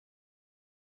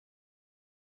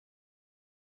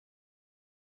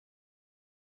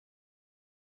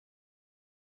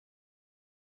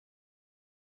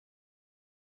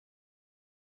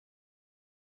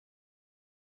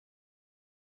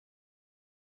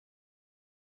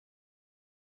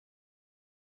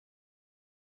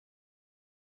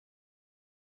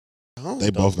home. They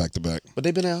both back to back. But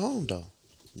they been at home though.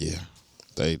 Yeah.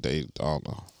 They I don't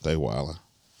know. They wildin'.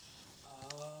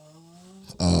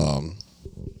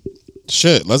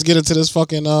 Shit. Let's get into this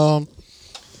fucking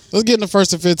let's get into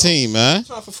first and 15, man.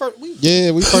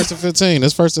 Yeah, we first and 15.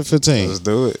 It's first and 15. Let's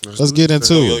do it. Let's get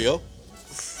into it. Yo.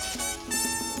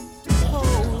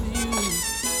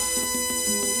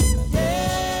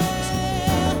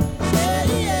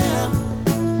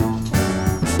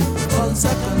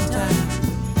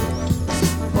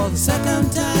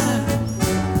 Second time.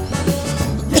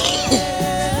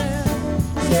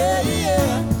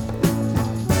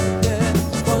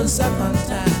 For the second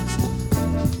time.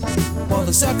 For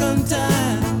the second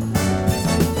time.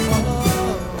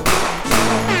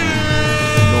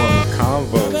 Normal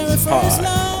Convo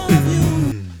Pod.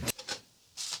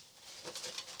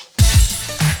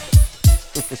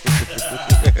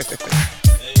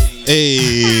 Hey.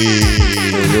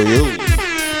 Yo.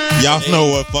 Y'all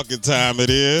know what fucking time it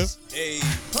is. Hey.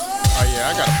 Oh yeah,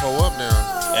 I gotta pull up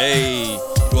now. Hey. You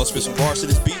want to spit some bars to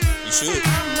this beat? You should.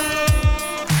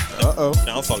 Uh-oh.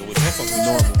 Nah, I'm fucking with you. I'm fucking with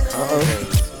Normal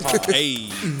Convo. Hey.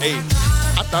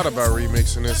 I thought about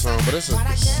remixing this song, but it's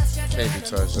can't be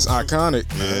touched. It's iconic.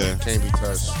 Yeah. Can't be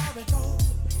touched.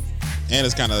 And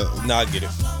it's kind of Nah, I get it.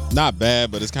 not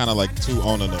bad, but it's kind of like too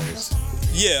on the nose.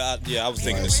 Yeah, I was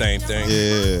thinking the same thing.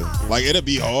 Yeah. Like, it'll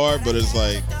be hard, but it's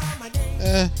like,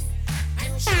 I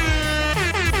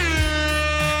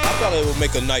thought it would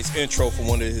make a nice intro for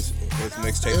one of his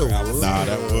mixtape albums. Nah,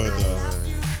 that would, though.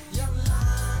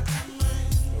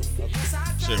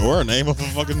 Shit, or a name of a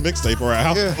fucking mixtape or an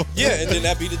album. Yeah, and then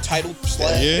that'd be the title /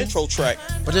 intro track.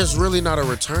 But it's really not a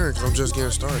return because I'm just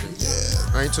getting started.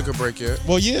 Yeah. I ain't took a break yet.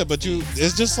 Well, yeah, but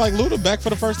it's just like Luda back for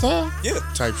the first time. Yeah.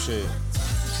 Type shit.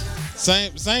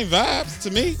 Same vibes to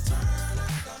me.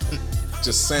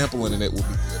 Just sampling and it will be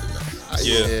good enough.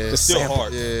 Yeah. It's still sample.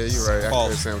 hard. Yeah, you're right. I Pause.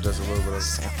 could sample just a little bit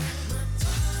of it.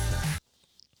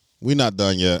 We not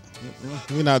done yet.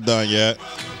 We not done yet.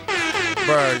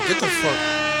 Bro, get the fuck.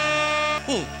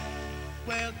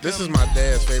 This is my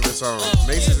dad's favorite song.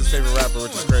 Mason's his favorite rapper,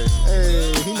 which is crazy.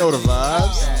 Hey, he know the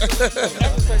vibes.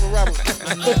 Favorite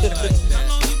rapper.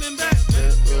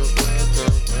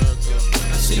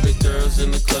 I see the girls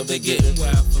in the club, they getting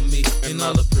wild for me. And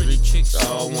all the pretty chicks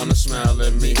all wanna smile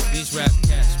at me. These rap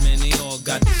cats, man, they all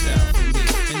got the style for me.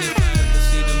 And if I ever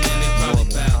see them, man, they probably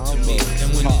bow to me. And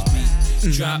when this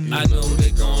beat drop, I know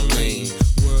they gon' lean.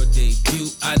 World debut,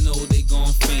 I know they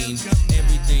gon' fiend.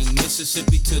 Everything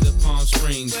Mississippi to the Palm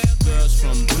Springs. Girls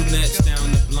from brunettes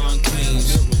down to blonde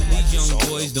queens. These young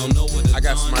boys don't know what I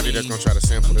got somebody that's gonna try to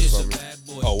sample this for me.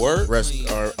 Oh, word? This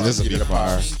will be a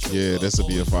fire. Yeah, this will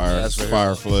be a fire. That's for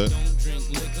Fire flip.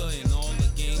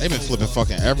 They been flipping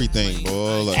fucking everything,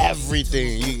 boy. Like,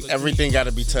 Everything got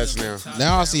to be touched now.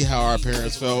 now I see how our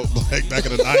parents felt like back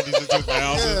in the 90s and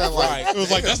 2000s. Right. It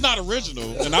was like, that's not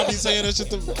original. And I'll be saying that shit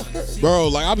to bro.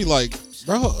 Like, I'll be like,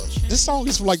 bro, this song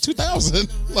is from like 2000.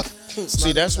 Like,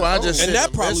 See, that's why I just sit And that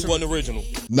and probably listen. wasn't original.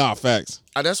 nah, facts.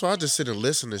 That's why I just sit and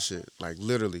listen to shit, like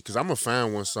literally, because I'm gonna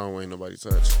find one song where ain't nobody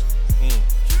touched.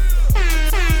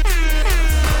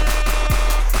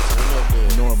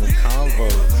 Normal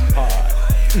Convo Pod.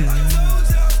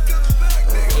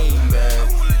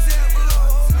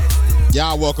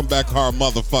 Y'all welcome back to our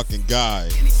motherfucking guy.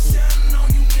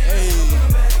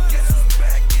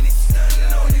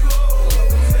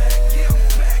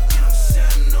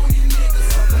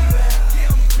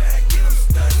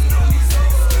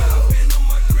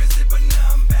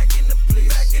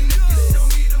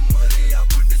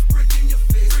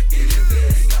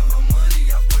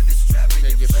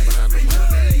 Can't get from behind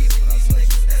nobody.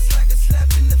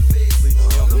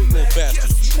 Them little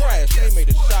bastards trash. They ain't made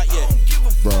a shot yet.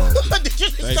 Bro,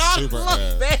 they super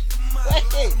ass.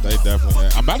 They definitely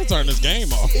ass. I'm about to turn this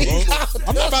game off, bro.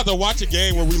 I'm not about to watch a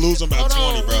game where we lose them by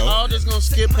 20, We bro. all just gonna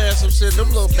skip past some shit. Them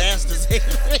little bastards.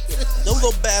 Them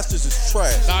little bastards is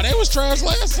trash. Nah, they was trash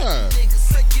last time.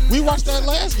 We watched that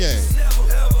last game.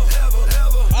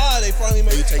 They finally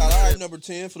made a shot. All right, number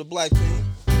 10 for the black team.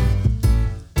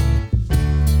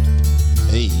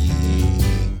 Hey.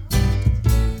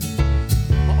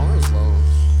 My arm's low.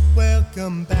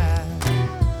 Welcome back.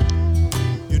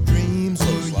 Your dreams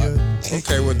were your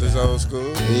Okay with this old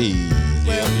school. Hey.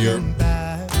 welcome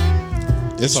back.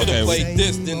 It's Should okay. have played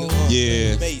this than the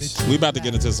Yeah. bass. We about to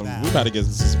get into some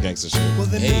gangster shit. Well,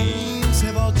 the names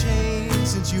have all changed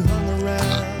since you hung around.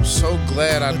 I'm so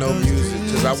glad I know music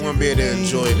because I won't be able to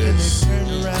enjoy this.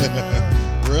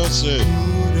 Real shit.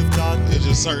 It's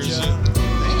just certain shit.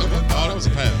 Damn, oh, that was a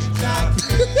pass.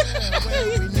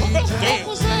 What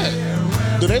was that?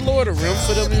 Do they lower the rim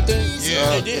for them, you think? Yeah,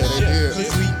 They did. They did.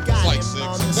 We got was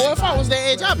like 6. Boy, if I was that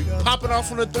age, I'd be popping off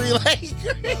from the 3 like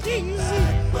crazy.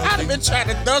 I'd have been trying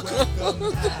to dunk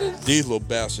them. These little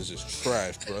bastards is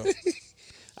trash, bro.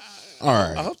 All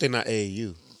I right. hope they're not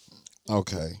AAU.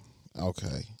 Okay.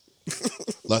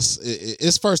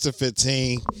 It's 1st and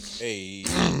 15. Hey,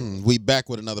 We back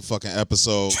with another fucking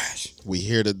episode. We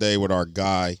here today with our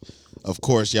guy. Of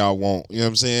course, y'all won't. You know what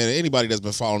I'm saying? Anybody that's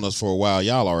been following us for a while,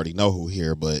 y'all already know who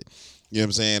here. But you know what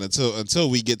I'm saying? Until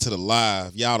we get to the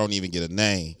live, y'all don't even get a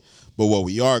name. But what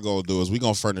we are gonna do is we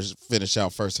gonna finish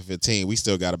out 1st and 15. We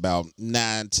still got about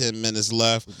 9-10 minutes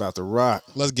left. About to rock.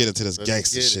 Let's get into this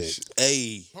gangster shit.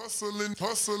 hey, Hustling.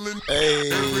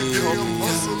 Hey, Every day I'm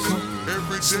hustling.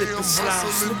 Every day I'm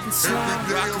hustling.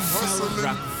 Every day I'm hustling.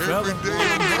 Every day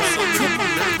I'm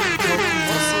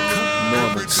hustling.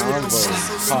 Normal Convo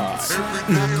Pod.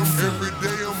 Every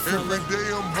day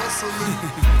I'm hustling.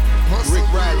 Rick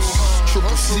Rice,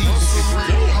 Triple C,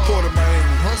 Port of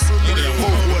Miami.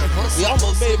 we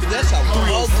almost baby. That's how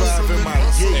we all 305 in my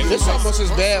gig. this almost as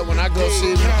bad when I go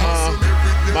see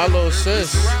my little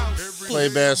sis play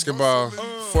basketball.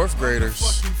 4th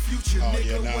graders. Oh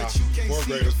yeah, nah. 4th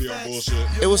graders be on bullshit.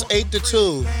 It was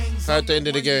 8-2 at the end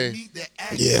of the game.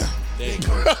 Yeah.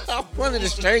 I wanted to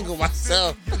strangle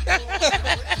myself.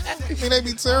 They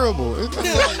be terrible.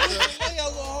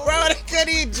 Bro, they couldn't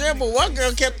even dribble. One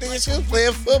girl kept thinking she was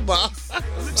playing football.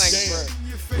 Like,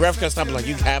 bro. Ref kept stopping like,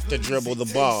 you have to dribble the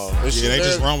ball. And Yeah, they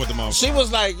just run with the motherfucker. She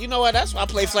was like, you know what? That's why I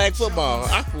play flag football.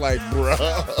 I'm like, bro.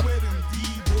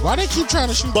 Why they keep trying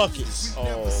to shoot Buckets.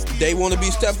 Oh, They want to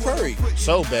be Steph Curry.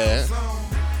 so bad.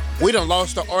 We done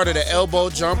lost the art of the elbow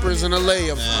jumpers and the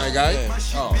layups, my guy.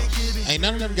 Ain't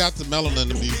none of them got the melanin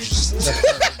to be.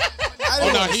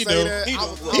 Oh, no, he do. He do.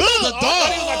 He was a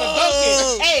dog.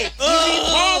 Hey, he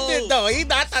palmed it though. I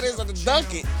thought he was going to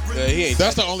dunk it. Yeah, he ain't.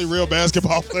 That's the only real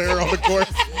basketball player on the court.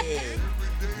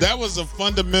 That was a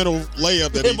fundamental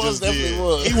layup that It he most just did. definitely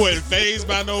was. He wasn't phased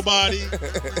by nobody.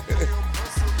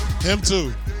 Him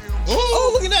too. Ooh, Oh,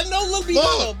 look at that no look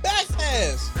behind Look. the back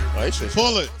pass. Oh, he should-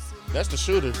 pull it. That's the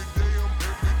shooter.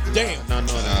 Damn. No.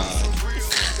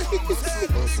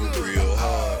 Hustle real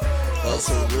hard.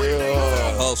 Hustle real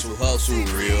hard. Hustle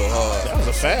real hard. That was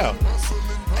a foul.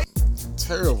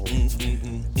 terrible.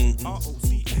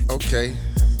 Okay.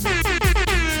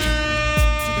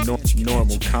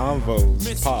 Normal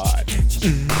Convos Pod.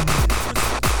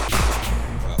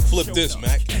 Flip this,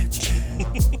 Mac.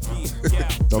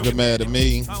 Don't get mad at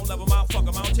me. I don't love him, I don't fuck him,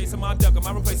 I don't chase him, I duck him,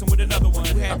 I replace him with another one.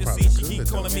 Who had to see, she keep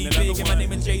calling me big, and my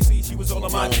name is Jay-Z, she was all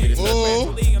on my dick.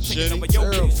 Oh, Gradually, I'm taking over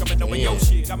your bitch, coming over your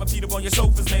shit. Got my feet up on your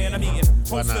sofas, man, I'm eating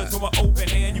posters from an open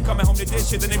hand. You coming home to this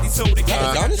shit, and empty soda.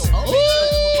 Adonis?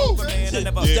 Ooh.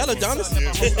 That Adonis?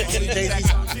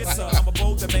 I'm a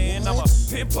bolder man, I'm a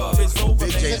pimper, bitch over,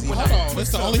 man. Hold on,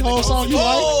 that's the only whole song you like?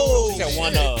 Oh! Got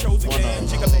one of.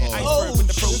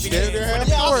 Yeah,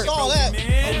 I saw that.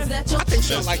 I think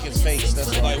she'll like his face. That's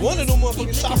why. Like, one of them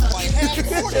motherfuckers shot like half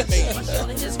court at me.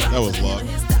 That was luck.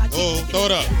 Oh, throw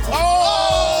it up.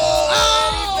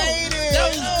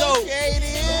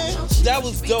 That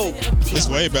was dope. It's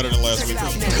way better than last week.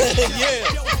 Yeah.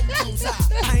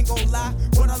 I ain't gonna lie,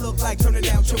 what I look like, turn it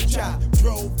down, choke chop,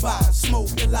 drove by, smoke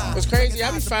a lot. It's crazy.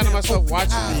 I be finding myself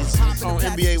watching these on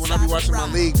NBA when I be watching my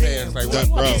league pass. Like, That,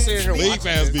 what bro, you sitting here league watching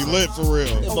fans be lit for real.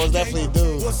 It most definitely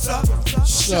do. What's up?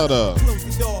 Shut up. Close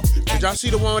the door. Did y'all see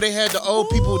the one where they had the old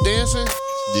people dancing?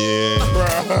 Yeah.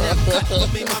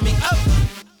 Me, mommy, up.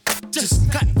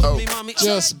 Just cut me, mommy.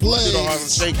 Just Do the Harlem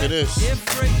blaze. Shake to this. Yeah,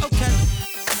 free, okay.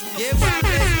 Yeah, right.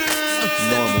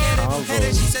 Normal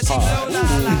Convos Pod.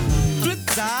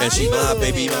 And she my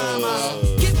baby mama.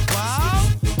 Get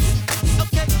wild.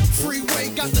 Okay. Freeway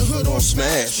got the hood on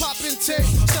Smash. Pop in tech,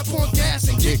 step on gas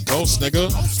and get Ghost, nigga.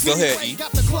 Go ahead, E.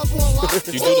 Got the club on lock.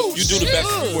 You do the best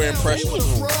square impression.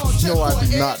 No, I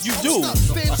do not. You do.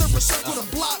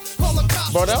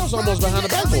 Bro, that was almost behind the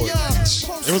backboard.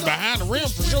 It was behind the rim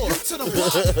for sure. To the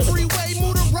block, freeway,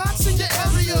 move the rocks in your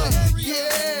area.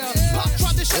 Yeah, Pop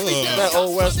tried to shut me down. That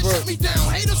old Westbrook. Shut me down.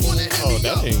 Haters wanna hit Oh, me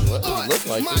that up. ain't what But it look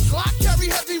like. my Glock carry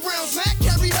heavy rounds, Mac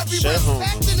carry heavy Chef rounds. home.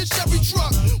 Packed in a Chevy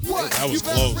truck. What? That was You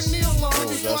better close. bring the alarm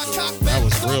before I cock back. That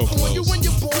was real Up on you close. and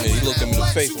your boy. Yeah, he looked him in the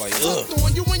face like, ugh.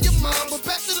 On you and your mom, but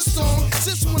back to the song.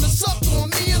 Since when it's up on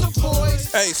me and the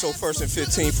boys. Hey, so 1st and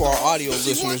 15 for our audio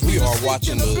listeners, we are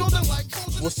watching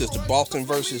what's this? The Boston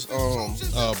versus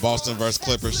Boston versus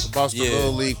Clippers. Boston Yeah.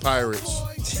 Little League Pirates.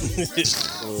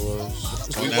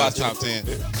 We watching- watch top 10.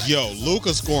 Yo,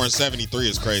 Luka scoring 73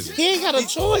 is crazy. He ain't got a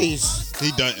choice.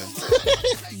 He done.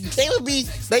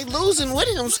 They losing with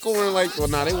him scoring like, well,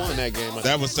 nah, they won that game.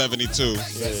 That was 72.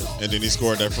 And then he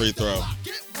scored that free throw.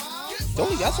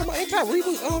 Don't he got somebody? Ain't Kyrie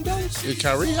Dallas? Is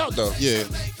Kyrie out though? Yeah.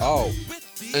 Oh.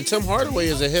 And Tim Hardaway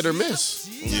is a hit or miss.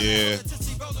 Yeah.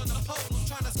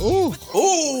 Ooh.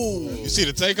 Ooh. You see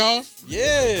the takeoff?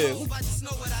 Yeah.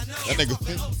 That nigga,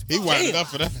 he winded up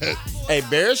for that. Hey,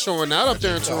 Bear's showing out up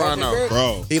there in Toronto.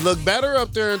 Bro, He looked better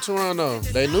up there in Toronto.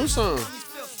 They knew something.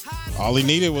 all he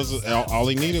needed was a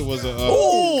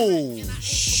Oh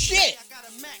shit!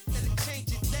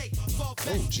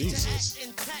 oh Jesus.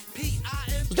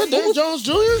 Was that Dan Jones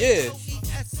Jr.? Yeah.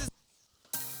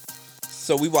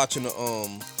 So we watching the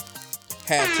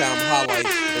halftime highlights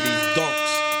of these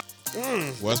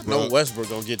dunks. Westbrook. No, Westbrook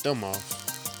gonna get them off.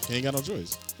 He ain't got no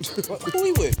choice. Who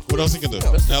he with? What else he can do?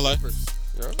 LA.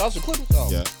 That's the Clippers. Oh.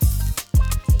 Yeah.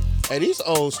 Hey, these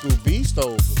old school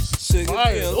beastovers.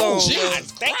 Fire. Oh,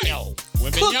 Jesus damn.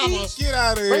 Wembenyama. Get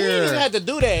out of But he didn't here. have to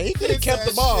do that. He could have kept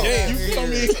the ball. Damn. You feel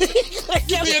me?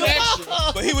 Kept Be an the extra.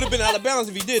 ball. But he would have been out of bounds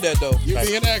if he did that though. You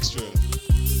be an extra.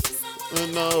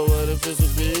 No, what if it's a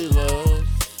big love?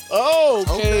 Oh,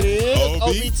 okay, it is.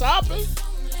 Obi. Obi Toppin.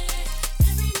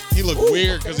 He look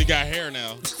weird because he got hair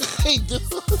now. He do.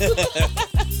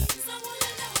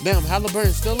 Damn,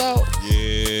 Halliburton still out? Yeah.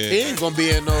 He ain't gonna be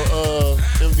in no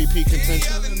MVP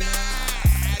contention.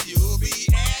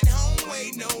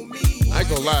 I ain't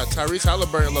gonna lie, Tyrese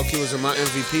Halliburton low-key was in my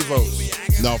MVP votes.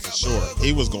 No, for sure.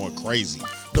 He was going crazy.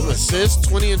 Them assists,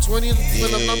 20 and 20,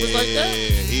 putting up numbers like Yeah, that.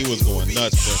 he was going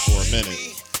nuts there for a minute.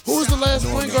 Who was the last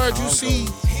point guard you see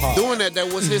doing that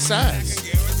was his size?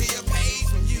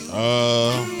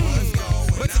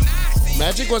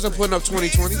 Magic wasn't putting up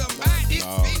 20-20.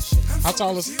 How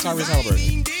tall is Tyrese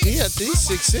Halliburton? He at least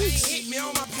 6'6".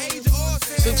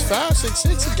 6'5",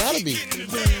 6'6", he gotta be.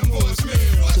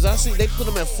 Cause I see they put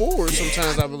him at forward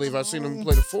sometimes. I believe I've seen him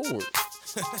play the forward.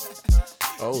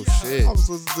 Oh shit! I was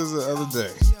listening to this the other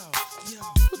day.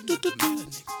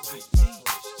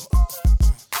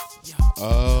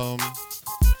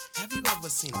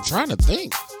 I'm trying to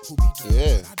think.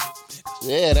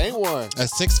 Yeah, it ain't one. At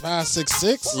 6'5",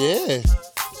 6'6"? Yeah.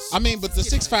 I mean, but the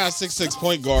 6'5", 6'6"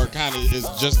 point guard kind of is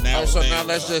just now. All right, so a thing, now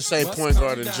let's though. just say point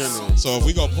guard in general. So if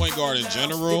we go point guard in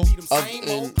general,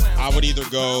 And, I would either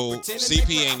go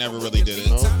CP ain't never really did it.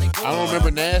 I don't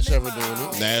remember Nash ever doing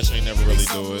it. Nash ain't never really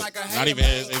do it. Not even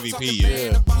his MVP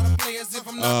yet.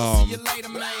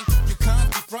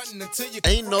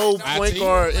 Ain't no point IT?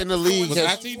 guard in the league Was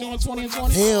that's IT doing 20 and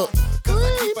 20? hell.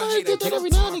 He might get that every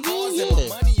now and again. Yeah.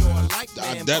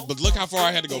 But look how far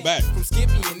I had to go back.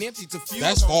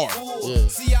 That's far. Yeah.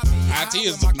 IT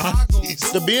is the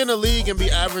 90s. To be in the league and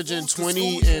be averaging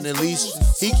 20 and at least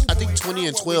I think 20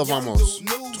 and 12 almost.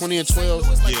 20 and 12.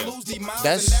 Yeah.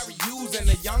 That's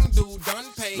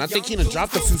and I think he done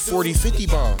dropped a few 40, 50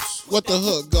 balls. What the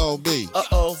hook gonna be?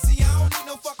 Uh-oh.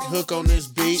 Hook on this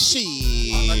beat. Shit.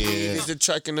 Is the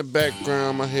track in the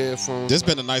background, my headphones. This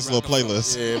been a nice little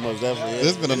playlist. Yeah, most definitely.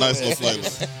 This been a nice little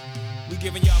playlist. We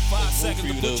giving y'all 5 seconds to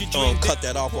You put your to drink cut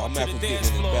that off while to Mac the was dance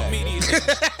getting in floor his bag. immediately.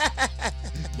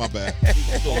 My bad.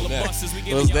 All the buses, we Most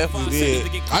giving y'all 5 definitely seconds did. to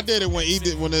get I did it when he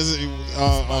did when this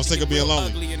I'm sick of being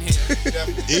lonely. ugly in here.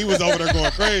 He was over there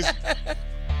going crazy.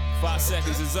 5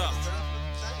 seconds is up.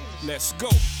 Let's go.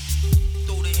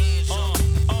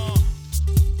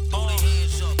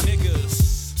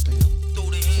 Niggas.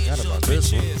 Forgot about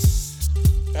this one.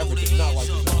 Everything not like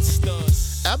this.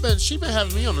 She been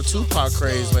having me on the Tupac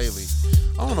craze lately.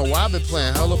 I don't know why I've been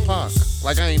playing hella Pac.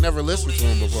 Like I ain't never listened to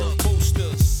him before.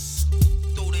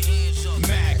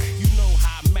 Mac, you know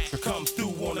how Mac come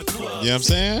through on the club. You know what I'm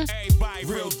saying? Everybody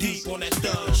real deep on that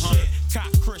thug shit.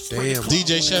 Cock Chris Damn.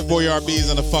 DJ Chef Boyardee is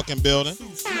in the fucking building.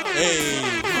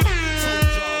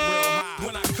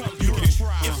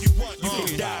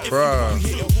 Bruh.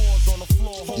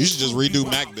 You should just redo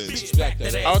Mac bitch.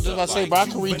 I was just about to say, but I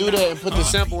can redo that and put the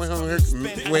sample with him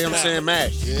saying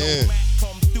Mac. Yeah.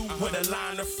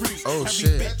 Oh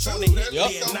shit.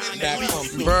 Yup. Mac come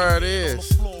through. Bruh, it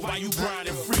is.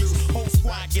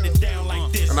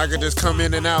 And I could just come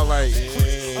in and out like,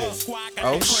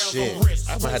 oh shit.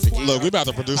 I'm gonna have to give, Look, we about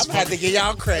to produce. I'm gonna have to give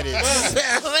y'all credits. I'm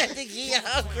gonna have to give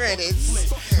y'all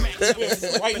credits.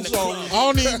 Writing songs. I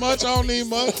don't need much. I don't need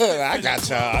much. I got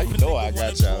y'all. You know I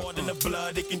got y'all.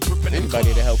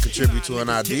 Anybody to help contribute to an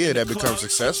idea that becomes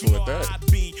successful at that.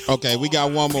 Okay, we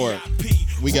got one more.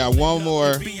 We got one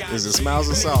more. Is it Smiles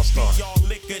or South Star?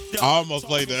 I almost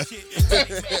played that.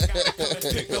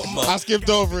 I skipped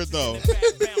over it though.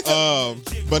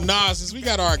 But nah, since we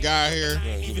got our guy here,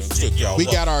 we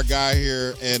got our guy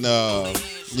here, and you know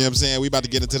what I'm saying? We about to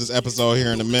get into this episode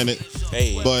here in a minute.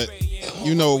 Hey. But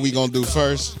you know what we gonna do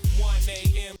first?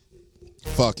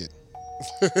 Fuck it.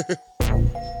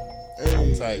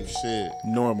 type shit.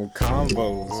 Normal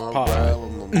Convos I'm pod. riding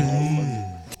with my motherfucking-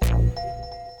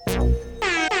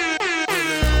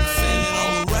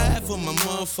 I'ma ride for my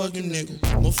motherfucking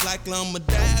nigga. Most likely I'ma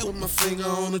die with my finger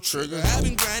on the trigger. I've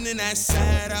been grinding that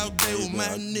side out there with my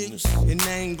niggas. And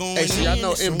I ain't going Hey, see, I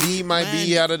know Embiid might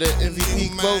be out of the MVP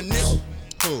votes.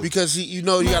 Because he, you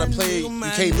know, you gotta play. You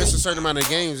can't miss a certain amount of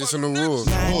games. It's in the rules.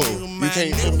 You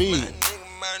can't Embiid.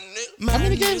 How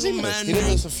many games he missed? He done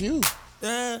missed a few.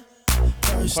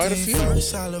 Quite a few.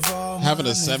 Having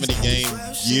a 70-game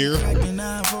year,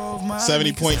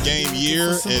 70-point game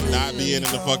year, and not being in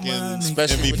the fucking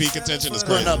Especially MVP contention is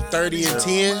Putting crazy. up 30 and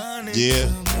 10. Yeah.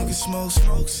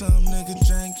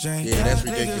 Yeah, that's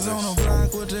ridiculous.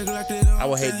 I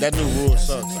would hate that new rule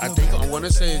sucks. I think I want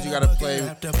to say is you gotta play.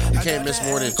 You can't miss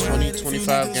more than 20,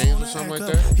 25 games or something like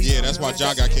that. Yeah, that's why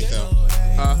Ja got kicked out.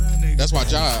 Huh? That's why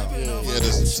Ja had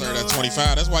this surgery at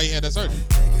 25. That's why he had that surgery.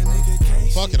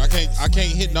 Fuck it, I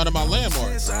can't hit none of my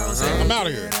landmarks. I'm out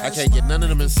of here. I can't get none of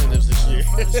them incentives this year.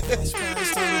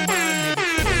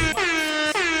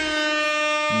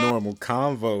 Normal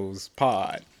Convos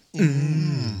pod.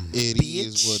 It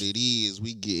is what it is.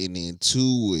 We getting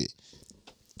into it.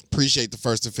 Appreciate the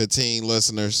first and 15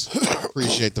 listeners.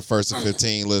 Appreciate the first and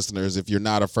 15 listeners. If you're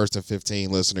not a first and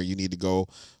 15 listener, you need to go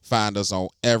find us on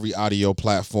every audio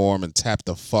platform and tap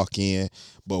the fuck in.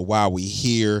 But while we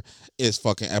here, it's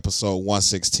fucking episode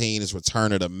 116. It's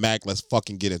Return of the Mac. Let's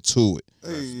fucking get into it.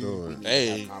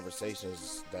 Hey. Have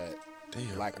conversations that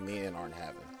black men aren't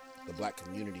having, the black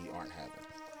community aren't having.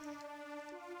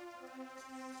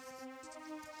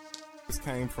 This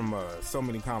came from so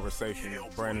many conversations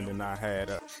Brandon and I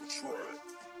had.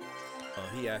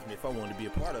 He asked me if I wanted to be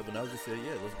a part of it, and I was just saying,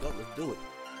 yeah, let's go, let's do it.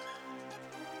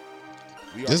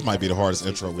 This might be the hardest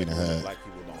intro we done had. Black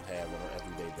people don't have on an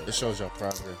everyday basis. It shows your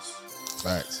progress.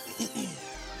 Facts.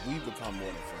 We've become more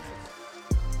than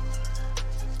friends.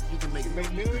 You can make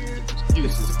millions.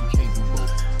 Yes, you can't do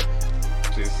both.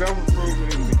 So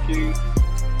self-improvement is the key.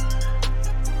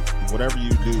 Whatever you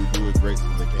do it great so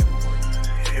they can't avoid it.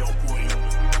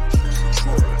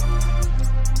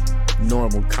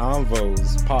 Normal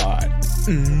Convos pod.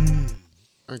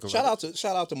 Shout out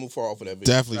to Mufaro for that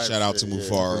video. Definitely shout out to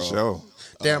Mufaro. Sure.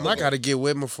 Damn, I gotta get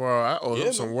with Mufaro. I owe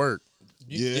him some work.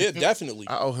 Yeah, definitely.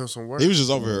 I owe him some work. He was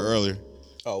just over here earlier.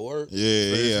 Oh, word.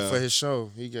 Yeah. For his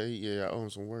show. I owe him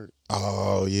some work.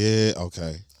 Oh, yeah.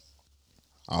 Okay.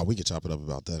 We can chop it up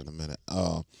about that in a minute.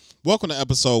 Welcome to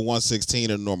episode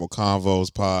 116 of the Normal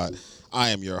Convos pod.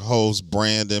 I am your host,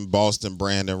 Brandon, Boston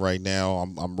Brandon right now.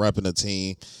 I'm repping the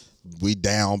team. We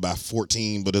down by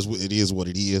 14, but it is what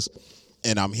it is.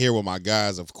 And I'm here with my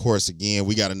guys, of course, again.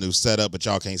 We got a new setup, but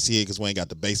y'all can't see it because we ain't got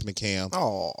the basement cam.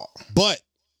 Oh. But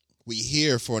we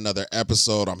here for another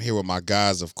episode. I'm here with my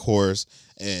guys, of course,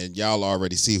 and y'all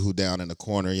already see who down in the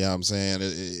corner. You know what I'm saying?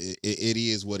 It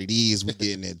is what it is. We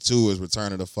getting into is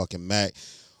Return of the fucking Mac.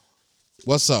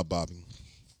 What's up, Bobby?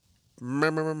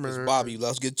 It's Bobby.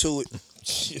 Let's get to it.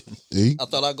 E? I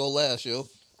thought I'd go last, yo.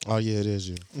 Oh yeah, it is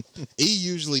you. E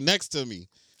usually next to me,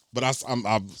 but I'm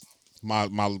my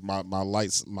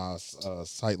lights, my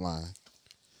sight line.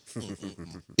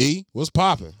 E, what's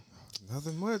popping?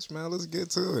 Nothing much, man. Let's get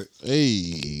to it.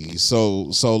 Hey,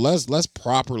 so let's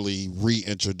properly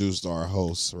reintroduce our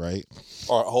hosts, right?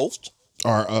 Our host?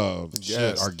 Our our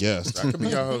guest. I could be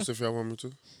your host if y'all want me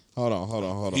to. Hold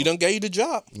on. He done gave you the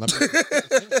job.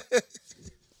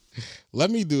 Let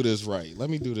me do this right.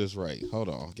 Hold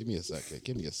on. Give me a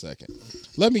second.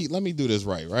 Let me do this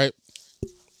right?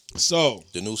 So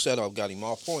the new setup got him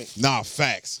off point. Nah,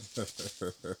 facts.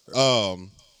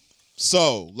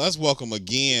 So let's welcome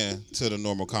again to the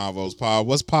Normal Convos pod.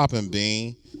 What's poppin',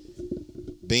 Bean?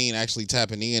 Bean actually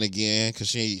tapping in again because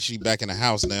she back in the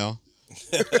house now.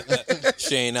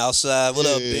 She ain't outside. What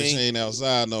up, Bean? She ain't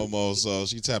outside no more, so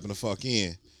she tapping the fuck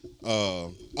in.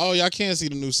 Oh, y'all can't see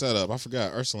the new setup. I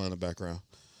forgot Ursula in the background.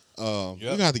 We're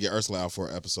gonna have to get Ursula out for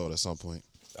an episode at some point.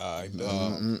 All right.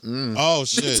 Oh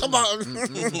shit.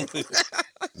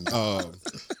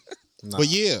 But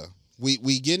yeah,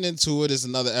 we getting into it. It's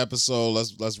another episode.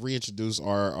 Let's reintroduce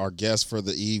our guest for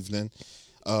the evening.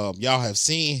 Y'all have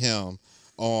seen him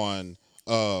on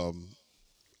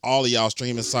all of y'all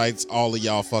streaming sites, all of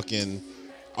y'all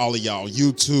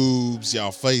YouTubes,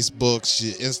 y'all Facebooks,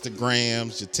 your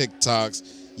Instagrams, your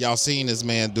TikToks. Y'all seen this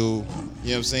man do, you know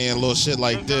what I'm saying? Little shit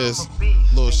like this.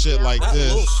 Little shit like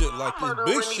this. Little shit like this.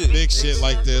 Big shit. Big shit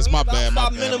like this. My bad.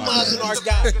 Stop minimizing our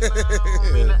guy.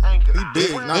 He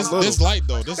big, not little. This light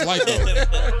though.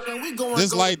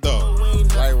 Light though.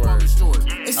 Light word. I'm still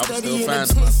finding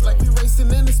myself.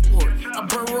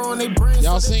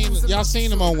 Y'all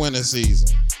seen him on winning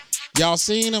season. Y'all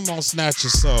seen him on Snatch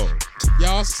Your Soul.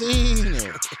 Y'all seen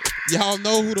him. Y'all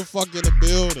know who the fuck in the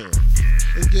building.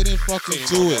 Let's get in fucking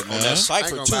to it, man. On that cypher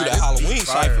too, lie, that this Halloween beat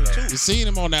fire, cypher though. too. You seen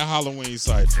him on that Halloween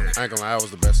cypher. I ain't gonna lie, I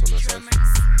was the best on that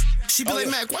cypher. She be like,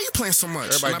 Mac, why you playing so much?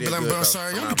 Everybody And I be did like, good, bro, though.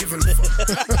 sorry, I'm giving a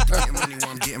fuck. Getting money while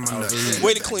I'm getting my nuts.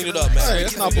 Way to clean it up, man. Hey,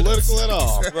 it's not political at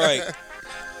all. Right.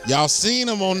 Y'all seen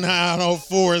him on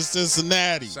 904 in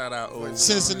Cincinnati. Shout out Owen.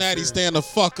 Cincinnati, stand the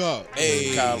fuck up.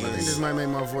 Hey. I think this might make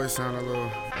my voice sound a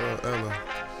little Ella.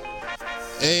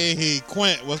 Hey,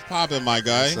 Quint, what's poppin', my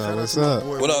guy? What's up?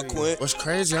 What up, Quint? What's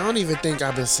crazy, I don't even think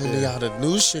I've been sending y'all the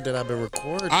new shit that I've been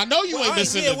recording. I know you ain't been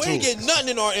sending we ain't to. getting nothing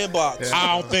in our inbox.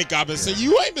 I don't think I've been sending.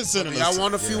 You ain't been sending Y'all us.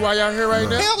 want a few while y'all here right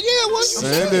now? Hell yeah, what?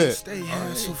 Send it. Stay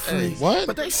here so free. What?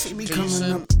 But they see me Can you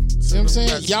coming up. See what I'm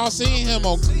saying? Y'all seen him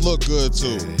on Look Good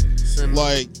too.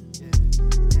 Like,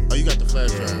 Oh, you got the flash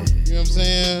drive. you know what I'm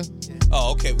saying?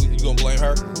 Oh, okay. You gonna blame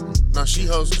her? No, she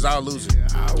hosts because I'll lose it.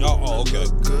 Oh, okay.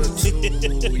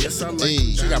 Good too. Yes, I like Hey.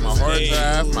 them She got my hard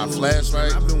drive, my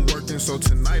flashlight. I've been working, so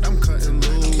tonight I'm cutting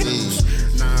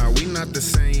loose. Nah, we not the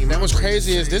same. That what's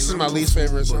crazy is this is my least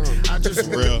favorite song. I just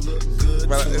For real.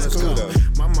 But it's cool though.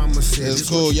 My mama said It's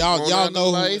cool. Y'all Going y'all Down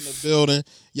know to who in Life. the building.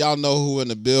 Y'all know who in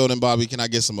the building, Bobby. Can I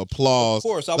get some applause? Of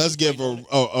course, I Let's was give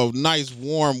a nice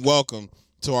warm welcome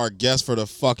to our guest for the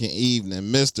fucking evening,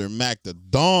 Mr. Mac the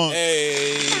Don.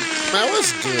 Hey. Man,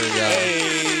 what's good, y'all?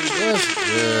 Hey. What's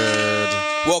good?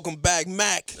 Welcome back,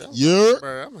 Mac. Yeah.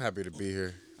 Bro, I'm happy to be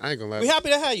here. I ain't gonna lie. We happy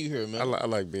to have you here, man. I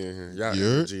like being here. Y'all Yeah.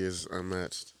 energy is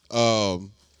unmatched.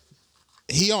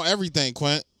 He on everything,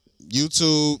 Quint.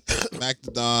 YouTube, Mac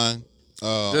the Don.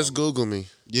 Just Google me.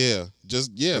 Yeah.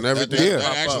 And everything That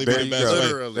pop actually up. be There the you best go. way.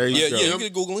 Literally. There you Yeah, go. yeah, you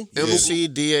can Googling.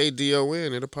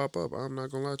 MCDADON. It'll pop up. I'm not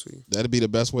gonna lie to you. That'd be the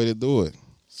best way to do it.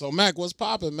 So, Mac, what's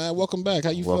poppin', man? Welcome back. How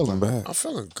you Welcome feeling? back. I'm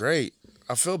feeling great.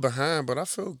 I feel behind, but I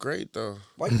feel great though.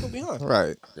 Why you go behind?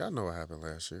 Right. Y'all know what happened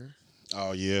last year.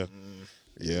 Oh, yeah.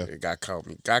 Yeah. It got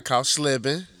caught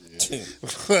slipping.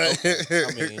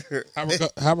 I mean,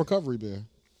 How recovery been?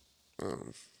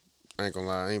 I ain't gonna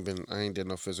lie, I ain't did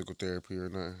no physical therapy or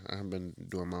nothing. I haven't been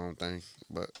doing my own thing,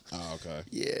 but Oh, okay.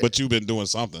 yeah, But you've been doing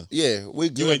something. yeah, we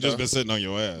good. You ain't just though. been sitting on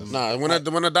your ass. Nah, when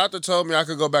the doctor told me I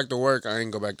could go back to work, I ain't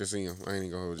go back to see him. I ain't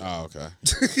even gonna hold you. Oh,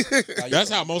 okay.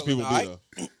 That's how most people do,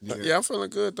 though. Yeah, I'm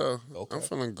feeling good though. Okay. I'm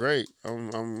feeling great.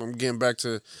 I'm getting back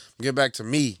to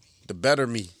me, the better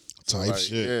me. Type Like,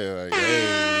 shit. yeah, like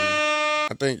hey.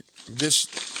 I think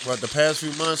the past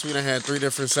few months we done had 3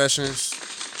 different sessions.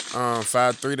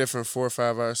 3 different 4 or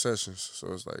 5 hour sessions.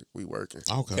 So it's like we working.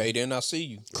 Okay. okay, then I see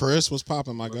you. Chris, what's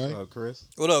popping, my guy? Chris?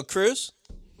 What up, Chris?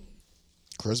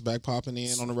 Chris back popping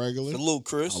in on the regular. Salute,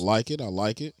 Chris. I like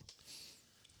it.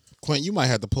 Quint, you might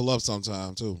have to pull up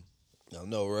sometime, too. I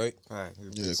know, right?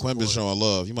 Yeah, Quint been showing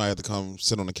love. You might have to come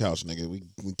sit on the couch, nigga.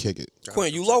 We kick it.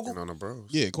 Quinn, you local? On the bros.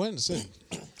 Yeah, Quint in the city.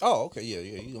 Oh, okay, yeah.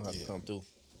 You don't have to come through.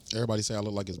 Everybody say I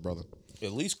look like his brother.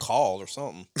 At least call or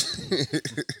something.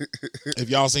 If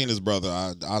y'all seen his brother,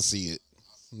 I see it.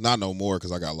 Not no more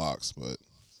because I got locks, but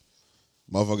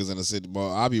motherfuckers in the city, boy,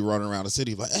 I be running around the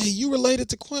city like, hey, you related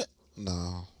to Quint?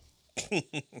 No.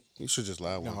 You should just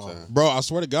lie one time. Bro, I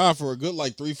swear to God, for a good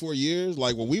like 3-4 years,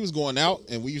 like when we was going out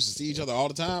and we used to see each other all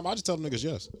the time, I just tell them niggas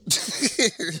yes.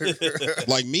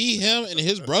 Like me, him, and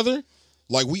his brother,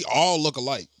 like we all look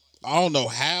alike. I don't know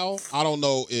how. I don't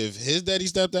know if his daddy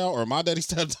stepped out or my daddy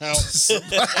stepped out.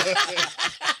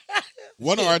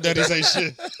 One of our daddies ain't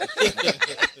shit.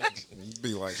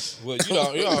 Be like, Well,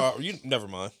 you never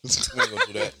mind. We ain't gonna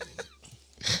do that.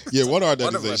 Yeah, one of our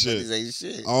One daddies of our ain't shit. daddies ain't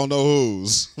shit. I don't know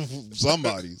whose.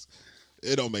 Somebody's.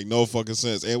 It don't make no fucking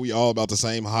sense. And we all about the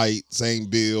same height, same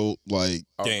build. Like,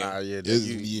 Oh, Damn. nah, yeah,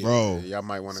 it's- bro. Y'all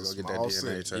might want to go get that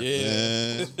small DNA test.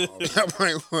 Yeah. man, Y'all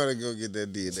might want to go get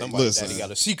that DNA. Somebody Listen. daddy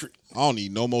got a secret. I don't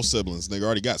need no more siblings. Nigga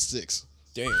already got 6.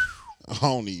 Damn. I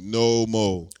don't need no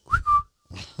more.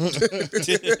 This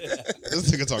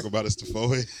nigga talk about his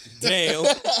forehead. Damn.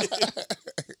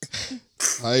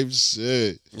 Type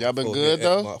shit. Y'all been good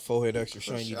though. My forehead extra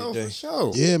shiny today.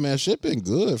 show. Yeah, man, shit been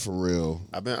good for real.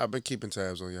 I've been keeping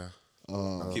tabs on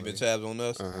y'all. Keeping tabs on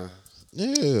us.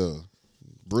 Yeah.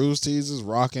 Bruce teasers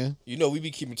rocking. You know we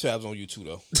be keeping tabs on you too,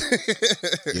 though.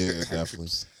 Yeah, definitely.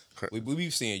 We be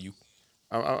seeing you.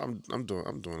 I'm doing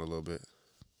a little bit.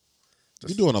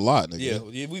 You doing a lot,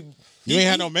 nigga. Yeah, we. You ain't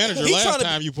had no manager he last tryna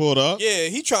time you pulled up. Yeah,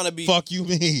 he trying to be. Fuck you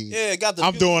mean? Yeah, got the.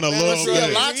 I'm doing a little See, a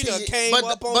bit. lot He done came but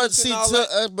up on but us see, and all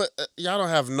that. y'all don't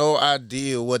have no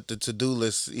idea what the to-do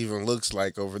list even looks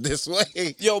like over this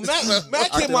way. Yo, Mac I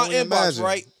hit can my only inbox, imagine.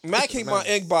 right? Mac hit my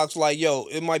inbox like, yo,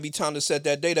 it might be time to set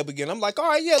that date up again. I'm like, all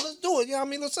right, yeah, let's do it. Yeah, I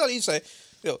mean, let's set it. He say,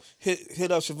 Yo,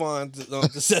 hit up Siobhan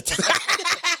to set that.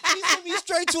 He sent me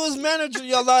straight to his manager,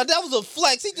 y'all. Like, that was a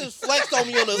flex. He just flexed on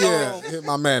me on the hit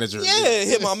my manager. Yeah,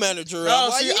 hit my manager. No,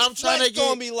 Like, see, I'm trying to get,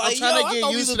 on me like, I'm trying to I get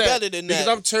thought we used was to that better than because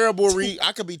that. I'm terrible.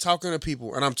 I could be talking to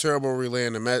people and I'm terrible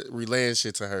relaying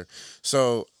shit to her.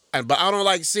 So, but I don't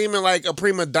like seeming like a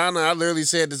prima donna. I literally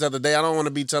said this other day. I don't want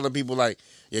to be telling people like,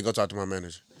 yeah, go talk to my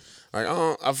manager. Like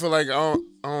I feel like I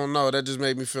don't know. That just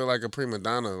made me feel like a prima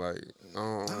donna. Like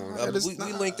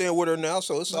we linked in with her now,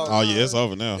 so it's all. Oh yeah, it's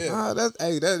over now. Yeah.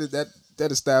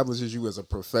 That establishes you as a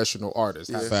professional artist.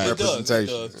 Yeah.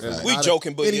 Representation. It does. We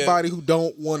joking, but anybody who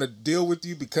don't want to deal with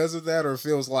you because of that, or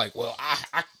feels like, well,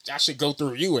 I should go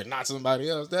through you and not somebody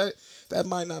else. That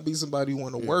might not be somebody you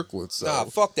want to work with. So. Nah,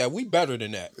 fuck that. We better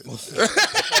than that.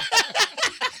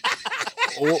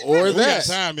 or that.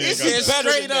 Time, man. It's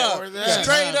straight up.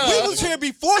 Straight up. We was here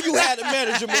before you had a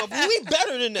manager, motherfucker. We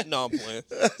better than that. No, I'm playing.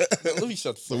 Let me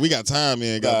shut the fuck So we got time,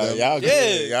 man.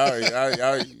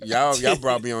 Y'all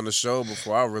brought me on the show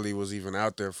before I really was even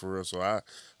out there for real. So I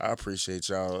appreciate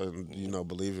y'all and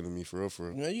believing in me for real.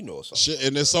 Yeah, you know what's up. Shit,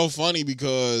 and it's so funny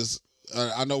because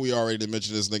I know we already didn't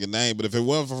mention this nigga name, but if it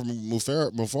wasn't for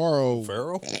Mufaro,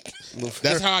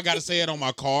 that's how I got to say it on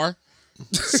my car.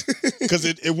 Because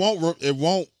it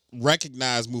won't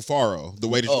recognize Mufaro the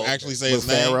way that you actually say his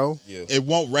name. Yeah. It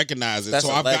won't recognize it. That's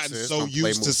so I've gotten Alexis. so Don't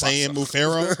used play to saying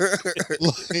Mufaro.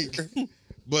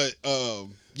 But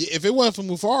if it wasn't for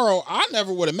Mufaro, I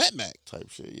never would have met Mac. Type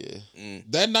shit, yeah.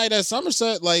 That night at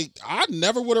Somerset, like I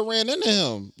never would have ran into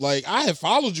him. Like I had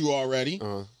followed you already,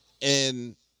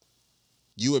 and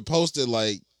you had posted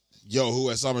like, "Yo,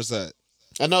 who at Somerset?"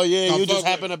 I know, yeah. You just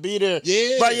happened to be there,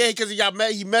 yeah. But yeah, because y'all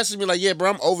met, he messaged me like, "Yeah, bro,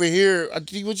 I'm over here."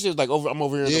 What you said, like, I'm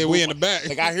over here. Yeah, we in the back.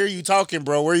 Like, I hear you talking,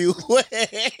 bro. Where you?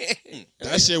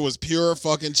 That shit was pure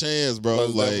fucking chance, bro.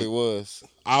 It definitely was.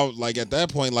 I like at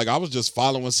that point, like I was just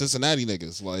following Cincinnati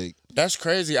niggas. Like that's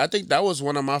crazy. I think that was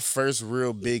one of my first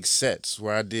real big sets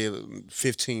where I did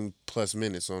 15 plus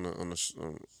minutes on a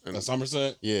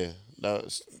Somerset. Yeah.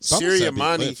 Syria Syria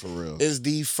Money for real. is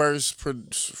the first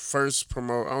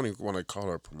promoter. I don't even want to call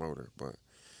her a promoter, but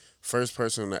first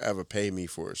person to ever pay me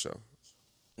for a show.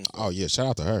 Oh yeah, shout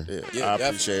out to her. Yeah, I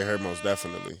appreciate her most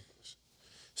definitely.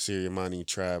 Syria Money,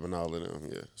 Tribe, and all of them.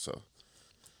 Yeah, so.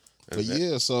 But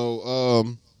yeah, so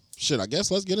shit. I guess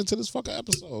let's get into this fucking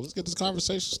episode. Let's get this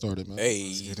conversation started, man. Hey,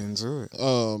 let's get into it.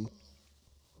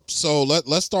 So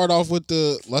let's start off with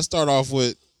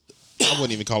I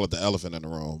wouldn't even call it the elephant in the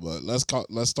room, but let's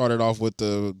start it off with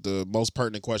the most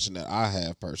pertinent question that I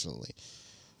have personally.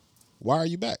 Why are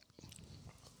you back?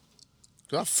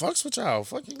 I fucks with y'all.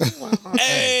 Fuck you.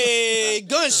 Hey,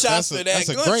 gunshots for that. That's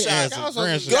a great answer.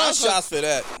 Gunshots for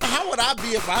that. How would I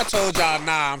be if I told y'all,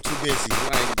 nah, I'm too busy?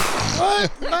 Like,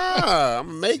 what? Nah, I'm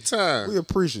gonna make time. We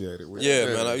appreciate it. Yeah,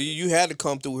 man. You had to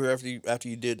come through here after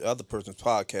you did the other person's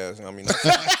podcast. I mean,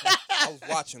 I was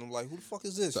watching. I'm like, who the fuck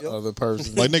is this? The other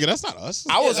person. Like, nigga, that's not us.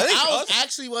 I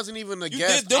actually wasn't even a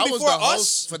guest. I was the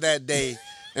host for that day.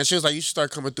 And she was like, you should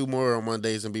start coming through more on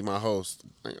Mondays and be my host.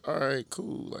 Like, all right,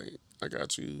 cool. Like, I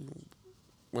got you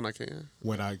when I can.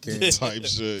 When I can. Type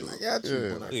shit. I got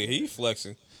you. Yeah, he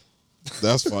flexing.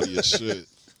 That's funny as shit.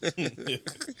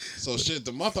 So shit,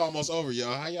 the month almost over,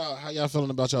 y'all. How y'all feeling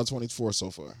about y'all 24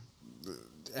 so far?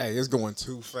 Hey, it's going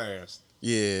too fast.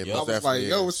 Yeah, I was like,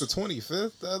 yo, it's the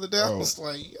 25th the other day. I was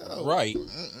like, yo. Right.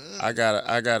 I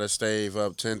gotta stave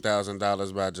up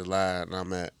 $10,000 by July, and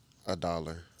I'm at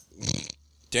 $1.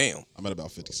 Damn. I'm at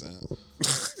about 50 cents.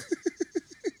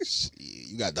 Shit,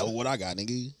 you got double what I got,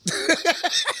 nigga.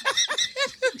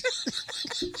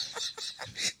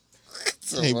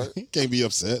 Can't be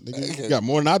upset, nigga. You got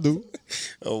more than I do.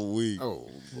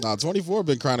 Nah, 24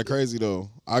 been kind of crazy though.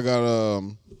 I got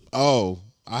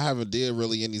I haven't did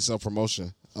really any self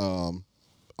promotion on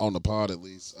the pod at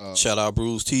least. Shout out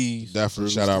Bruce Tees.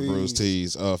 Definitely shout out Bruce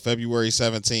Tees. February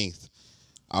 17th,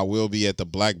 I will be at the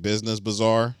Black Business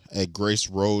Bazaar at Grace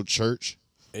Road Church.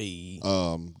 Hey.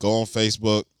 Go on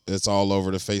Facebook. It's all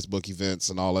over the Facebook events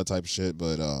and all that type of shit.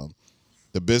 But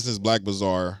the Business Black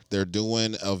Bazaar, they're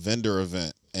doing a vendor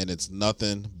event, and it's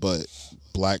nothing but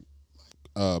black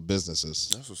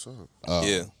businesses. That's what's up.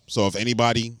 Yeah. So if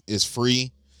anybody is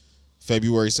free,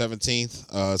 February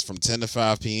 17th, it's from 10 to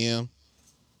 5 p.m.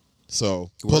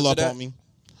 So pull up on me.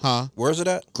 Huh? Where's it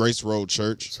at? Grace Road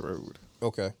Church. Road.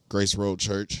 Okay. Grace Road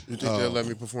Church. You think they'll let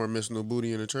me perform Miss No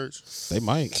Booty in the church? They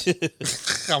might.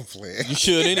 I'm playing. You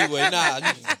should anyway. Nah,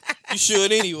 you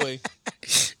should anyway.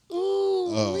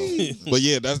 But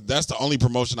yeah, that's the only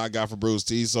promotion I got for Bruce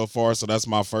T so far. So that's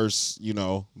my first,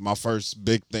 my first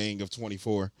big thing of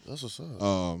 24. That's what's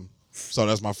up. So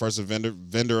that's my first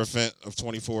vendor event of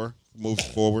 24. moves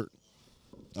forward.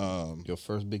 Your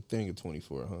first big thing at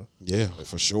 24, huh? Yeah,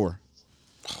 for sure.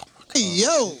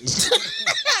 Yo,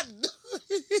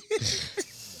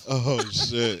 Oh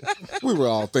shit! We were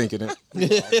all thinking it.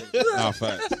 Nah,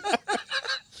 fact.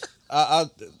 I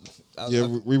Yeah,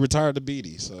 we retired the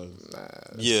Beatty, so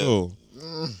yeah. cool.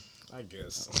 I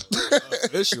guess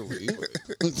officially,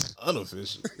 but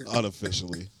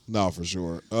Unofficially, no, for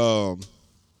sure.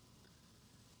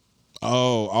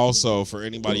 Also for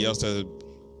anybody else that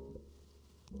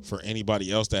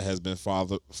has been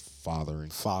fathering.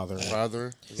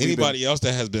 Anybody else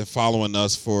that has been following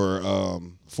us for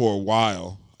a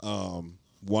while,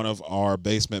 one of our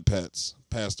basement pets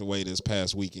passed away this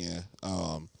past weekend.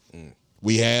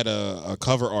 We had a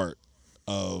cover art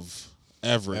of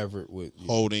Everett with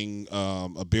holding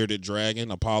a bearded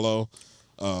dragon, Apollo.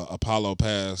 Apollo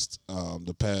passed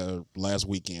last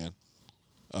weekend.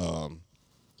 Damn.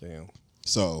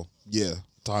 So yeah,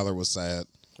 Tyler was sad.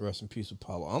 Rest in peace,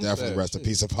 Apollo. I'm Definitely sad, rest in shit.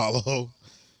 peace, Apollo.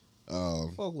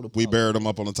 Fuck with We Apollo. buried him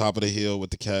up on the top of the hill with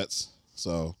the cats.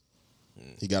 So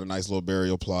he got a nice little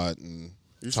burial plot, and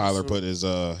Tyler put his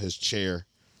chair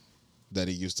that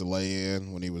he used to lay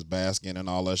in when he was basking and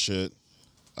all that shit.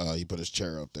 He put his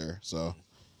chair up there. So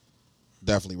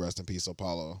definitely rest in peace,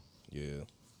 Apollo. Yeah.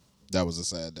 That was a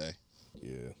sad day.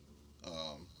 Yeah.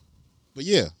 But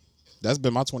yeah, that's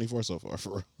been my 24 so far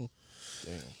for real.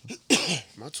 Damn.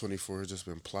 My 24 has just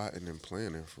been plotting and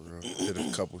planning for real. Did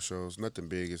a couple shows. Nothing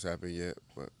big has happened yet,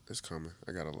 but it's coming.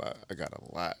 I got a lot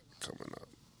coming up.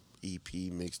 EP,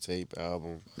 mixtape,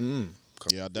 album.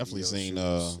 Yeah, I definitely seen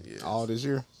all this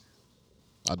year.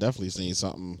 I definitely seen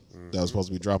something that was supposed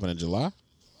to be dropping in July.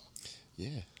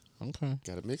 Yeah. Okay.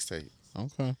 Got a mixtape.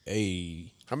 Okay.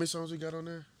 Hey. How many songs we got on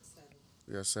there?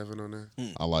 We got 7 on there.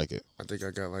 I like it. I think I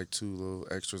got like 2 little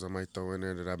extras I might throw in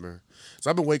there that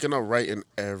I've been waking up writing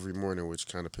every morning, which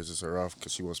kind of pisses her off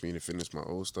because she wants me to finish my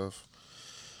old stuff.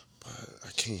 But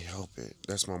I can't help it.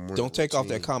 That's my morning. Don't take off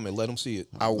that routine. comment. Let them see it.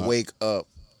 I wake up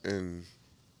and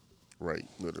write,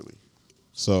 literally.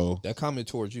 So that comment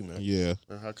towards you, man. Yeah.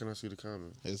 How can I see the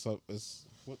comment? It's up. It's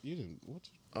what you didn't. What?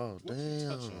 Oh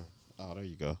damn. Oh, there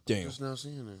you go. Damn. Just now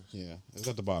seeing this. Yeah, it's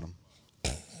at the bottom.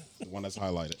 The one that's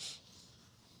highlighted.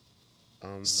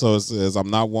 So it says,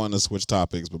 I'm not wanting to switch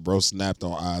topics, but bro snapped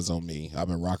on Eyes on Me. I've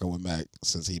been rocking with Mac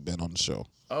since he been on the show.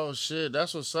 Oh shit,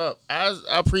 that's what's up. I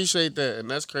appreciate that,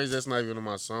 and that's crazy. That's not even on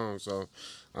my song, so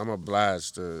I'm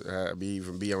obliged to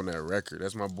be on that record.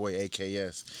 That's my boy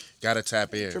AKS. Gotta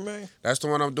tap in. Jermaine. That's the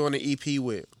one I'm doing the EP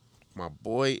with. My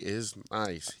boy is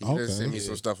nice. He just sent me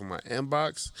some stuff in my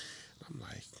inbox. I'm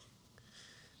like,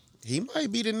 he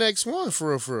might be the next one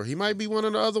for real. He might be one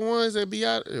of the other ones that be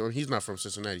out. Or he's not from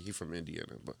Cincinnati. He's from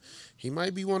Indiana, but he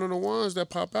might be one of the ones that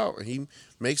pop out. And he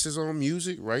makes his own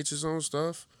music, writes his own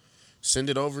stuff.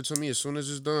 Send it over to me as soon as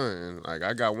it's done. And like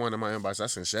I got one in my inbox. I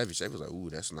sent Chevy. Chevy was like,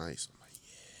 "Ooh, that's nice." I'm like,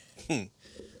 "Yeah,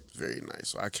 it's very nice."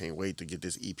 So I can't wait to get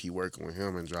this EP working with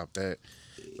him and drop that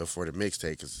before the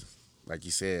mixtape. Cause like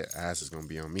you said, ass is gonna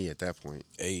be on me at that point.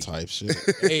 Type shit.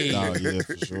 Hey. Nah, yeah,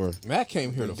 for sure. Matt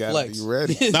came here to gotta flex. be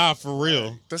ready. Nah, for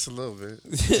real. Just a little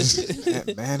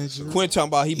bit. Manager. Quinn talking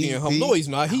about he being humble. No, he's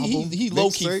not. He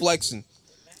low key mixtape. flexing.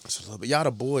 Just a little bit. Y'all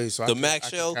the boys. So The Mac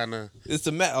Show? Kinda, It's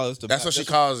the Mac. Oh, it's the that's Mac. what she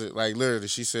calls it. Like literally,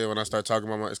 she said when I start talking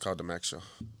about it's called the Mac Show.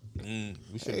 We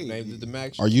should have named it the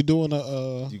Mac Show. Are you doing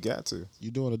a You got to.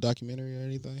 you doing a documentary or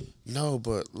anything? No,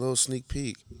 but little sneak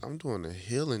peek. I'm doing a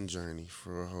healing journey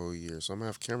for a whole year, so I'm gonna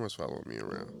have cameras following me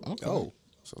around. Okay. Oh.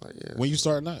 So like, yeah. When you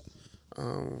starting that?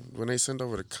 When they send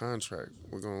over the contract,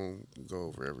 we're gonna go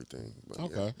over everything. But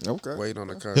Okay. yeah, Okay. wait on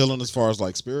the contract. Healing as far as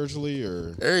like spiritually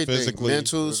or Everything, physically?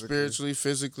 mental, spiritually,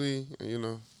 physically. You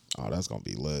know. Oh, that's gonna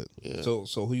be lit. Yeah. So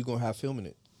who you gonna have filming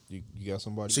it? You got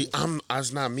somebody? See,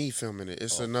 it's not me filming it.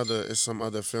 It's it's some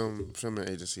other filming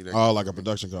agency. That Oh, like a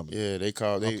production company. Yeah, they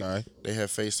called. They Okay. they had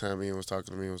FaceTime me and was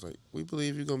talking to me and was like, "We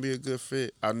believe you're gonna be a good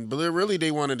fit." But really,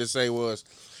 they wanted to say was,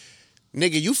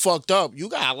 "Nigga, you fucked up. You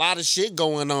got a lot of shit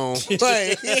going on."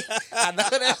 Like, I know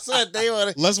that's what they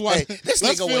want. Let's watch. This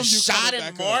let's nigga film was you shot coming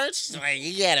in back March. Like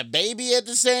he had a baby at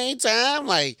the same time.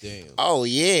 Like, Damn. oh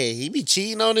yeah, he be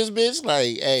cheating on this bitch.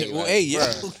 Like, hey, Well, like, hey,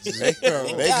 yeah.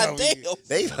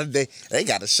 bruh, they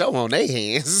got a show on their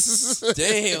hands.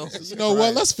 Damn. You know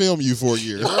what? Let's film you for a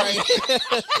year. Right.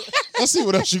 Let's see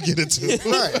what else you get into.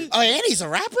 Right. Oh, and he's a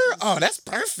rapper? Oh, that's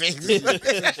perfect.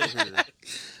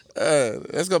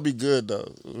 That's gonna be good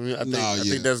though. I mean, I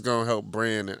think that's gonna help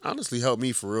brand and honestly help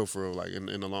me for real, like in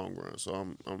the long run. So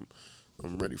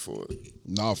I'm ready for it.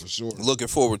 No, for sure. Looking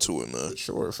forward to it, man.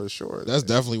 For sure. That's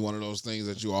definitely one of those things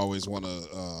that you always want to, you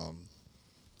know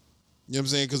what I'm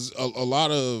saying? Because a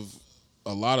lot of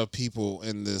a lot of people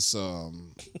in this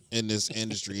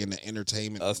industry, in the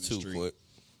entertainment industry,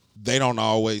 they don't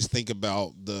always think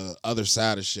about the other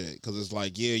side of shit, because it's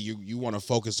like, yeah, you want to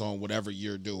focus on whatever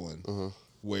you're doing.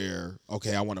 Where,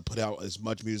 okay, I want to put out as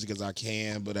much music as I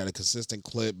can, but at a consistent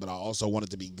clip, but I also want it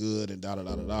to be good and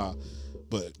da-da-da-da-da.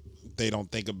 But they don't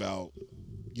think about,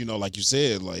 like you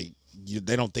said, like,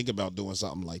 they don't think about doing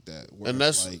something like that. And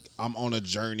that's like, I'm on a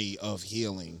journey of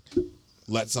healing.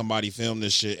 Let somebody film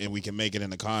this shit and we can make it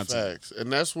into content. Facts.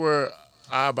 And that's where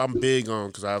I'm big on,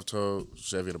 because I've told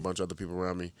Chevy and a bunch of other people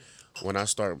around me, when I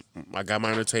got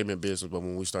my entertainment business, but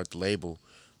when we start the label,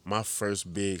 my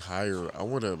first big hire, I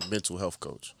want a mental health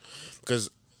coach, because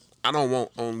I don't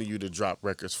want only you to drop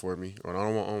records for me, or I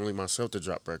don't want only myself to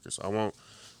drop records. I want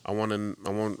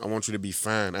you to be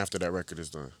fine after that record is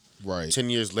done. Right.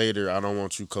 10 years later, I don't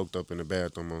want you coked up in the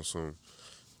bathroom on some.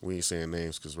 We ain't saying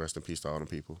names, because rest in peace to all them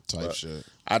people. Type shit.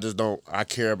 I just don't. I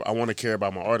want to care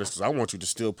about my artists, because I want you to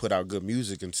still put out good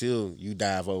music until you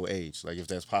die of old age, like if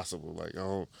that's possible. Like,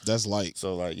 that's light.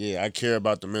 So like, yeah, I care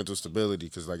about the mental stability,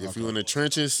 because like if you in the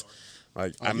trenches,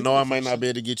 like I know I might not be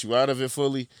able to get you out of it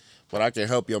fully, but I can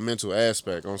help your mental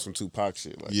aspect on some Tupac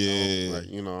shit. Like, yeah, I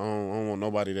don't want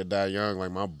nobody to die young.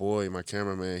 Like my boy, my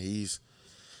cameraman, he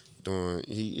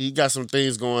got some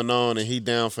things going on, and he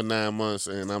down for 9 months,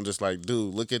 and I'm just like,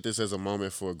 dude, look at this as a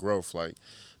moment for growth. Like,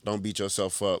 don't beat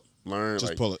yourself up. Learn,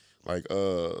 just like, pull it. Like,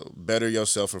 better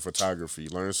yourself in photography.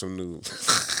 Learn some new.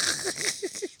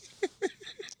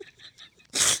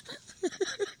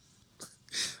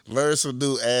 Learn some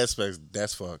new aspects.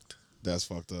 That's fucked. That's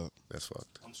fucked up. That's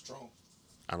fucked. I'm strong.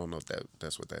 I don't know if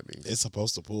that's what that means. It's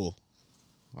supposed to pull.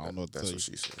 I don't know what that's what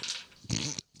she said.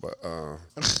 But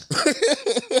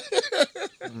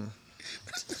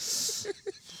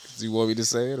do you want me to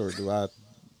say it, or do I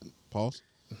pause?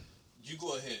 You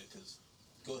go ahead, cause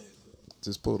go ahead.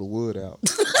 Just pull the wood out.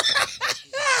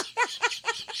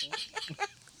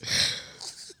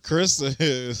 Chris said,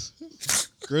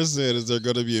 is there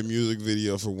going to be a music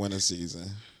video for winter season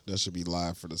that should be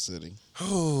live for the city?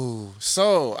 Oh,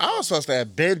 so I was supposed to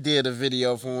have been did a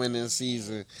video for winning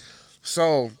season.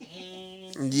 So,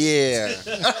 yeah.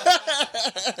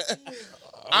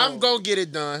 I'm going to get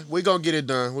it done. We're going to get it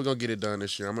done. We're going to get it done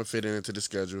this year. I'm going to fit it into the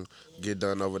schedule, get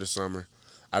done over the summer.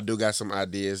 I do got some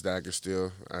ideas that I can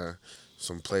still,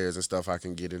 some players and stuff I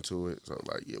can get into it. So,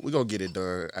 like, yeah, we're going to get it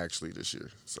done actually this year.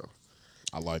 So,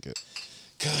 I like it.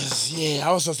 Because, yeah,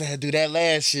 I was supposed to have to do that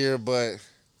last year, but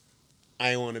I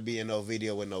ain't want to be in no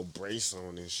video with no brace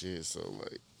on and shit. So,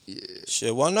 like, yeah.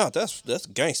 Shit, why not? That's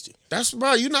gangster. That's,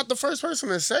 bro, you're not the first person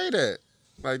to say that.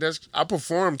 Like, I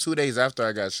performed 2 days after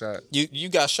I got shot. You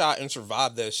got shot and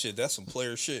survived that shit. That's some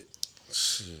player shit.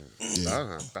 Shit.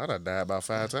 Yeah. I thought I died about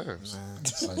 5 times.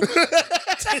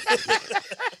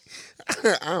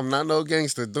 I'm not no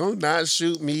gangster. Do not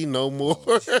shoot me no more.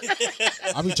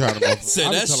 I be trying to say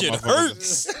that shit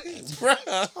hurts.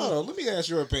 Hold on, let me ask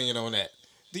your opinion on that.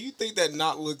 Do you think that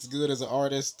not looks good as an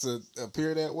artist to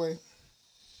appear that way?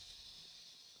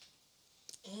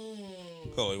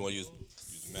 Oh, you want to use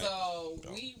So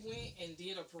we went and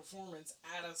did a performance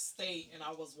out of state, and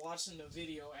I was watching the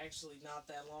video actually not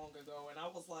that long ago, and I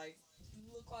was like, "You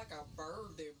look like a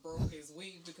bird that broke his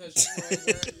wing because you weren't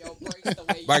wearing your brakes the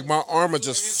way." Like my arm is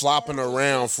just flopping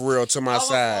around for real to my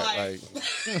side. Like,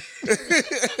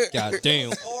 God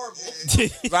damn.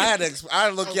 I had to.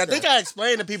 I think I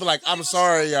explained to people like, "I'm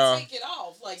sorry, y'all." Take it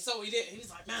off, like so he did. He's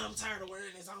like, "Man, I'm tired of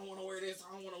wearing this. I don't want to wear this.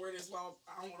 I don't want to wear this. Well,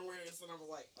 I don't want to wear this." And I was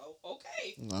like, "Oh,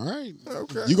 okay." All right.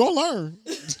 Okay. You gonna learn.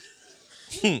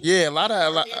 Yeah,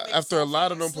 after a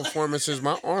lot of them performances,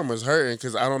 my arm was hurting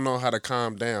because I don't know how to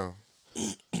calm down.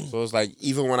 So it's like,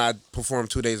 even when I performed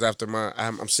 2 days after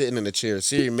I'm sitting in the chair.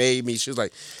 Siri made me. She was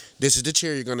like, "This is the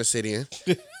chair you're gonna sit in.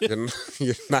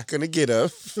 You're not gonna get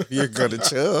up. You're gonna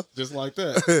chill, just like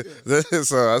that."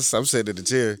 So I'm sitting in the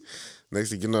chair.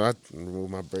 Next thing you know, I remove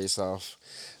my brace off.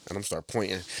 And I'm start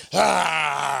pointing.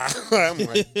 I'm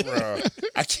like, bro,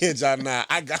 I kid y'all not.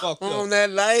 I got home that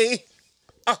night.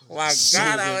 Oh my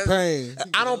God,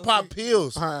 I don't pop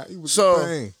pills,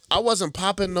 so I wasn't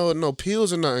popping no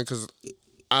pills or nothing because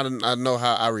I know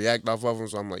how I react off of them.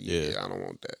 So I'm like, yeah, I don't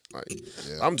want that. Like,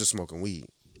 I'm just smoking weed.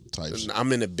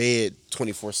 I'm in the bed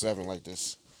 24/7 like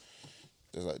this,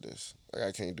 just like this. Like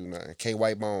I can't do nothing. Can't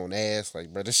wipe my own ass.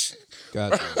 Like, bro, this shit.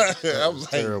 Gotcha. I was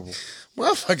like, terrible.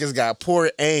 Motherfuckers got poor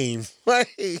aim. Like,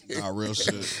 nah, real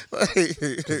shit.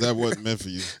 Because that wasn't meant for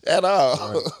you at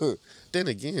all. Right. Then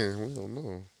again, we don't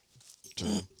know.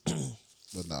 True.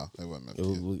 But no, it wasn't meant for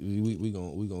you.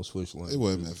 We gonna switch lanes. It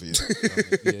wasn't meant for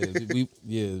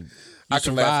you. I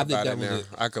can laugh about it now.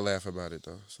 I can laugh about it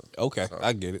though. So. Okay,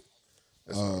 I get it.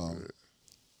 That's all good.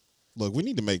 Look, we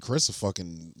need to make Chris a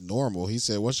fucking normal. He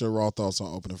said, "What's your raw thoughts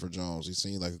on opening for Jones?" He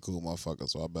seemed like a cool motherfucker,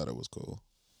 so I bet it was cool.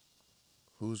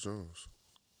 Who's Jones?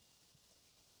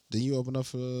 Didn't you open up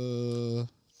for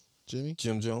Jimmy?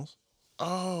 Jim Jones.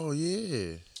 Oh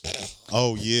yeah.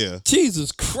 Oh yeah.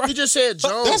 Jesus Christ. He just said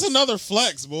Jones. That's another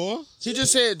flex, boy. He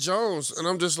just said Jones, and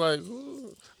I'm just like,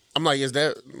 ooh. I'm like, is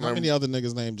that? How many other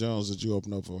niggas named Jones did you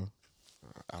open up for?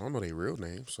 I don't know their real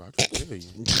names, so I can't tell you.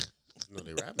 I know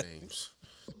their rap names.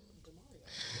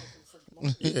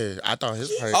 Yeah, I thought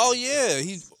his. Oh yeah,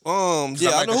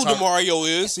 yeah, I know who DeMario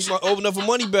is. He might open up for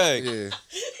Moneybag.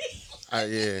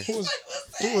 Yeah. Who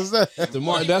was that? That's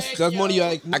money.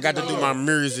 I got to do my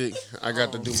music. I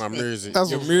got to do my music.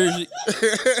 That's your music.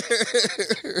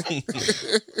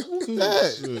 Who's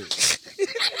that?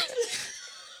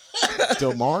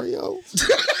 Del Mario?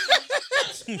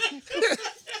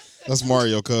 That's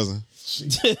Mario cousin.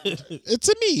 It's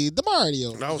me, the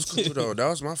Mario. That was cool though. That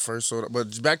was my first soda.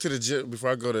 But back to the gym before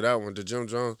I go to that one, the Jim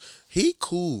Jones. He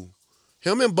cool.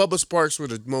 Him and Bubba Sparks were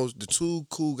the two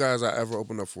cool guys I ever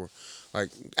opened up for.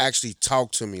 Like actually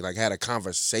talked to me, like had a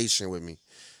conversation with me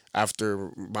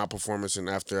after my performance and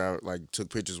after I like took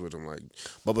pictures with him. Like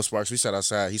Bubba Sparks, we sat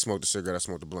outside. He smoked a cigarette. I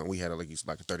smoked a blunt. We had like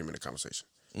a 30-minute conversation.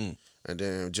 And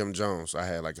then Jim Jones, I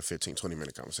had like a 15,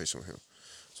 20-minute conversation with him.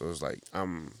 So it was like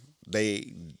they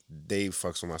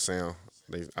fucks with my sound.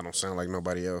 I don't sound like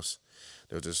nobody else.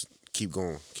 They'll just keep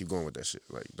going with that shit.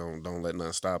 Like don't let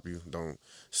nothing stop you. Don't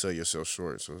sell yourself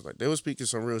short. So it's like they were speaking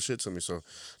some real shit to me. So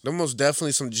they're most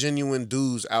definitely some genuine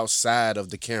dudes outside of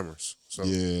the cameras. So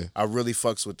yeah, I really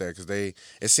fucks with that because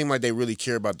it seemed like they really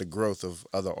care about the growth of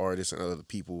other artists and other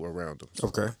people around them. So,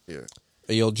 okay. Yeah.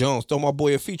 Hey, yo, Jones, throw my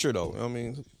boy a feature though. I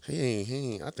mean, he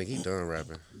ain't. I think he done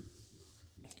rapping.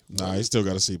 Nah, he still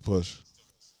got to see Push.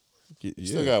 Yeah.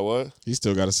 Still got what? He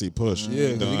still got to see Push. Yeah,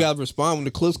 you got to respond when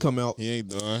the clips come out. He ain't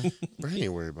done. Bro, he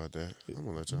ain't worried about that. I'm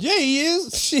gonna let y'all. Yeah, he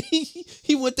is.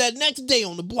 He went that next day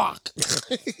on the block.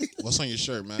 What's on your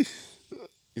shirt, man?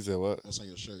 He said what? What's on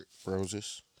your shirt?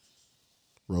 Roses.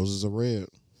 Roses are red.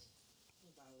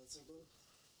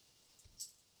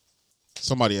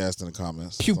 Somebody asked in the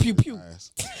comments. Pew, pew, pew.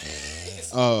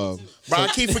 Bro, I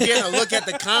keep forgetting to look at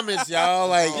the comments, y'all.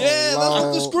 Like, yeah, that's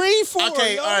what the screen for.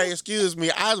 Okay, yo. all right, excuse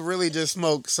me. I really just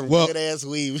smoked some good ass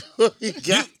weed.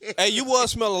 Hey, you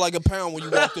was smelling like a pound when you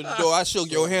walked through the door. I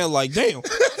shook your hand like, damn.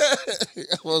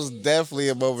 I was definitely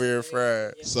above here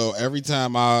fried. So every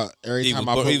time I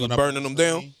put one up, burning them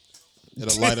down.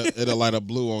 It'll light up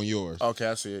blue on yours. Okay,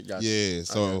 I see it. Got yeah, you.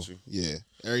 so yeah.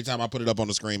 Every time I put it up on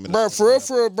the screen, bro, for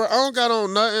real, bro, I don't got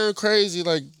on nothing crazy.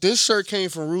 Like this shirt came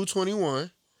from Rue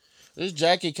 21. This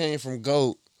jacket came from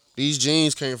GOAT. These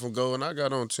jeans came from GOAT, and I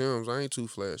got on Tim's. I ain't too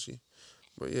flashy,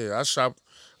 but yeah, I shop.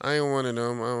 I ain't one of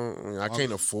them. I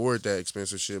can't afford that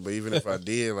expensive shit. But even if I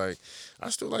did, like,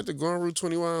 I still like to go on Route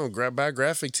 21 and buy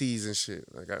graphic tees and shit.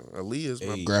 Like Aaliyah's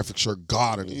my graphic shirt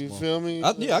god in this You month. feel me?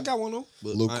 Yeah, I got one though.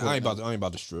 But Luke I ain't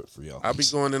about to strip for y'all. I be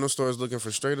going in those stores looking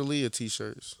for straight Aaliyah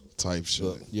t-shirts. Type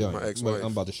shit. Yeah, My ex-wife.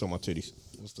 I'm about to show my titties.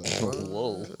 What's that?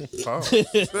 Whoa.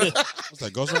 What's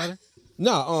that? Ghost Rider?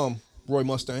 Nah, Roy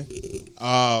Mustang.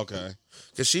 Oh, okay.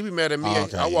 Cause she be mad at me. Oh,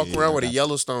 okay. I walk Yeah, around with a gotcha.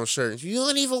 Yellowstone shirt. You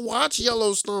don't even watch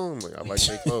Yellowstone. Like, I like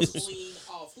their clothes.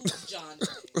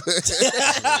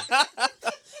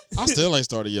 I still ain't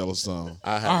started Yellowstone.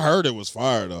 I I heard it was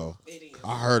fire though.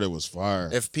 I heard it was fire.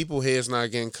 If people heads not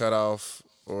getting cut off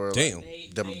or Damn.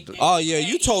 like, Oh yeah,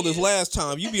 you told us last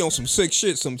time. You be on some sick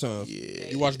shit sometimes. Yeah.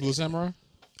 You watch Blue Samurai?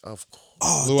 Of course.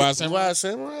 Oh, Blue Eyed Samurai? Blue Eyed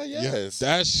Samurai? Yes.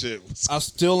 That shit was. I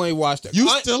still ain't watched it. You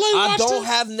still ain't watched I don't it?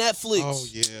 have Netflix. Oh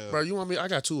yeah. Bro, you want me? I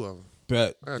got two of them.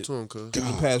 Bet. I got two of them, cuz. Give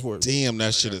me the password. Damn,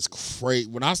 that shit is crazy.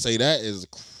 When I say that is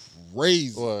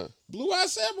crazy. What? Blue Eyed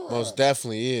Samurai. Most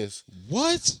definitely is.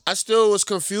 What? I still was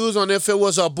confused on if it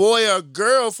was a boy or a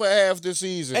girl for half the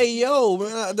season. Hey yo,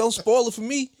 man, don't spoil it for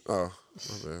me. Oh,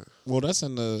 my bad. Well, that's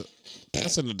in the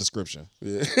description.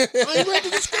 Yeah. I ain't read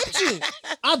the description.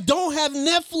 I don't have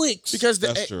Netflix. Because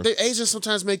That's true. the Asians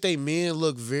sometimes make they men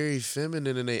look very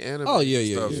feminine in their anime. Oh,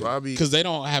 yeah. stuff. So I be Because they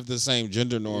don't have the same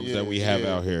gender norms that we have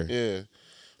out here. Yeah.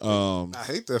 I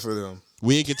hate that for them.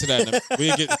 We didn't get to that.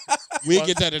 We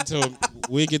get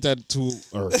that until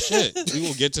or shit. We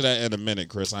will get to that in a minute,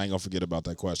 Chris. I ain't gonna forget about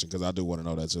that question because I do want to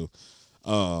know that too.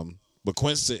 But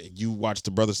Quincy, you watched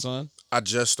The Brother Son? I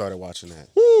just started watching that.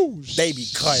 Woo, They be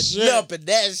cutting shit. up in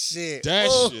that shit. That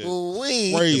shit.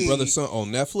 Ooh-wee. Crazy. Brother Son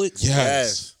on Netflix.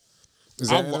 Yes.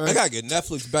 I gotta get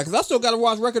Netflix back because I still gotta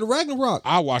watch Record of Ragnarok.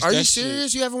 I watched. Are that you shit.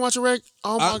 serious? You haven't watched a rec?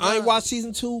 Oh my god! I ain't watched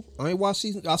season 2.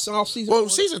 I saw season. Well, 1.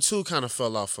 season 2 kind of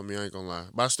fell off for me. I ain't gonna lie,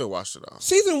 but I still watched it all.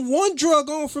 Season 1 drug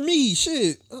on for me.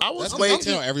 Shit. I was That's waiting.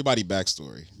 tell everybody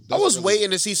backstory. I was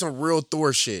waiting to see some real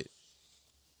Thor shit.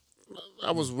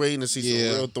 I was waiting to see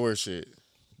some real Thor shit.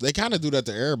 They kind of do that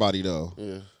to everybody though.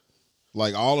 Yeah.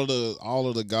 Like all of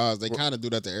the guys, they kind of do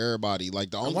that to everybody.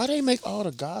 Like the only Why they make all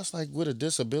the guys like with a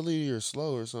disability or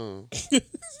slow or something?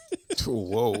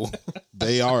 Whoa.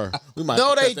 they are.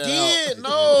 No, they did.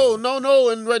 No,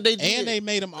 and what they did. And they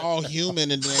made them all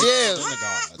human and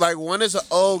like one is an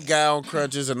old guy on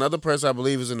crutches, another person I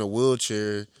believe is in a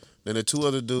wheelchair. Then the two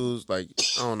other dudes, like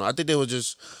I don't know. I think they were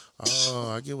just.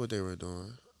 Oh, I get what they were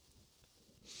doing.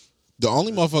 The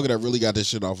only motherfucker that really got this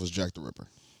shit off was Jack the Ripper.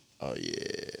 Oh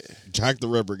yeah, Jack the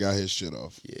Ripper got his shit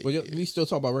off. Yeah. Well, we still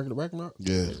talk about Record of Ragnarok?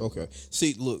 Yeah. Okay.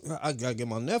 See, look, I gotta get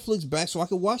my Netflix back so I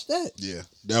can watch that. Yeah,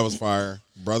 that was fire.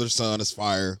 Brother Son is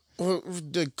fire. Well,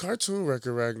 the cartoon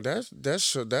Record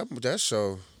that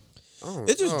show.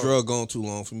 It just drug on too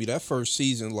long for me. That first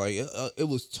season, like it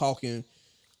was talking,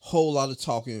 whole lot of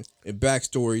talking and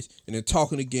backstories, and then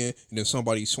talking again, and then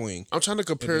somebody swing. I'm trying to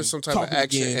compare some type of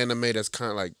action anime that's kind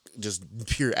of like just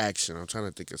pure action. I'm trying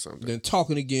to think of something. Then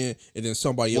talking again, and then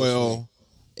somebody else. Well,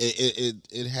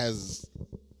 it has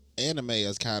anime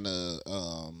as kind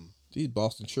of these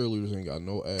Boston cheerleaders ain't got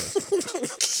no ass.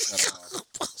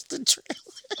 Boston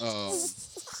cheerleaders.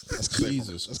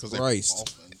 Jesus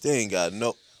Christ, they ain't got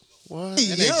no. What?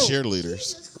 And they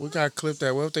cheerleaders. We got to clip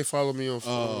that. What if they follow me on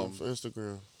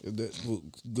Instagram?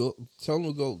 Tell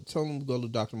them to go to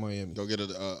Dr. Miami. Go get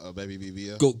a baby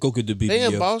BBL. Go get the BBL. They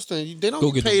in Boston. They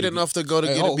don't get paid enough to go to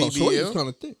get a BBL. Kind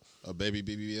of thick. A baby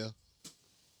BBL.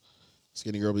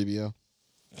 Skinny girl BBL.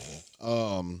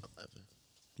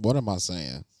 What am I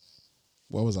saying?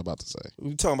 What was I about to say?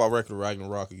 We talking about Record of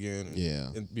Ragnarok again. Yeah.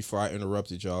 And before I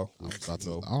interrupted y'all, I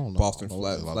don't know. Boston I don't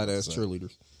know flat ass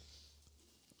cheerleaders.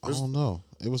 I don't know.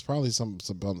 It was probably something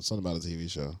about a TV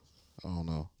show. I don't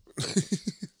know.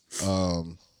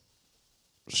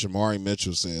 Shamari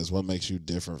Mitchell says, "What makes you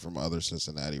different from other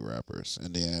Cincinnati rappers?"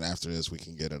 And then after this, we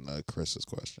can get into Chris's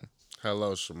question.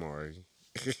 Hello, Shamari.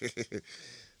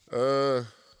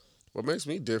 What makes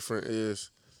me different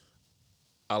is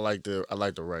I like to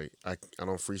write. I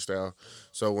don't freestyle,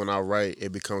 so when I write,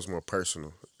 it becomes more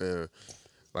personal.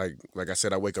 Like I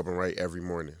said, I wake up and write every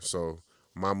morning, so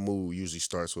my mood usually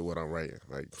starts with what I'm writing.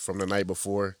 Like from the night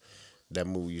before, that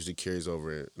mood usually carries over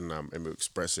it, and I'm able to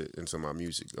express it into my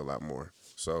music a lot more.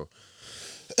 So,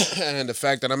 and the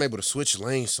fact that I'm able to switch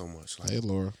lanes so much, like, hey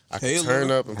Laura, I can turn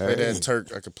up and play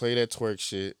that I can play that twerk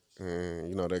shit,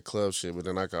 and that club shit. But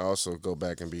then I can also go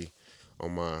back and be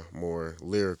on my more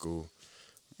lyrical,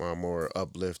 my more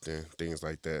uplifting things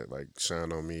like that. Like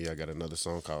Shine on Me. I got another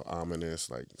song called Ominous.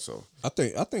 Like so. I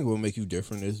think what make you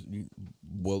different is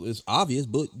it's obvious,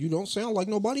 but you don't sound like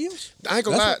nobody else. I ain't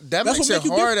gonna lie. That makes it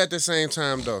hard at the same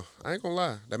time, though. I ain't gonna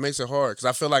lie. That makes it hard because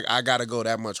I feel like I gotta go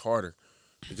that much harder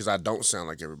because I don't sound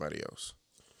like everybody else.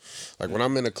 Like when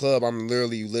I'm in a club, I'm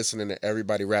literally listening to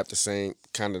everybody rap the same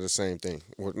thing.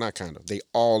 Well, not kind of. They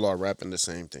all are rapping the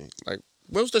same thing. Like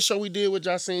what was the show we did with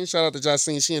Jacine? Shout out to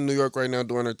Jacine. She in New York right now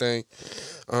doing her thing.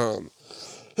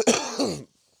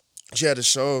 She had a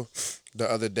show the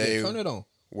other day. Turn it on.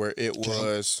 Where it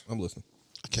was. I'm listening.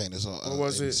 Okay, that's all. What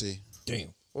was ABC. it?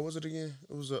 Damn. What was it again?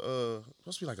 It was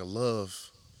supposed to be like it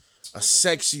was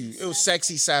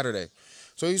Sexy Saturday.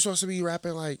 So you're supposed to be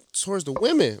rapping like towards the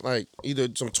women, like either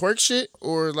some twerk shit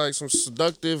or like some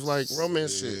seductive like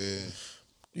romance shit.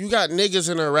 You got niggas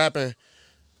in there rapping,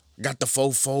 got the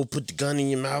fofo, put the gun in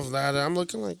your mouth. I'm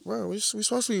looking like, bro, we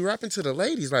supposed to be rapping to the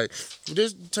ladies. Like,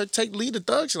 just lead the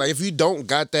thug shit. Like, if you don't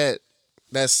got that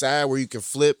side where you can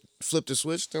flip the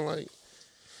switch, then like,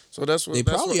 so that's what they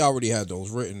probably already had those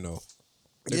written though.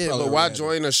 Yeah, but why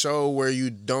join a show where you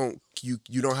don't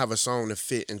have a song to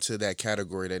fit into that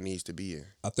category that needs to be in?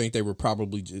 I think they were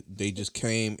probably they just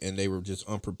came and they were just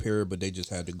unprepared, but they just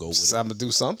had to go with it. I'm gonna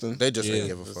do something. They just didn't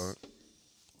give a fuck.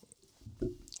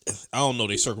 I don't know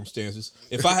their circumstances.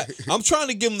 I'm trying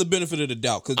to give them the benefit of the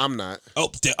doubt because I'm not.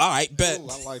 Oh, all right, bet. Ooh,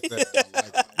 I like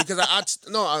that. Because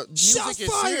music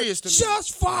is serious to me.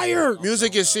 Shots fired.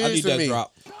 Music is serious to me.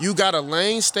 Drop. You got a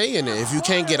lane, stay in it. If you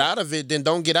can't get out of it, then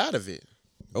don't get out of it.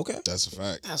 Okay, that's a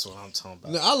fact. That's what I'm talking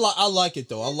about. No, I like it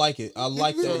though. I like it. I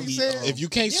like that. If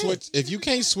you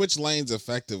can't switch lanes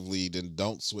effectively, then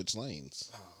don't switch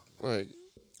lanes. Right.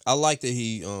 I like that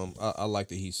he I like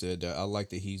that he said that. I like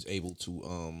that he's able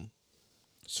to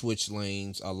switch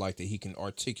lanes. I like that he can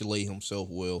articulate himself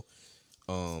well.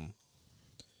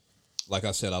 Like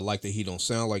I said, I like that he don't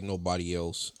sound like nobody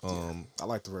else. I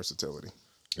like the versatility.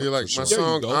 Yeah, like my There you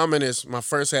song go. Ominous, my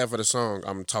first half of the song,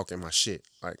 I'm talking my shit.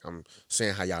 Like I'm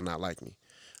saying how y'all not like me.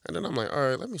 And then I'm like, all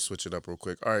right, let me switch it up real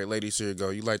quick. All right, ladies, here you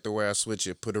go. You like the way I switch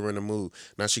it. Put her in the mood.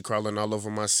 Now she crawling all over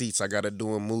my seats. I got to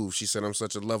do a move. She said I'm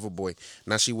such a lover boy.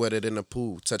 Now she wetted in the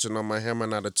pool. Touching on my hammer,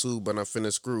 not a tube, but I'm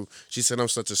finna screw. She said I'm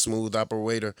such a smooth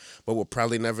operator, but we'll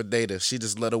probably never date her. She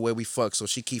just love the way we fuck, so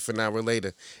she keep an hour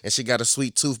later. And she got a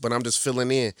sweet tooth, but I'm just filling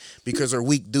in. Because her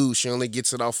weak dude, she only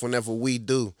gets it off whenever we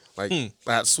do. Like,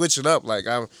 I switch it up. Like,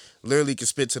 I literally can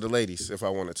spit to the ladies if I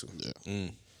wanted to. Yeah.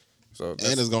 So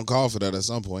And it's gonna call for that at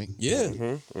some point.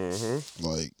 Yeah.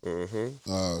 Like,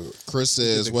 Chris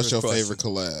says, the "What's your Chris favorite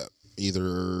collab?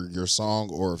 Either your song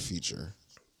or a feature."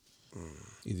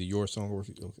 Either your song or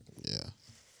okay. Yeah.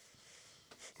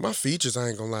 My features, I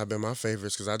ain't gonna lie, been my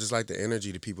favorites because I just like the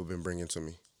energy that people been bringing to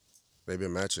me. They've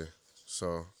been matching.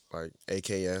 So, like,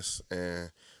 AKS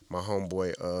and my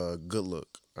homeboy, Good Look.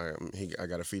 I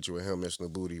got a feature with him, Mr.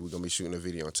 Booty. We're gonna be shooting a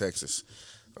video in Texas.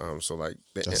 So like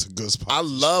That's a good spot. I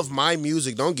love my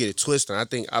music. Don't get it twisted.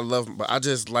 But I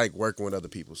just like working with other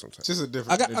people sometimes. Just a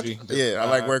different energy. I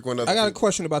like working with other I got a people.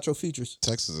 question about your features.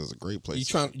 Texas is a great place.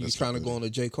 You trying to go on a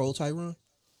J. Cole type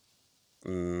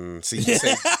run? See,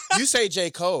 you say J.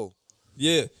 Cole.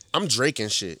 Yeah. I'm Drake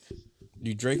and shit.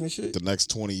 You Drake and shit? The next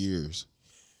 20 years.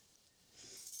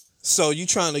 So you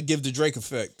trying to give the Drake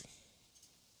effect?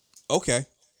 Okay.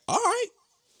 All right.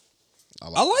 I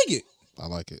like it. I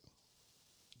like it.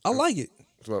 I like it.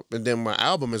 Well, and then my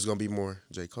album is gonna be more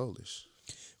J. Cole-ish.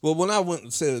 Well, when I went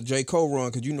and said J. Cole run,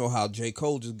 because you know how J.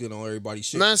 Cole just get on everybody's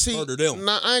shit, murder them.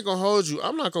 Nah, I ain't gonna hold you.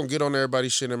 I'm not gonna get on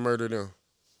everybody's shit and murder them.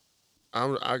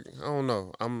 I don't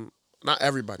know. I'm not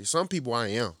everybody. Some people I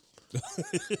am.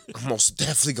 I'm most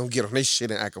definitely gonna get on their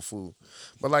shit and act a fool.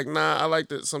 But like, nah, I like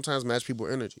to sometimes match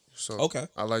people's energy. So okay,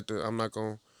 I like to. I'm not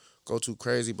gonna go too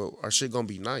crazy, but our shit gonna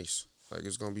be nice. Like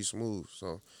it's gonna be smooth.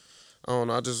 So I don't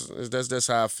know. That's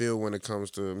how I feel when it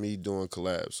comes to me doing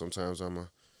collabs. Sometimes I'ma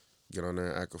get on there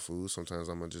and act a fool. Sometimes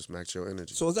I'ma just match your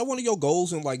energy. So is that one of your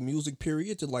goals in like music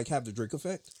period to like have the Drake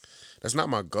effect? That's not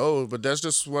my goal, but that's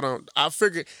just what I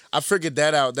figured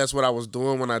that out. That's what I was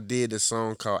doing when I did this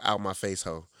song called "Out My Face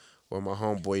Ho" with my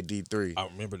homeboy D3. I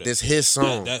remember that. This his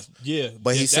song.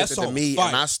 But he sent it to me, fire.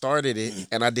 and I started it,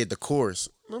 and I did the chorus.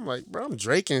 And I'm like, bro, I'm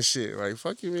Drake and shit. Like,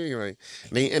 fuck you, mean? Like,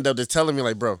 and they end up just telling me,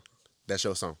 like, bro, that's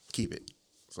your song. Keep it.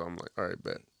 So I'm like, all right,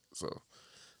 bet. So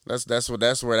that's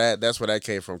where that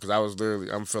came from. Because I was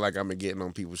literally, I feel like I've been getting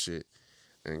on people's shit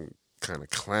and kind of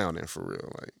clowning for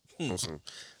real, like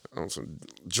on some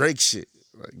Drake shit.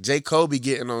 Like J. Cole be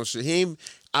getting on shit.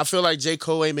 I feel like J.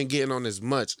 Cole ain't been getting on as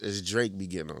much as Drake be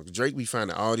getting on. Drake be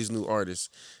finding all these new artists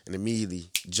and immediately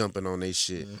jumping on their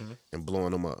shit and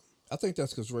blowing them up. I think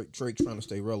that's because Drake trying to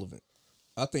stay relevant.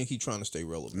 I think he trying to stay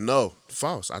relevant. No,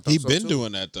 false. I thought He so been too.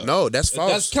 doing that though. No, that's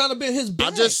false. That's kind of been his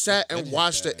bag. I just sat and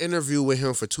watched the interview with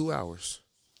him for 2 hours.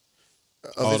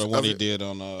 The one he did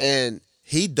on and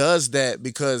he does that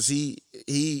because he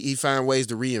find ways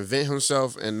to reinvent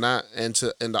himself and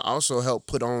to also help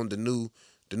put on the new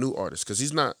artists, because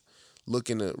he's not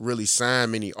looking to really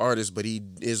sign many artists, but he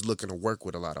is looking to work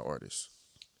with a lot of artists.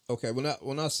 Okay,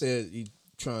 when I said he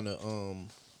trying to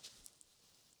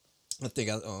I think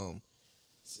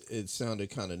it sounded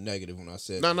kind of negative when I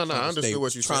said No. I understood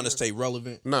what you're trying to stay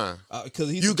relevant. Nah,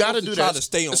 because you got to do that. To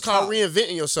stay on it's top. called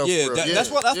reinventing yourself. Yeah, bro. that's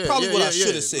probably what I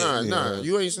should have said. Nah,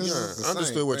 you ain't. I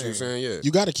understood what you were saying. Yeah,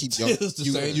 You got to keep It's the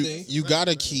same thing. You got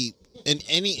to keep in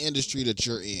any industry that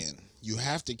you're in. You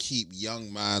have to keep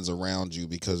young minds around you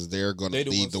because they're going to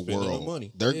lead the ones spending world. the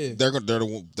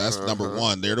money. That's number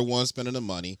one. They're the ones spending the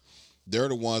money. They're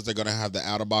the ones that are going to have the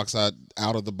out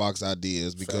of the box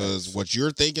ideas, because what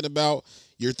you're thinking about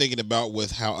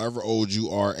with however old you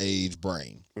are, age,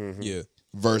 brain. Yeah.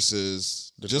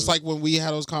 Versus just like when we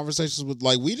had those conversations with,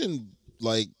 like, we didn't,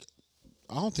 like,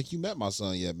 I don't think you met my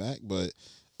son yet, Mac, but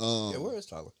yeah, where is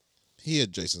Tyler? he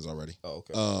had Jason's already. Oh,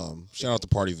 okay. Shout out to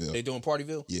Partyville. They doing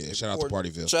Partyville? Yeah, shout out to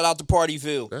Partyville. Shout out to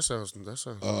Partyville. that sounds.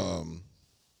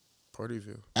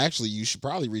 Partyville. Actually, you should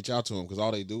probably reach out to him because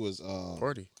all they do is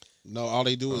Party. No, all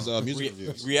they do is music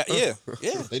reviews. Yeah.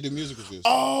 They do music reviews.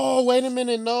 Oh, wait a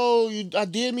minute. No, I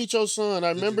did meet your son. I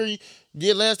remember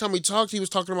last time we talked, he was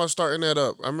talking about starting that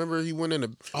up. I remember he went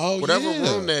in whatever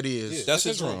room that is. Yeah, that's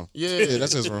his room. Yeah,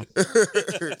 that's his room.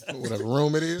 Whatever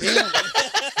room it is.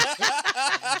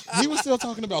 He was still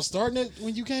talking about starting it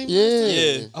when you came.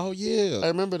 Yeah. Oh yeah. I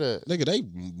remember that. Nigga, they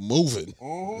moving.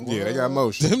 Yeah, they got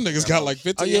motion. Them niggas got like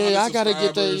 15. Oh yeah, I gotta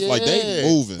get that. Yeah. Like they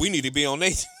moving. We need to be on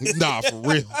they. Nah, for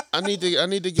real. I need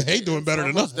to get. They doing better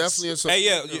than us. Definitely. Hey,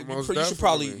 yeah,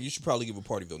 you should probably give a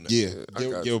Partyville next. Yeah,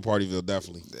 give a Partyville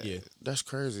definitely. Yeah, that's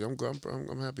crazy. I'm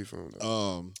happy for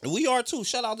him. And we are too.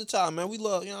 Shout out to Ty, man. We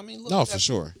love. You know what I mean? No, for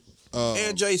sure.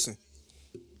 And Jason.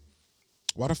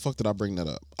 Why the fuck did I bring that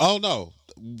up? Oh no,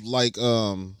 like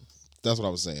that's what I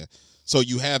was saying. So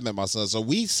you have met my son. So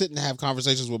we sit and have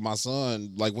conversations with my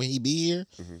son. Like when he be here,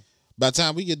 by the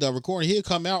time we get done recording, he'll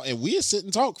come out and we'll sit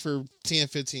and talk for 10,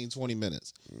 15, 20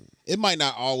 minutes. It might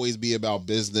not always be about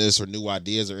business or new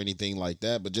ideas or anything like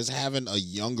that, but just having a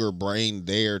younger brain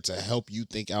there to help you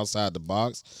think outside the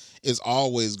box is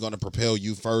always going to propel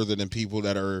you further than people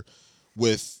that are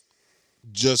with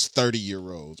just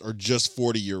 30-year-olds or just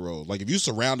 40-year-olds. Like if you're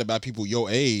surrounded by people your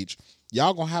age,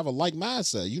 y'all gonna have a like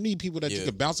mindset. You need people that you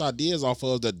can bounce ideas off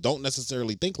of that don't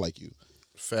necessarily think like you.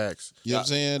 Facts. You know what I'm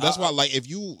saying? That's why, like, if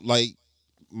you like,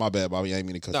 my bad, Bobby, I ain't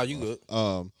mean to cut. No, you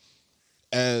good.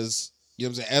 As you know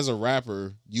what I'm saying, as a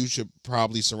rapper, you should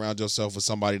probably surround yourself with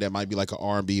somebody that might be like an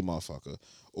R&B motherfucker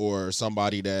or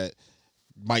somebody that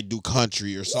might do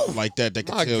country or something like that. That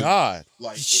can My tell God. you,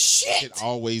 like, it can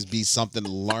always be something to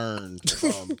learn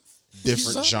from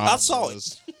different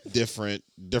genres, different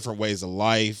ways of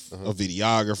life. A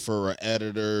videographer, an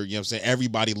editor. You know what I'm saying?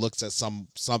 Everybody looks at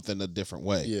something a different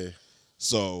way. Yeah.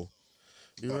 So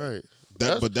you're right.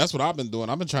 But that's what I've been doing.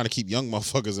 I've been trying to keep young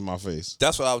motherfuckers in my face.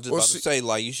 That's what I was just about to say.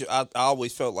 Like you should. I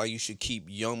always felt like you should keep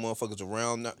young motherfuckers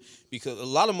around now, because a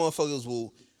lot of motherfuckers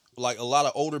will, like a lot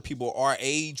of older people our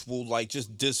age will like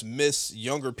just dismiss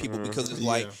younger people because it's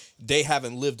like they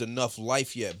haven't lived enough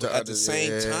life yet. But at the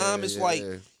same time, it's like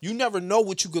you never know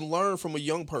what you can learn from a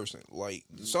young person. Like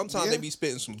sometimes they be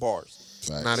spitting some bars.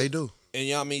 Nah, they do. And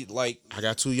you know what I mean? Like I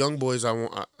got 2 young boys. I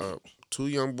want 2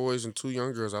 young boys and 2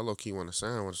 young girls. I low key want to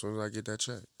sign as soon as I get that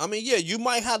check. I mean, yeah, you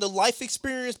might have the life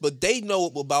experience, but they know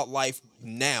about life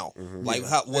now, like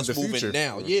what's moving future.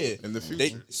 now. Yeah, in the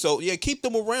future. So keep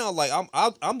them around. Like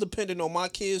I'm dependent on my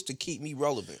kids to keep me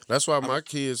relevant. That's why my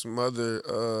kid's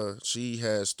mother, she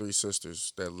has 3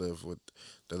 sisters that live with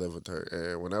her,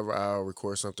 and whenever I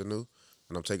record something new,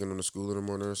 and I'm taking them to school in the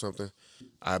morning or something,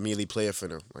 I immediately play it for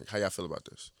them. Like, how y'all feel about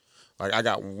this? Like I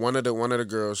got one of the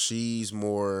girls. She's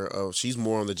more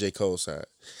on the J. Cole side.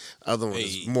 Other one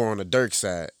is more on the Dirk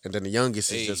side, and then the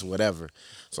youngest is just whatever.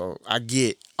 So I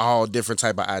get all different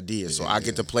type of ideas. So I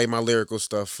get to play my lyrical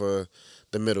stuff for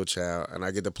the middle child, and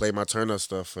I get to play my turn up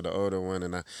stuff for the older one,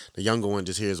 and the younger one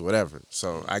just hears whatever.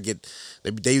 So I get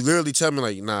they literally tell me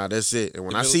like, nah, that's it. And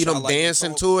when I see them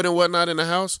dancing to it and whatnot in the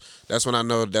house, that's when I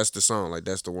know that's the song. Like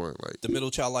that's the one. Like the middle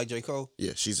child like J. Cole.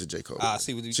 Yeah, she's a J. Cole.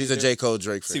 See what you she's did a there? J. Cole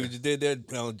Drake fan. See what you did there?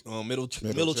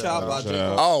 Middle child by J.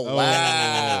 Cole. Oh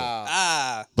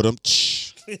wow. But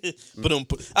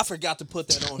I forgot to put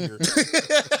that on here.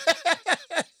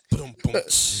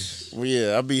 Well,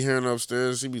 yeah, I be hearing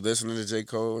upstairs. She be listening to J.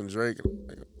 Cole and Drake. And I'm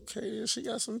like, okay, yeah, she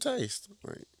got some taste.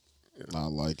 Like, I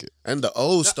like it. And the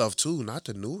old stuff too, not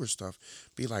the newer stuff.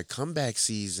 Be like Comeback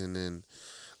Season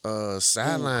and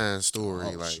Sideline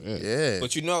Story. Yeah.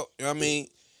 But you know, I mean,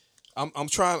 I'm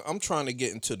trying to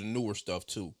get into the newer stuff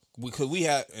too, because we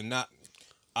had and not.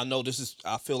 I know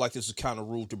I feel like this is kind of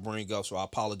rude to bring up, so I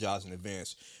apologize in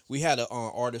advance. We had an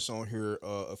artist on here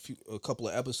a couple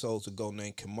of episodes ago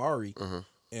named Kamari.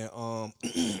 And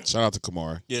shout out to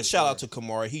Kamari. Yeah, shout out to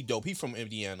Kamari. He dope. He from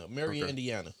Indiana, Marion,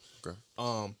 Indiana. Okay.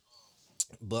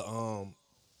 But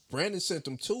Brandon sent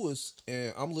them to us,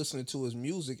 and I'm listening to his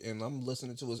music, and I'm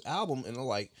listening to his album, and I'm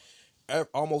like,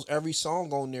 almost every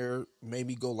song on there made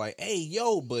me go like, "Hey,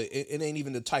 yo!" But it ain't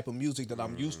even the type of music that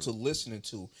I'm used to listening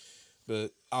to.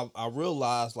 But I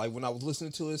realized, like, when I was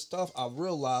listening to his stuff, I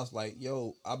realized, like,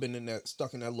 yo, I've been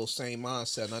stuck in that little same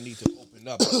mindset, and I need to open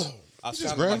up. I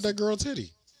just grabbed that girl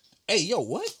titty. Hey, yo,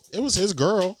 what? It was his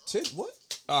girl. What?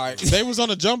 All right. They was on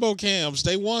the jumbo cams.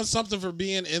 They won something for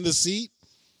being in the seat.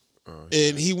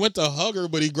 And he went to hug her,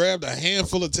 but he grabbed a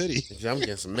handful of titty. I'm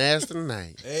getting some ass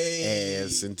tonight. Hey.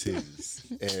 Ass and titties.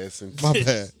 Ass and titties. My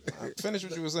bad. Finish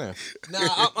what you were saying.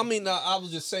 I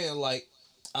was just saying, like,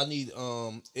 I need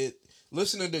it.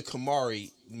 Listening to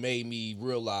Kamari made me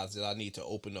realize that I need to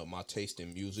open up my taste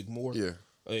in music more. Yeah.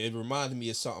 It reminded me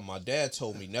of something my dad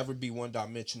told me: never be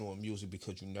one-dimensional in music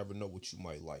because you never know what you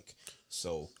might like.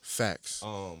 So facts.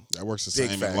 That works the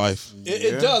same in life.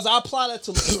 It does. I apply that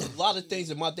to a lot of things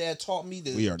that my dad taught me.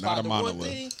 That we are not a monolith. One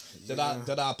thing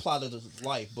that I apply to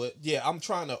life. But yeah, I'm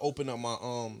trying to open up my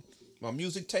my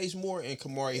music taste more, and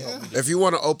Kamari helped me. If you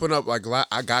want to open up, like,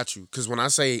 I got you. Because when I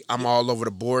say I'm all over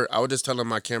the board, I was just telling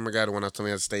my camera guy when I was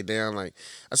telling him to stay down, like,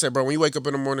 I said, bro, when you wake up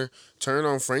in the morning, turn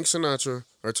on Frank Sinatra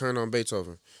or turn on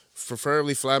Beethoven.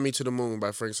 Preferably Fly Me to the Moon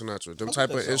by Frank Sinatra. Them type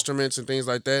of instruments and things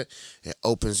like that, it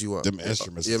opens you up. Them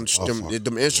instruments.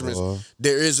 Them instruments.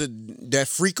 There is that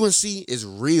frequency is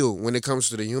real when it comes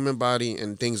to the human body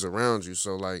and things around you.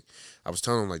 So like I was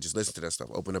telling him, like, just listen to that stuff.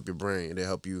 Open up your brain. It'll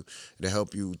help you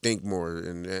think more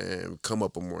and come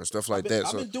up with more and stuff like that.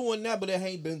 I've been doing that, but it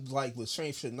ain't been like with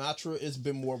Frank Sinatra. It's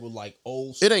been more with like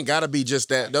old. It ain't gotta be just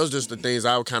that. Those just the things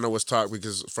I kind of was taught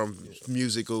because from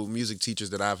music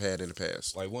teachers that I've had in the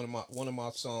past. Like one of my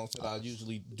songs that I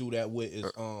usually do that with is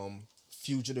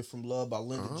 "Fugitive from Love" by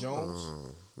Linda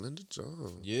Jones. Linda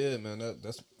Jones. Yeah, man,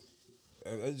 that's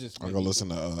just. I'm gonna listen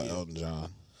to Elton John.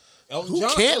 Who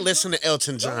can't listen to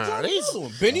Elton John?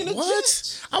 Benny the what?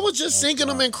 Jets. I was just singing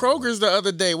them in Kroger's the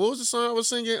other day. What was the song I was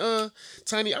singing?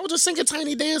 Tiny. I was just singing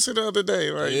Tiny Dancer the other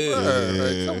day. Like, bruh,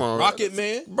 like, come on, Rocket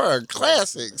Man, bro,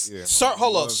 classics. Yeah. Sir,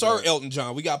 hold up, Sir Elton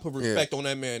John. We gotta put respect on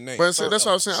that man's name. But that's what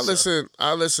I was saying.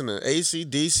 I listen to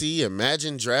AC/DC,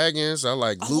 Imagine Dragons. I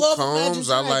like Luke Combs.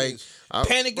 I like.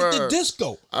 Panic at the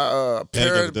Disco.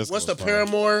 What's the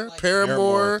Paramore?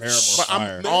 Paramore. But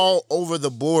I'm all over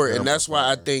the board, and that's why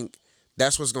I think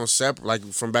that's what's gonna separate. Like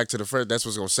from Back to the First, that's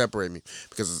what's gonna separate me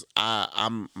because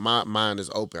my mind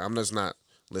is open. I'm just not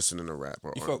listening to rap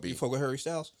or R&B. You fuck with Harry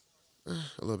Styles? A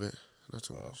little bit, not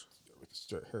too much.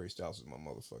 Harry Styles is my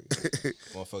motherfucker.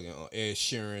 Motherfucking Ed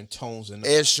Sheeran, Tones and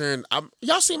Ed Sheeran.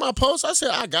 Y'all see my post? I said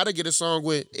I gotta get a song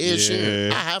with Ed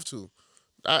Sheeran. I have to.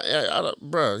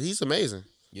 Bro, he's amazing.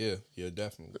 Yeah,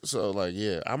 definitely. So like,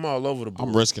 I'm all over the board.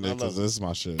 I'm risking it because this is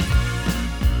my shit.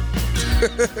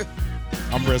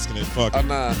 I'm risking it. Fuck it.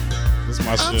 Nah. This is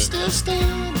my shit. I'm still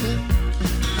standing.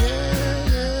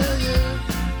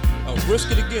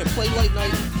 Risk it again. Play late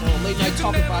night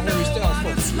talking about Harry Styles.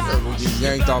 Folks. We'll get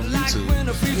yanked off YouTube.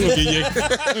 You'll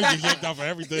get yanked off of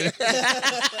everything.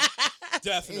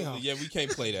 Definitely. Yeah, we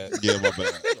can't play that. Yeah, my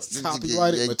bad.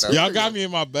 Copyrighted material. Y'all got me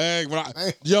in my bag.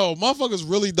 Yo, motherfuckers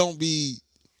really don't be.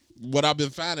 What I've been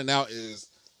finding out is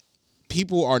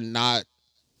people are not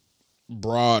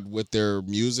broad with their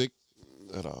music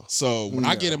at all. So when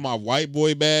I get in my white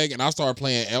boy bag and I start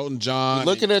playing Elton John,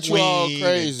 looking at you all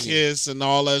crazy, and Kiss and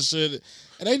all that shit,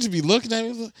 and they just be looking at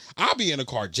me. I'll be in the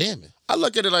car jamming. I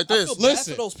look at it like this.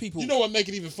 Listen, those people. You know what make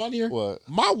it even funnier? What?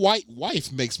 My white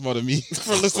wife makes fun of me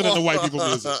for listening to white people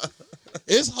music.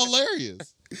 It's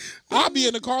hilarious. I'll be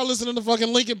in the car listening to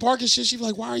fucking Linkin Park and shit. She be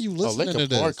like, "Why are you listening to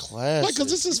this?" Park classic. Like,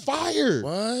 because this is fire.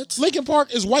 What? Linkin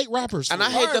Park is white rappers. And I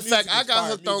hate the fact I got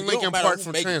hooked on Linkin Park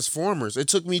from Transformers. It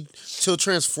took me till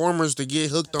Transformers to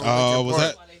get hooked on Linkin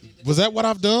Park. Was that What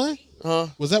I've Done? Huh?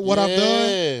 Was that What I've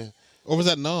Done? Or was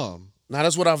that Numb? Nah,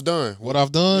 that's What I've Done. What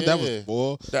I've Done? Yeah. That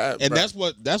was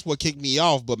boy. That's what kicked me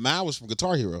off. But mine was from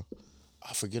Guitar Hero.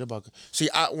 I forget about. See,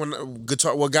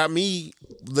 what got me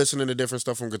listening to different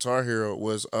stuff from Guitar Hero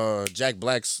was Jack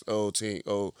Black's old team.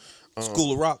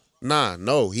 School of Rock. Nah,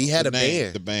 no, he had a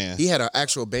band. The band. He had an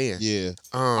actual band. Yeah.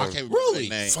 I can't remember really?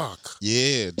 the name. Fuck.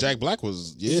 Yeah, Jack Black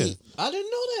was. Yeah. I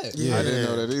didn't know that. Yeah. I didn't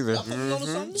know that either.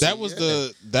 That was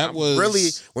That was really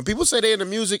when people say they into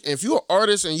music. If you're an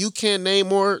artist and you can't name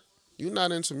more, you're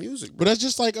not into music. Bro. But that's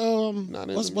just like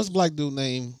what's black dude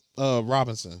name?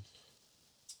 Robinson.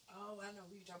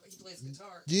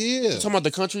 Yeah. You talking about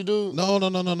the country dude? No.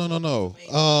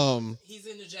 He's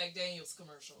in the Jack Daniels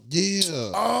commercial.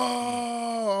 Yeah.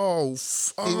 Oh.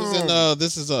 He was in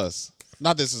This Is Us.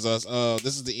 Not This Is Us.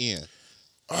 This Is the End.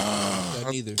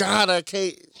 God, I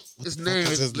can't. His name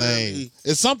is his name.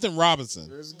 It's something Robinson.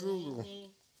 There's Google.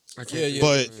 I can't. Yeah.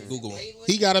 But Google.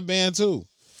 he got a band too.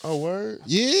 Oh, word?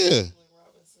 Yeah.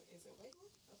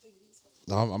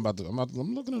 No, I'm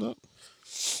looking it up.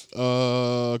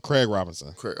 Craig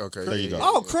Robinson. Okay. There you go.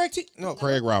 Oh, Craig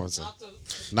Craig Robinson.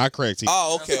 Not Craig T.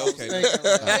 Oh, okay.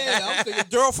 Yeah, I'm thinking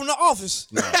Daryl from The Office.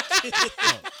 No. Yeah,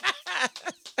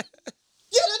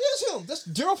 that is him. That's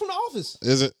Daryl from The Office.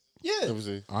 Is it? Yeah. Let me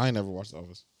see. I ain't never watched The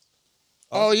Office.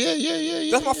 Oh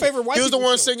yeah. That's my favorite white. He was the people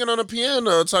one show. singing on the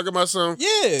piano, talking about some.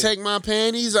 Yeah. Take my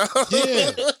panties off.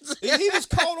 Yeah. He was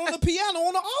called on the piano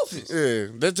on The Office. Yeah,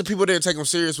 that's the people didn't take him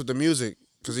serious with the music.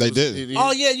 They did.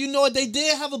 Oh yeah, you know what? They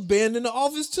did have a band in The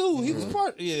Office too. He was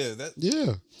part. Yeah, that.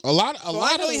 Yeah. A lot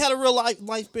I know he had a real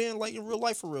life band, like in real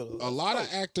life for real. A lot of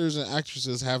actors and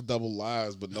actresses have double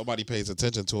lives, but nobody pays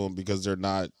attention to them because they're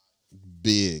not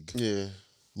big. Yeah.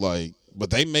 Like,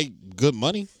 but they make good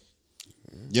money.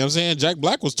 You know what I'm saying? Jack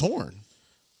Black was torn.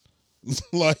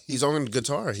 Like, he's on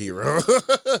Guitar Hero.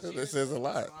 That says a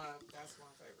lot. That's my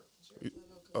favorite.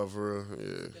 Oh, for real?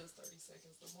 Yeah.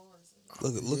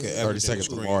 Look at 30 everything Seconds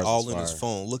to screen, Mars all is in his fire.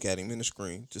 phone. Look at him in the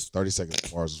screen. Just 30 Seconds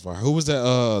to Mars was fire. Who was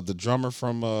that? The drummer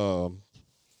from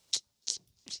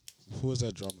who was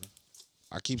that drummer?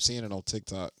 I keep seeing it on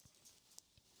TikTok.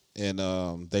 And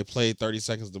they played 30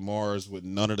 Seconds to Mars with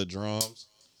none of the drums,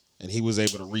 and he was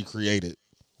able to recreate it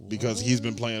because he's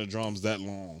been playing the drums that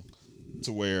long,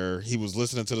 to where he was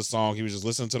listening to the song, he was just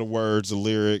listening to the words, the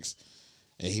lyrics,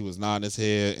 and he was nodding his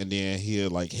head, and then he'd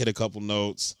like hit a couple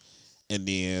notes, and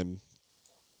then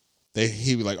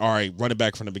he was like, all right, run it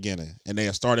back from the beginning. And they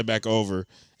started back over,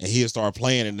 and he'd start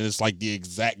playing it, and it's like the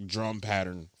exact drum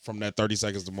pattern from that 30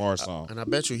 Seconds to Mars song. And I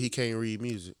bet you he can't read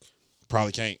music.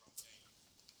 Probably can't.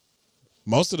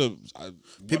 Most of the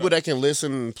people that can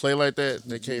listen and play like that,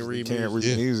 they can't read music. Can't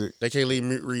read music. They can't read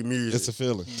music. It's a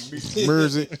feeling.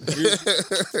 Music.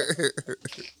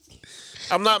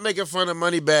 I'm not making fun of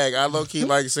Moneybag. I low key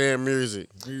like saying music.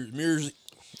 music.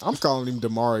 I'm calling him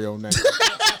DeMario now.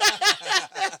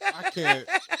 I can't.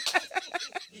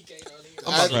 I'm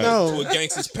about I know. to a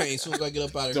gangster's pain as soon as I get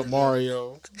up out of here.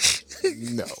 DeMario.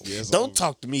 No. Don't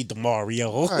talk to me,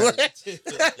 DeMario. I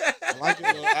like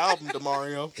your little album,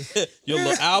 DeMario. Your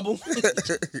little album.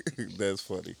 That's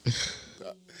funny.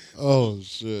 Oh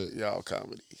shit. Y'all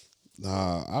comedy.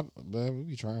 Nah, man, we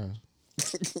be trying.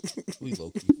 We low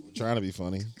key. Trying to be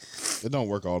funny. It don't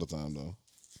work all the time though.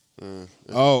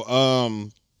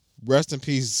 Rest in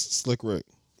peace, Slick Rick.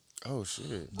 Oh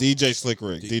shit. DJ Slick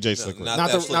Rick. DJ Slick Rick.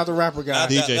 Not the rapper guy.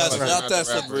 DJ Slick Rick. Not that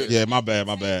Slick Rick. Yeah, my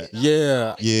bad.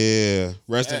 Yeah. Yeah.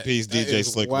 Rest in peace, DJ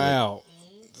Slick Rick. Wow.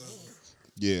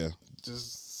 Yeah.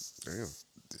 Just damn.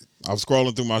 I was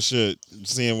scrolling through my shit,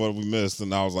 seeing what we missed,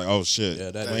 and I was like, "Oh shit!" Yeah,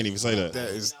 I ain't even say that. That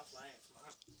is.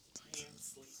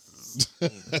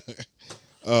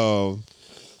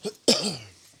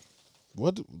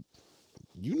 What?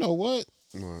 You know what?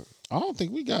 What? I don't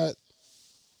think we got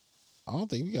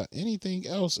anything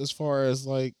else as far as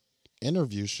like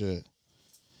interview shit.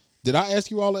 Did I ask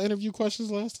you all the interview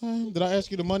questions last time? Did I ask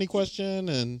you the money question?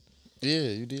 And Yeah,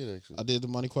 you did actually. I did the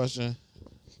money question.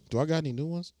 Do I got any new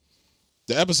ones?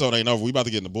 The episode ain't over. We about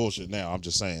to get into bullshit now. I'm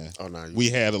just saying. Oh no. We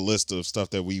had a list of stuff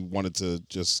that we wanted to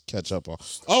just catch up on.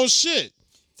 Oh shit!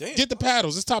 Damn. Get the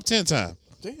paddles. It's top 10 time.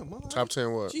 Damn, my Top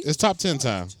 10 what? It's top 10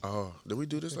 time. Oh, did we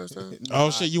do this last time? Oh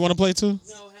shit! You want to play too?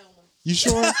 No, hell no. You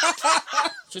sure? Oh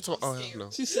hell no.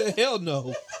 She said, "Hell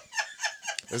no."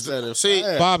 Is that see?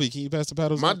 Bobby, can you pass the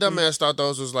paddles? My up, dumb please? ass thought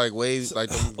those was like waves, like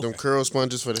them curl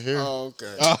sponges for the hair. Oh,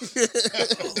 okay.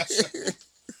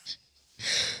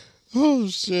 Oh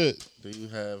shit! Do you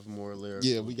have more lyrics?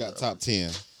 Yeah, we got top 10.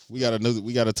 We got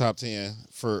a top 10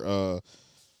 for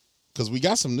cause we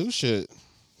got some new shit.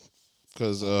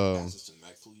 Cause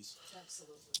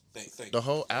The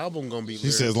whole album gonna be.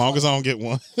 she said as long as I don't get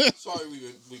one. Sorry,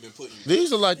 we've been putting.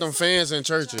 These are like them fans in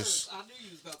churches.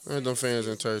 They're them fans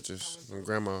in churches, them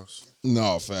grandmas.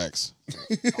 No, facts.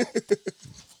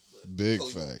 Big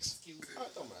facts.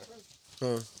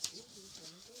 Huh.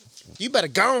 You better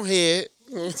go ahead.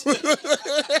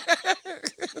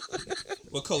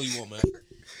 What color you want, man?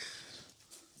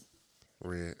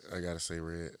 Red. I gotta say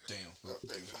red. Damn.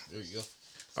 There you go.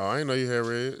 Oh, I didn't know you had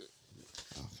red.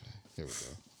 Here we go.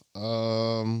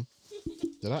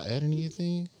 Did I add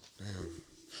anything? Damn.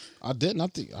 I didn't. I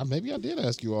think maybe I did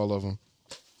ask you all of them.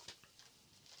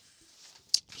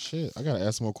 Shit, I gotta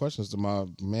ask some more questions to my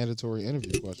mandatory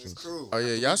interview questions. Cool. Oh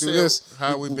yeah, y'all Do said this.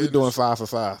 how we We been doing 5 for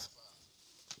 5.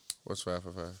 What's 5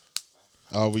 for 5?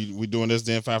 Oh, we doing this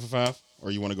then 5 for 5,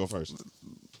 or you want to go first?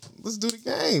 Let's do the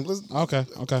game. Let's. Okay.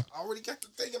 I already got the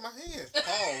thing in my hand.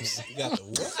 Pause. You got the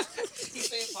what? He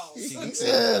said pause.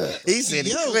 Yeah. He said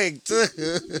he quick too.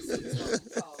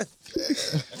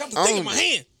 I got the thing in my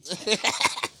hand.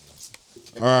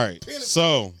 All right.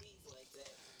 So,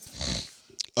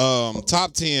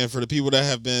 top 10 for the people that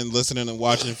have been listening and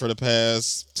watching for the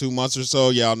past 2 months or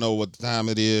so. Y'all know what time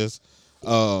it is.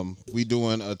 We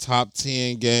doing a top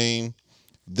 10 game.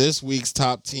 This week's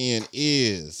top 10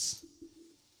 is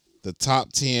the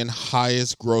top 10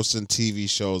 highest grossing TV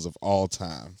shows of all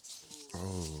time.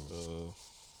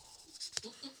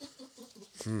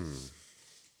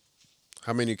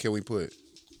 How many can we put?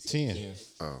 10.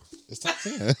 Oh, It's top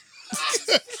 10.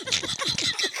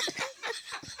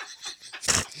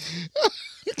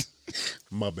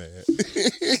 my bad.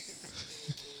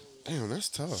 Damn, that's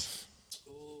tough.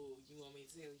 Ooh, you want me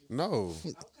to tell you? No.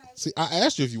 See, I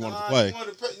asked you if you wanted to play. Now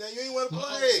you ain't want to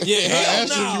play. Yeah, I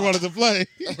asked you if you wanted to play.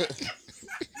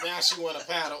 Now she want to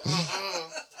paddle.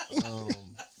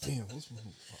 Damn.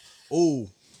 Oh,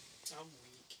 I'm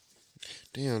weak.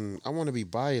 Damn, I want to be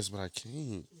biased, but I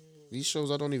can't. These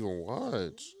shows I don't even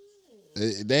watch.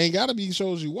 They ain't gotta be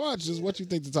shows you watch. Just what you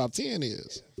think the top 10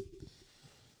 is.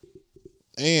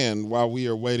 And while we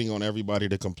are waiting on everybody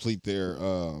to complete their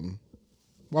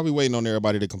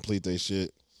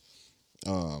shit,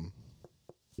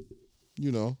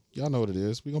 you know, y'all know what it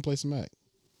is. We gonna play some Mac.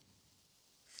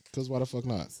 Cause why the fuck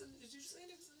not?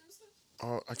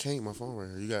 Oh, I can't. My phone right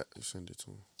here. You send it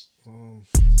to him.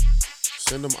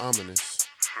 Send them ominous.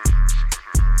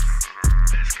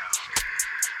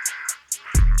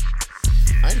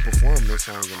 I ain't performed this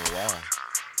song in a while.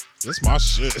 This my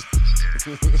shit.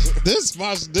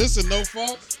 this and No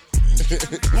Fault.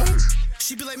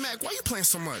 She be like, Mac, why you playing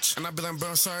so much? And I be like,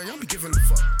 bro, sorry, I don't be giving a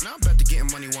fuck. Now I'm about to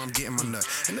getting money while I'm getting my nut.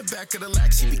 In the back of the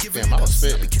lag, she be giving it up.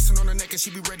 I be kissing on her neck and she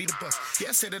be ready to bust. Yeah,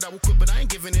 I said that I would quit, but I ain't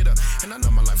giving it up. And I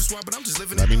know my life is wild, but I'm just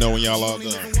living it up. Let me know when y'all all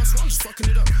done. I'm just fucking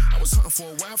it up. I was hunting for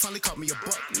a while, finally caught me a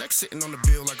buck. Neck sitting on the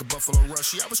bill like a buffalo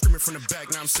rush. Yeah, I was screaming from the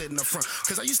back, now I'm sitting up front.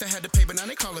 Cause I used to have to pay, but now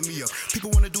they calling me up. People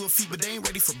wanna do a feat, but they ain't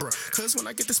ready for bruh. Cause when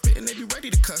I get to spitting, they be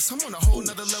ready to cuss. I'm on a whole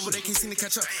nother level, they can't seem to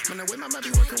catch up. Man, the way my might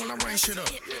be working when I rain shit up.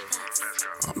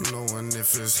 I'm knowing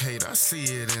if it's hate, I see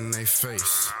it in their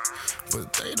face.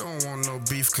 But they don't want no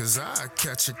beef, cause I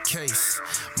catch a case.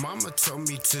 Mama told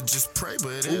me to just pray,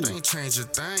 but it ain't change a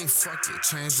thing. Fuck it,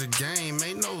 change the game,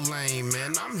 ain't no lame,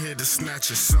 man. I'm here to snatch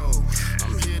your soul.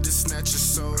 I'm here to snatch your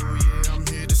soul, yeah, I'm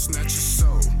here to snatch your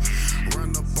soul.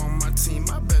 Run up on my team,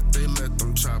 I bet they let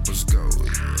them choppers go.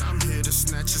 Yeah, I'm here to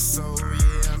snatch your soul,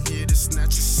 yeah, I'm here to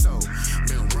snatch your soul.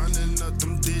 Been running up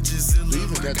them digits, it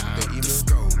look like I up the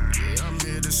scope. Yeah, I'm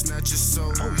here to snatch your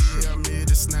soul, yeah, I'm here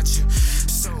to snatch your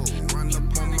soul. Run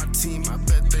up on my team, I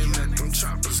bet they let them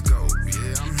choppers go.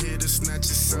 Yeah, I'm here to snatch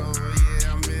your soul,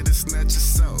 yeah, I'm here to snatch your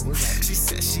soul. She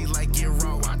said she like it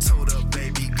raw, I told her,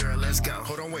 baby girl, let's go.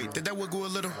 Hold on, wait, did that wiggle a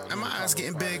little? And my eyes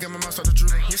getting big, and my mouth started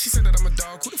drooling. Yeah, she said that I'm a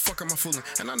dog, who the fuck am I fooling?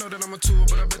 And I know that I'm a tool,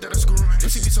 but I bet that I screw her. Yeah,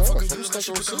 she be so fucking good, like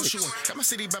she put the whole shoe on. Got my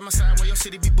city by my side, while your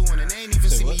city be booing. And they ain't even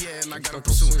see me yet, and I got them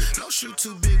pursuing. No shoe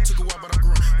too big, took a while, but I'm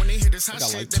growing. When they hear this hot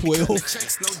shit, they be cutting the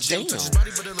checks. No gym, touch his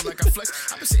body, but it look like I flex.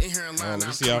 I been sitting here in line, let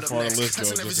me see how far the list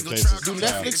goes, just in case it's do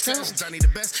Netflix count? Johnny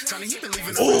the best, Johnny he been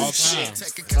leaving all time.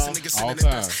 All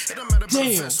time.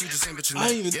 Damn, I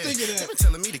ain't even think of that. They been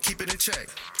telling me to keep it in check.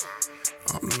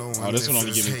 Oh, this one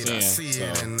only give me 10. So.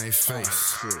 Yeah,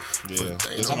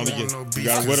 this one only give. You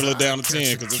gotta whittle it down to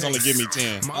 10 because this only give me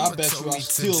 10. I bet you I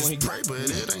still ain't. I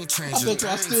bet you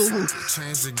I still lose.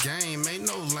 Change the game, ain't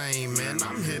no lame, man.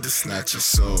 I'm here to snatch your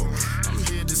soul. I'm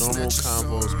here to Normal snatch your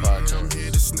Combos soul. podcast. I'm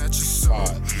here to snatch your soul.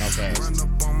 Not bad. Run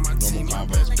up on my team, I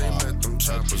Combos bet they let them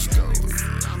choppers go.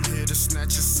 I'm here to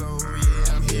snatch your soul,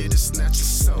 yeah, I'm here to snatch your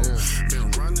soul.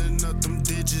 Been running up them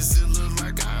digits, it look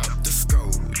like I up the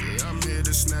scope. Yeah, I'm here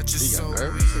to snatch your soul,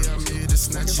 yeah, I'm here to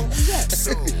snatch your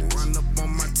soul. Run up on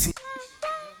my team.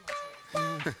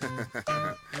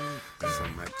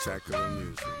 Some spectacular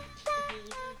music.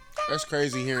 That's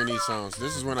crazy hearing these songs.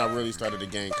 This is when I really started to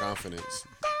gain confidence.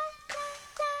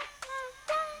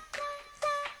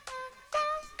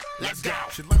 Let's go.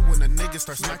 She like when a nigga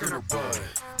start smacking her butt.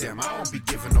 Damn, I don't be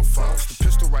giving no fucks. The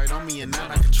pistol right on me and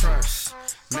that I can trust.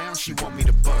 Now she want me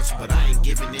to bust, but I ain't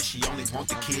giving it. She only want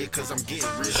the kid cause I'm getting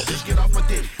rich. Bitch, get off my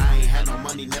dick. I ain't had no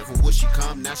money, never would she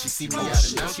come. Now she see me out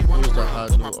and now she wanna run.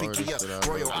 Put my pinky up.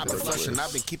 Royal, I've been flushing.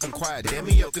 I've been keeping quiet. Damn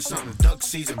me up to something. Duck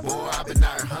season, boy. I've been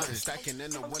out here hunting. Stacking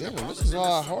in the winter. Damn, this is a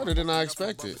lot harder than I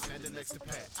expected.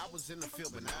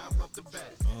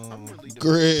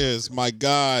 Grizz, my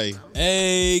guy.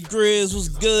 Hey, Grizz, what's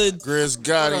good? Grizz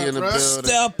Gotti in the building.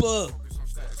 Step up.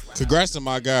 Congrats to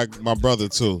my guy, my brother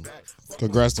too.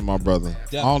 Congrats to my brother.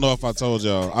 I don't know if I told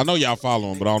y'all. I know y'all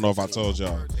follow him, but I don't know if I told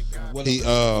y'all.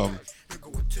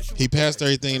 He passed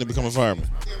everything to become a fireman.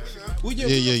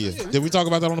 Yeah. Did we talk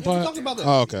about that on the pod? We talked about that.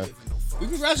 Oh, okay. We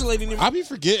congratulating him. I be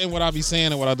forgetting what I be saying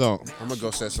and what I don't. I'm gonna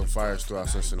go set some fires throughout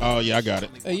Cincinnati. Oh yeah, I got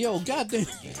it. Hey yo, goddamn.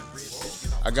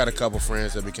 I got a couple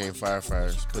friends that became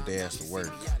firefighters, put their ass to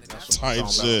work. Type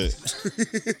shit.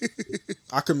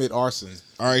 I commit arson.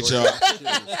 All right, y'all.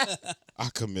 I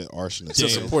commit arson to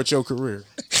support your career.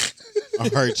 All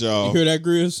right, y'all. You hear that,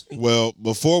 Grizz? Well,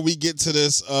 before we get to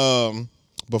this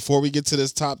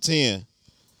top 10,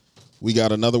 we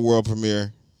got another world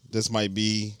premiere. This might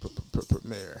be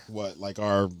premiere. What, like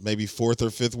our maybe 4th or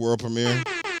 5th world premiere?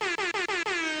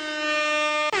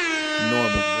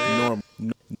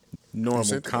 Normal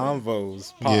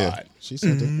Convos pod. Yeah, she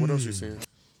sent it. What else you saying?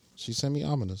 She sent me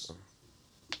ominous.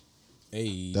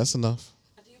 Hey, that's enough.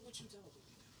 I did what you told me.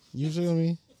 You feel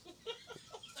me?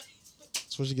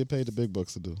 That's what you get paid the big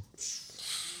bucks to do.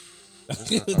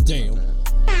 Damn.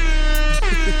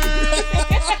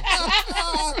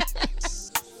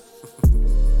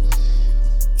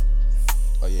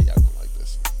 Oh yeah, y'all don't like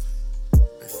this.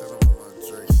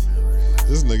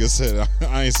 nigga said,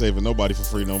 I ain't saving nobody for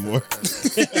free no more.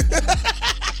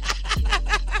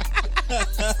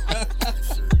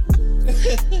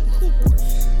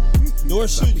 Nor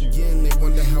should you. Again, they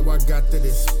wonder how I got to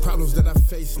this. Problems that I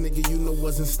face, nigga, you know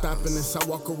wasn't stopping us. I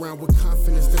walk around with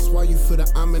confidence. That's why you feel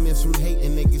the ominous from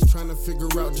hating niggas trying to figure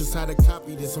out just how to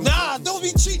copy this. Don't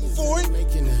be cheating for it.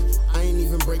 Making it. I ain't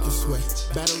even breaking sweat.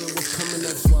 Battling what's coming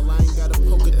next while I ain't got a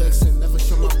Pokedex and never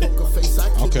show my poker face. I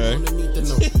keep underneath the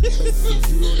note. Faces,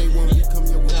 you know they won't become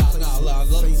your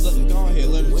Go ahead,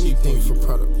 let her cheat for you. For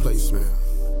product placement.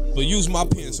 But use my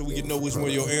pen so we can know which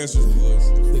one your answers was.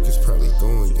 Niggas probably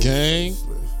going. Gang.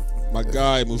 My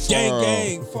guy, Mufaro.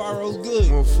 Gang. Faro's good.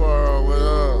 Mufaro, what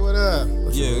up? What up?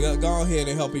 Yeah, go ahead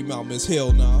and help him out, Miss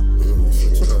Hill, now.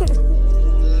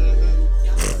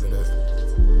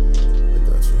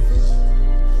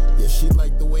 She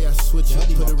like the way I switch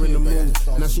it, put her in the mood.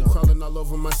 Now she crawling all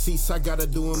over my seats. I gotta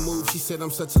do a move. She said I'm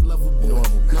such a lovable.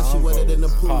 Now she wetter than the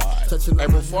pool. Hey,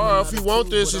 Mufaro, if you want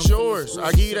this, it's yours.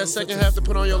 I give you that second half to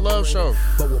put on your love show.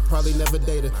 But we'll probably never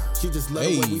date her. She just love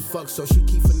the way we fuck, so she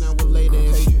keep for now and later.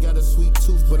 And she got a sweet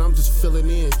tooth, but I'm just filling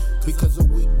in. Because a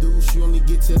weak dude, she only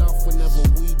gets it off whenever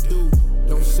we do.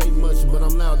 Don't say much, but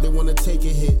I'm loud, they wanna take a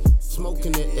hit. Smoke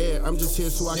in the air, I'm just here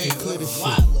so I can clear the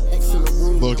shit. X in the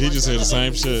room. Look, he just said the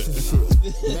same shit.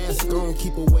 Mask on,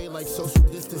 keep away like social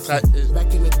distancing.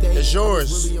 Back in the day, it's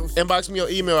yours. Inbox me your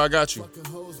email, I got you.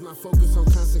 Not focus on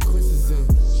consequences and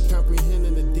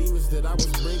comprehending the demons that I was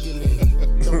bringing in.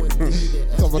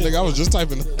 Nigga, I was just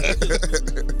typing.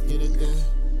 Get it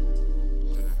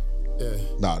then?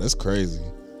 Nah, that's crazy.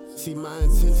 See, my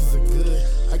intentions are good.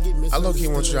 I low-key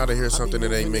want y'all to hear something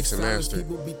that ain't mixed and mastered.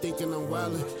 People be thinking I'm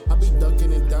wildin'. I be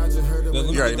ducking and dodging, heard of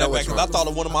You already know what's I thought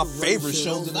of one of my favorite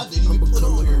shows that I didn't even put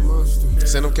on here.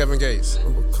 Send him Kevin Gates.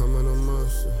 I'm becoming a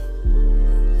monster.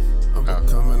 I'm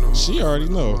becoming a monster. She already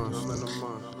know.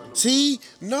 See?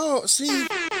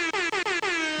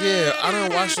 Yeah, I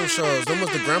don't watch those shows. Them was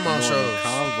the grandma shows.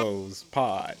 Convos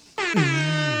pod.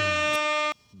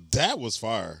 That was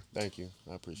fire. Thank you.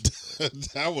 I appreciate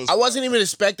it. That was. I wasn't even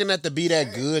expecting that to be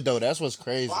that good, though. That's what's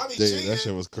crazy. Dude, that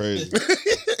shit was crazy.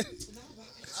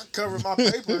 I covered my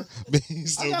paper.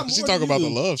 She talking about the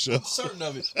love show. I'm certain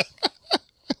of it.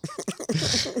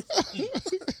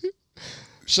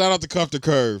 Shout out to Cuff the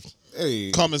Curve.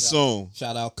 Hey. Coming soon.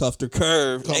 Shout out Cuff the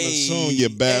Curve. Coming soon, you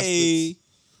bastards. Is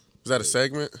that a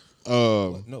segment?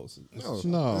 No.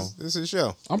 This is a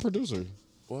show. I'm producer.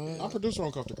 What? I'm producer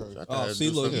on Cuff the Curve. Oh, see,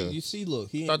 look. You see, look.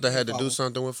 He thought they had to do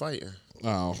something with fighting.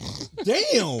 Oh.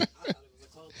 Damn.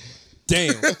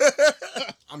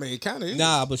 I mean, it kind of is.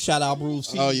 Nah, but shout out Bruce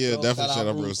T. Oh, yeah, definitely shout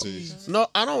out Bruce T. No,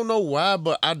 I don't know why,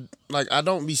 but I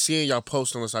don't be seeing y'all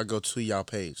post unless I go to y'all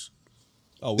page.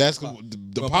 Oh, that's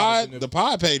the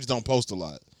pod page don't post a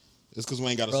lot. It's because we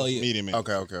ain't got a social media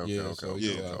manager. Okay.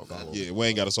 Yeah, we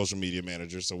ain't got a social media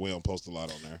manager, so we don't post a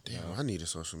lot on there. Damn, I need a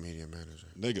social media manager.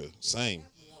 Nigga, same.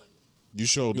 You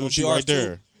sure do. want She yours right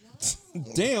there.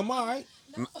 Damn, all right.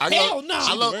 Hell no.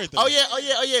 Oh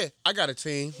yeah. I got a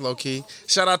team, low key.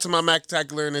 Shout out to my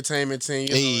Mactacular Entertainment team.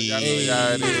 You know,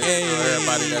 y'all know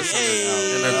everybody that's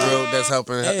in the group that's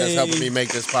helping me make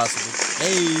this possible.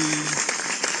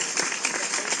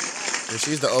 Yeah,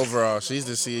 she's the overall. She's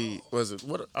the C. Was it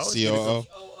what? COO.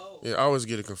 Yeah, I always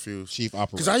get it confused. Chief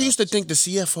Operator. Because I used to think the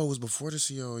CFO was before the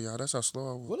COO, y'all. That's how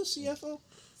slow I was. What is CFO?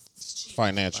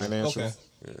 Financial. Okay.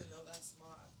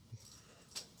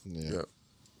 Yeah. Yep.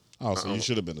 Oh, so you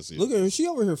should have been a CFO. Look at her. She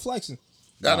over here flexing.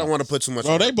 I don't want to put too much.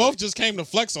 Bro, they both just came to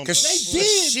flex on us. They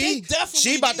did. They definitely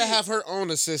She about did. to have her own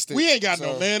assistant. We ain't got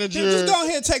no manager. Just go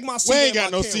ahead and take my seat. We ain't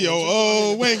got no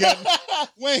COO. We ain't got.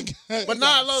 But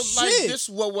nah, like this.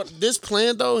 What this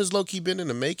plan though has low key been in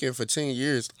the making for 10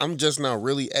 years. I'm just now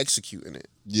really executing it.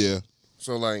 Yeah.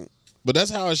 So like, but that's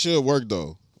how it should work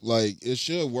though. Like it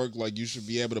should work. Like you should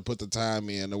be able to put the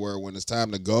time in to where when it's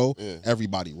time to go,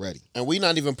 everybody ready. And we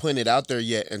not even putting it out there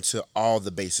yet until all the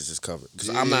bases is covered. Because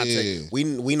I'm not taking.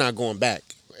 We not going back.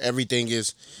 Everything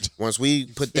is once we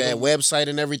put that website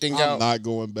and everything out. I'm not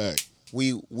going back.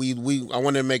 We I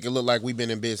wanted to make it look like we've been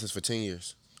in business for 10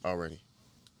 years already.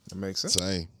 That makes sense.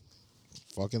 Same.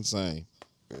 Fucking same.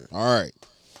 All right.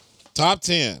 Top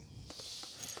 10.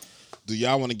 Do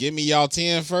y'all want to give me y'all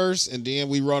 10 first and then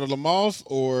we rattle them off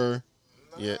or?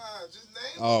 Yeah.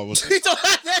 Oh, well,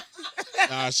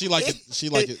 nah, she like it. She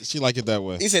like it that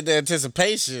way. He said the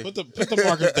anticipation. Put the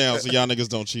markers down so y'all niggas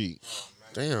don't cheat.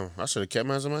 Damn, I should have kept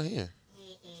mine in my hand.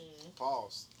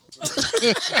 Pause.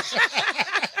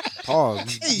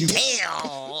 Pause.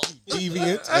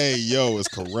 Deviant. Hey, yo, is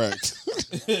correct.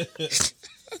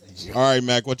 All right,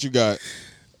 Mac, what you got?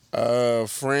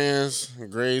 Friends,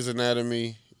 Grey's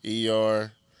Anatomy,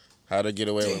 ER, How to Get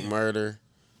Away with Murder,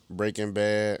 Breaking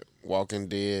Bad, Walking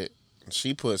Dead.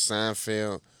 She put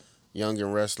Seinfeld, Young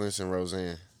and Restless, and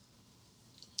Roseanne.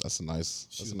 That's a nice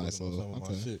little.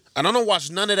 Okay. I don't watch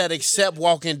none of that except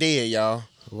Walking Dead, y'all.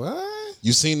 What?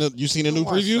 You seen the new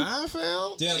preview?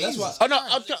 Seinfeld? Yeah, that's why. Oh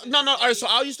no. All right, so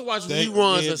I used to watch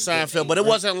reruns of Seinfeld, but it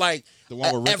wasn't like the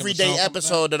one with Rick and everyday Michonne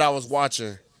episode that I was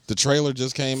watching. The trailer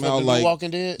just came For out the like new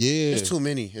Walking Dead. Yeah, it's too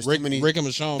many. It's Rick, too many. Rick and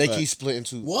Michonne. They back. keep splitting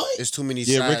too. What? It's too many.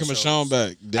 Yeah, side Rick and shows. Michonne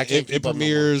back. I can't It keep up no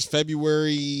premieres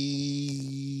February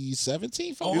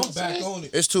 17th. Oh, I'm back on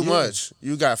it. It's too much.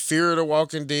 You got Fear of the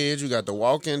Walking Dead. You got The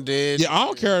Walking Dead. Yeah, I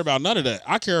don't care about none of that.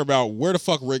 I care about where the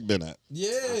fuck Rick been at. Yeah.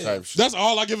 Type shit. That's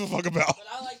all I give a fuck about. But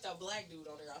I like the black dude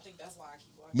on there. I think that's why I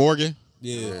keep watching. Morgan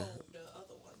Yeah. No, the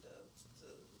other one,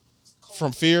 the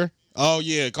from Fear. Oh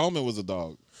yeah, Coleman was a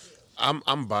dog.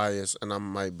 I'm biased, and I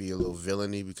might be a little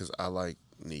villainy because I like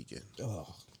Negan.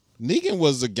 Negan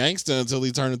was a gangster until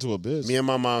he turned into a bitch. Me and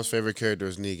my mom's favorite character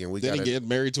is Negan. Then he get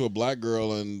married to a black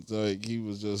girl, and like he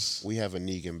was just We have a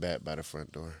Negan bat by the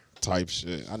front door. type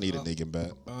shit. I need a Negan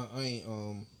bat.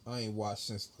 I ain't watched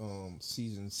since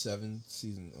season 7.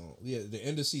 The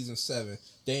end of season 7.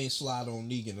 They ain't slide on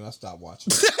Negan, and I stopped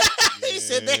watching. He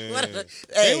said they wanted.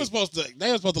 They were supposed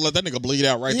to let that nigga bleed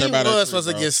out right He there by that was tree, supposed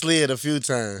to bro. get slid a few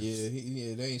times.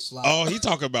 Yeah, they ain't slide. Oh, he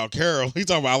talking about Carol. He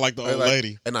talking about I like the old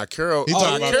lady. And now Carol. He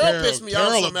talking about Carol Carol. pissed me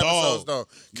Carol off some a dog. episodes though.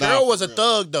 Nah, Carol was a for real.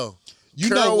 thug though. You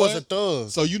Carol know was what? a thug.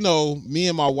 So you know, me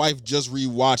and my wife just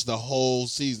rewatched the whole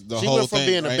season. She went from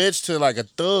being right? a bitch to like a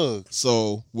thug.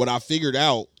 So what I figured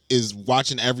out is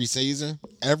watching every season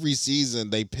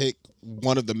they pick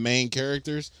one of the main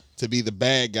characters to be the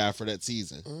bad guy for that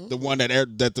season. The one that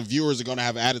the viewers are going to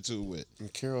have attitude with.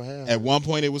 And Carol had. At one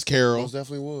point it was Carol. Most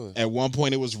definitely was. At one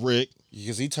point it was Rick.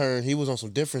 Because he was on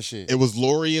some different shit. It was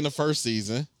Lori in the first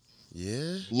season.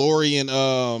 Yeah. Lori and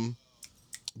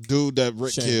dude that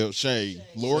Rick Shane. killed, Shane.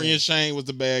 Lori and Shane was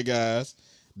the bad guys.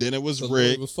 Then it was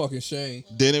Rick. It was fucking Shane.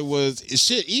 Then it was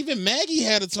shit. Even Maggie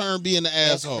had a turn being the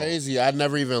That's asshole. crazy. I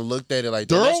never even looked at it like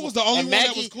that. Daryl That's was what- the only and one that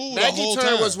Maggie, was cool the Maggie whole turn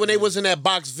time. was when they was in that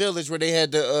box village where they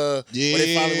had the where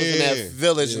they finally was in that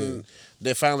village and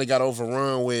they finally got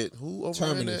overrun with who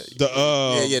overran Terminus.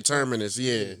 that? Terminus.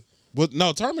 Yeah. But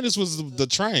no, Terminus was the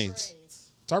trains.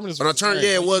 Terminus. But on Was the turn, train.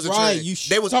 yeah, it was a Right, train. you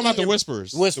They was talking about the eating-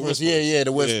 Whispers. Whispers, yeah,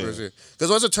 the Whispers. Yeah. Because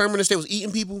was it Terminus? They was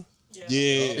eating people. Yeah,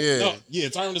 Yeah. No, yeah.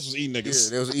 Terminus was eating Yeah, niggas.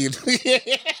 they was eating.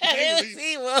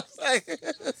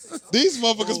 These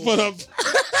motherfuckers put up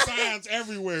signs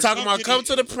everywhere. Talking about come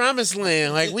to the promised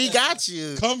land, like we got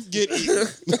you. Come get eaten.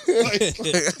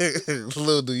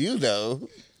 Little do you know.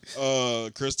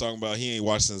 Chris talking about he ain't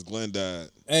watched since Glenn died.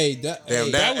 Hey,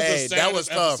 Damn, that was the that was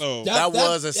saddest tough. episode. That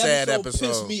was a sad Pissed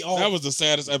episode. me off. That was the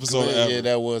saddest episode ever. Yeah,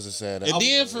 that was a sad And episode.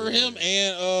 then for him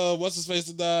and what's his face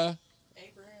to die?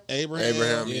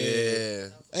 Abraham. Yeah.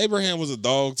 Abraham was a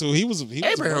dog too. He was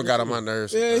Abraham got on my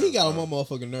nerves. Yeah, he got on my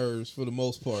motherfucking nerves for the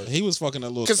most part. He was fucking that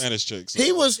little 'Cause Spanish chick. So.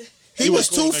 He was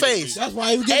cool two faced. That's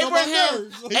why he was getting on my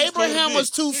nerves. Abraham was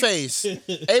two faced.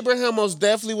 Abraham most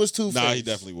definitely was two faced. Nah, he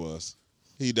definitely was.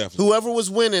 He definitely. Whoever was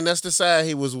winning, that's the side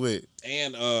he was with.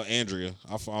 And Andrea,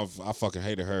 I fucking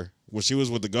hated her when she was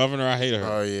with the governor. I hated her.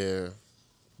 Oh yeah.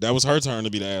 That was her turn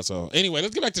to be the asshole. Anyway,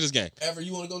 let's get back to this game. Ever,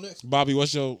 you want to go next? Bobby,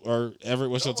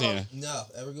 Everett, what's your 10? No,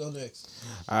 Ever go next.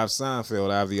 I have Seinfeld.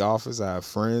 I have The Office. I have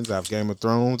Friends. I have Game of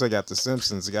Thrones. I got The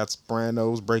Simpsons. I got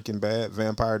Sopranos, Breaking Bad,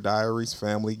 Vampire Diaries,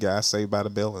 Family Guy, Saved by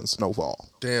the Bell, and Snowfall.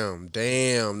 Damn.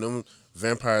 Them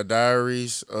Vampire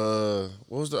Diaries. What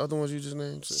was the other ones you just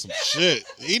named? Some shit.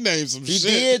 He named some He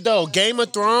shit. did though. Game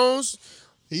of Thrones.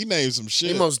 He named some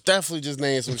shit. He most definitely just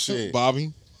named some shit.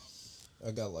 Bobby, I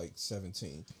got like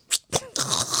 17.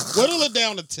 whittle it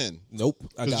down to 10. Nope.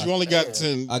 Because you only got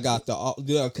 10. I got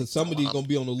because some of these gonna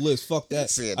be on the list. Fuck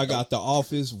that. I got The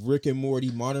Office, Rick and Morty,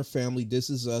 Modern Family, This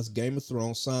Is Us, Game of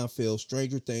Thrones, Seinfeld,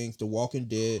 Stranger Things, The Walking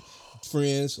Dead,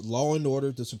 Friends, Law and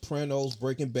Order, The Sopranos,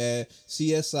 Breaking Bad,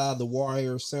 CSI, The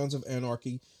Wire, Sons of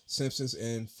Anarchy, Simpsons,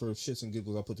 and for shits and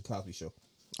giggles, I put The Cosby Show.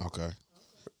 Okay.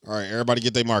 All right, everybody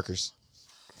get their markers.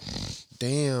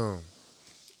 Damn.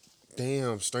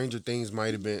 Stranger Things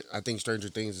might have been. I think Stranger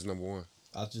Things is number one.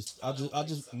 I just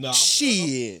no.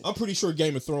 Shit. I'm pretty sure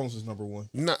Game of Thrones is number one.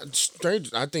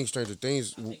 I think Stranger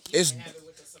Things is.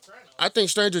 I think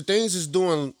Stranger Things is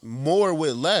doing more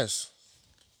with less.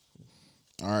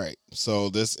 All right. So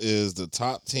this is the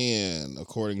top 10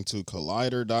 according to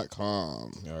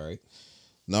Collider.com. All right.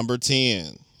 Number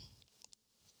 10,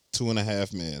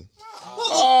 2.5 Men.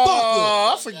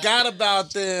 Oh, I forgot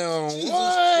about them. Jesus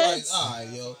What? Christ. All right,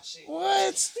 yo.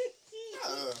 What?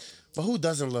 But who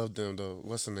doesn't love them though?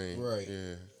 What's the name? Right.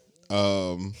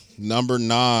 Yeah. Number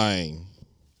 9,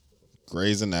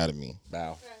 Grey's Anatomy.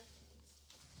 Wow.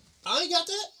 I ain't got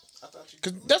that.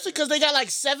 That's because they got like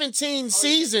 17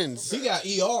 seasons. He got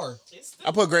ER.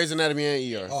 I put Grey's Anatomy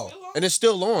and ER. Oh. And it's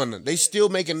still on. They still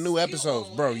making new episodes,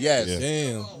 bro. Yes. Yeah.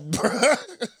 Damn.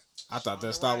 I thought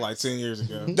that stopped like 10 years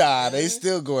ago. Nah, they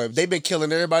still going. They been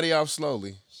killing everybody off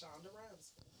slowly.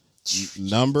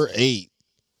 Number 8.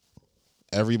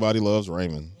 Everybody Loves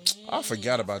Raymond. I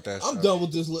forgot about that show. I'm done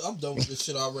with this. I'm done with this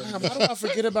shit already. Damn, how do I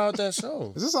forget about that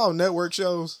show? Is this all network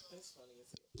shows?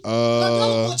 I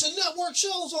got a bunch of network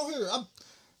shows on here.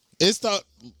 It's the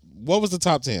what was the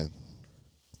top 10?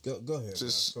 Go ahead.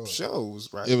 Just go ahead.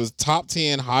 shows, right? It was top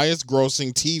 10 highest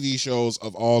grossing TV shows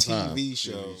of all time. TV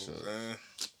shows.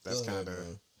 That's kind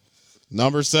of.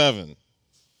 Number 7,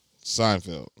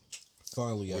 Seinfeld.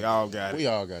 Finally, we all got it. We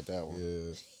all got that one.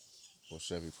 Yeah. Well,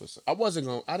 Chevy put. I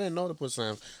didn't know to put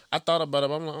Seinfeld. I thought about it.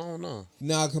 But I'm like, I don't know.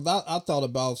 Nah, cause I thought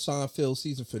about Seinfeld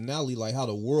season finale, like how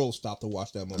the world stopped to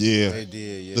watch that movie. Yeah, they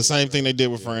did. Yeah, the same thing they did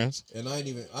with Friends. And I ain't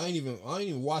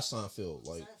even watch Seinfeld.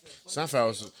 Like Seinfeld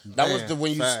was the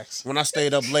when I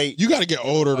stayed up late. You got to get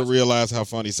older to realize how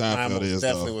funny Seinfeld is.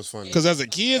 Definitely was funny. Because as a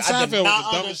kid, Seinfeld was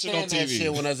the dumbest shit on That TV.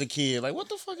 shit when I was a kid, like what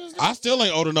the fuck is that? I still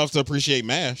ain't old enough to appreciate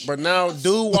MASH. But now,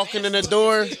 dude walking in the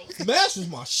door, MASH was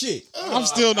my shit. I'm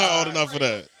still not old enough for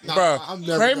that. Bro,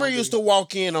 Kramer used to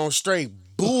walk in on straight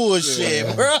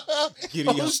bullshit, bro.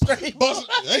 Straight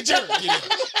Hey, Jerry,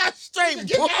 straight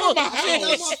bullshit.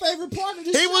 That's my favorite part of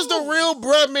this He was the real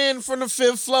bruh man from the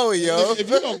fifth floor, yo. If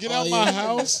you don't get out my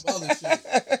house.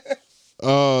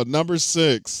 Number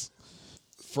 6,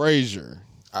 Frasier.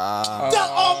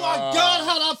 Oh my God,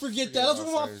 how did I forget that? That's one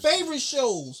of my favorite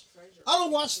shows. I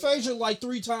don't watch Frasier like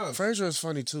 3 times. Frasier is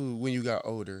funny too when you got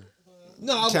older.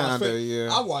 No,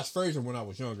 I watched Frasier when I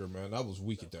was younger, man. I was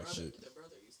weak at that shit.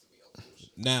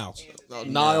 Now,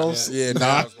 Niles,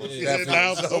 Niles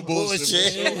was no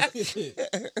bullshit.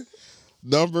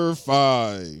 Number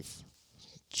 5,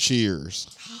 Cheers.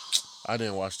 I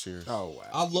didn't watch Cheers. Oh wow,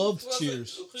 I loved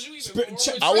Cheers.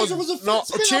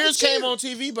 Cheers came on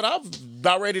TV, but I was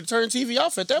about ready to turn TV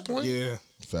off at that point. Yeah,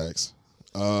 facts.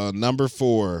 Number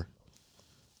 4,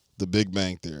 The Big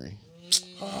Bang Theory.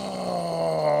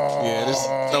 Yeah, just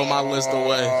throw my list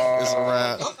away. It's a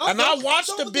wrap. And I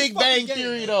watched The Big Bang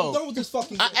Theory though. I'm done with this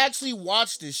fucking I actually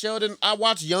watched it, Sheldon. I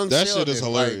watched Young That Sheldon. shit is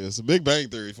hilarious. The Big Bang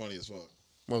Theory funny as fuck.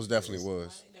 Most definitely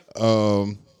was.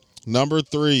 Number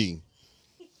 3,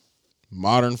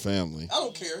 Modern Family. I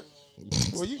don't care.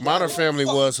 Modern Family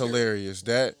was hilarious.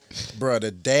 That, bro, the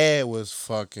dad was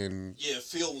fucking. Yeah,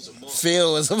 Phil was a motherfucker.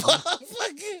 Phil was a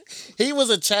motherfucker. He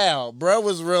was a child. Bro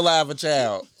was real live a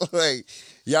child. Like,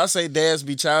 y'all say dads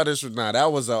be childish or not.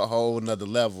 That was a whole nother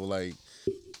level. Like,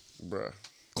 bro.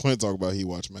 Clint talk about he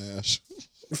watched MASH.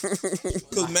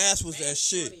 Cause MASH was that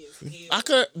shit.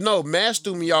 MASH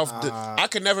threw me off. I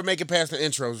could never make it past the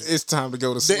intros. It's time to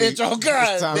go to sleep. The intro,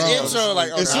 God. The intro,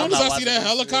 like, as soon as I see that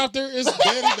helicopter, it's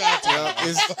Betty back time.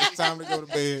 It's time to go to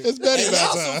bed. It's Betty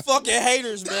back Y'all time. some fucking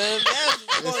haters, man.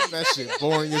 That shit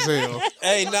boring as hell.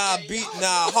 Hey,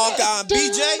 Hawkeye and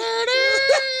BJ.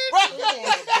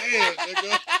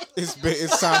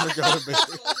 It's time to go to bed.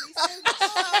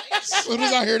 As soon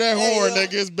as I hear that horn,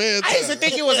 nigga, it's bedtime. I used to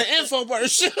think it was an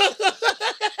infomercial.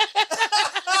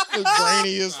 It's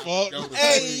grainy as fuck.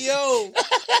 Hey, yo.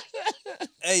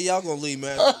 Hey, y'all gonna leave,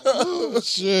 man. Oh,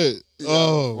 shit.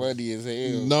 Oh. Funny as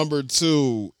hell. Number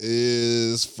 2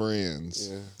 is Friends.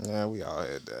 Yeah, we all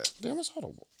had that. Damn, it's hard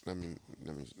to. I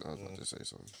was about to say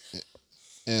something.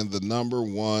 And the number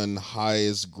 1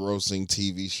 highest grossing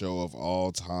TV show of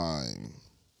all time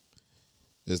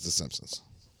is The Simpsons.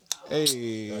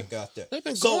 Hey, I got that. They've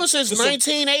been going since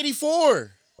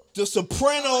 1984. The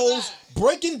Sopranos,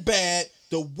 Breaking Bad,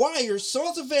 The Wire,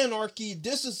 Sons of Anarchy,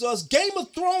 This Is Us, Game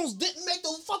of Thrones didn't make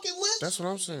the fucking list. That's what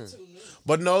I'm saying.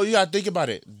 But no, you gotta think about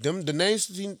it. The names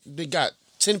they got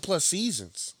 10 plus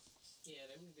seasons.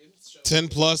 10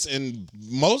 plus, and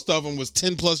most of them was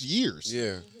 10 plus years.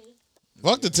 Yeah.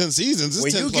 Fuck the 10 seasons. It's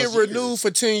When 10 you plus get renewed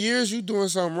for 10 years, you doing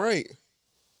something right.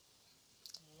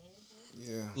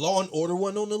 Yeah. Law and Order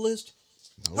wasn't on the list.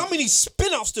 Nope. How many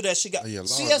spinoffs to that shit got? Yeah,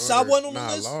 CSI wasn't on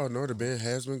the list. Law and Order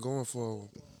has been going for.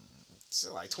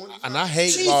 Like 20. And I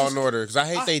hate Law and Order because I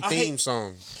hate their theme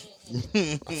song.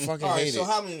 I fucking hate it. So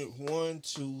how many? 1,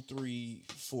 2, 3,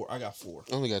 4. I got 4.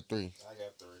 I only got 3. I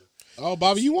got 3. Oh,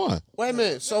 Bobby, you won. Wait a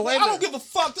minute. I don't give a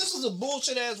fuck. This is a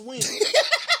bullshit ass win.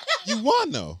 You won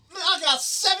though. Man, I got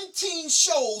 17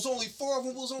 shows. Only 4 of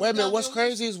them was on. Wait a minute. What's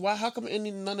crazy is how come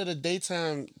none of the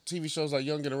daytime TV shows like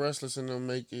Young and the Restless and them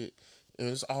make it? And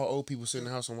it's all old people sitting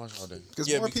in the house and watch all day. Because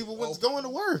more people was going to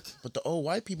work. But the old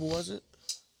white people wasn't.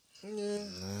 Yeah.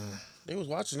 They was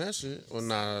watching that shit. Well,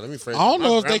 nah, let me phrase I don't it. My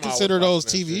know if they grandma consider was those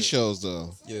watching that TV shit. shows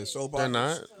though. Yeah, soap They're operas.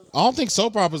 not. I don't think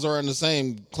soap operas are in the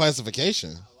same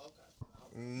classification.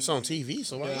 It's on TV,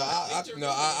 so why? Yeah,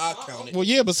 I count it. Well,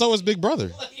 yeah, but so is Big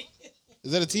Brother.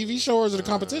 Is that a TV show or is it a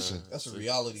competition? That's a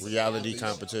reality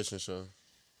competition show.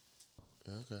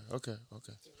 Yeah, okay.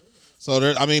 So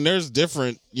there, I mean, there's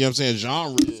different, you know what I'm saying,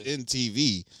 genres in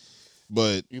TV,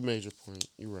 but You made your point.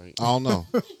 You're right. I don't know.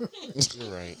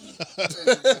 You're right.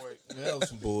 That was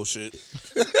some bullshit.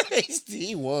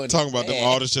 He won. Talking about them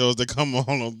all the shows that come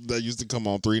on that used to come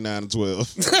on 3, 9, and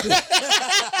 12.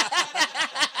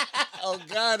 Oh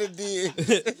God, it did.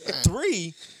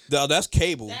 3? No, that's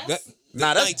cable. That's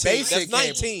 19. Basic. That's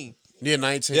 19. Yeah,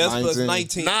 19. Yes, plus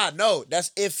 19. Nah, no,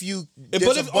 that's if you. But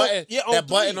There's if- a button, on that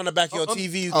button 3. on the back of your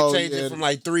TV, you can change it from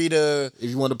like 3 to. If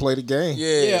you want to play the game.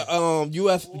 Yeah.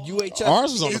 UHF.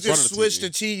 Ours was on You the can front of the switch TV. the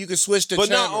T. You can switch the But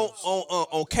channel. not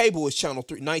on cable is channel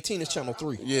 3. 19 is channel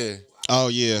 3. Yeah. Oh,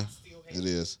 yeah, it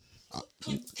is.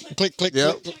 Click, click,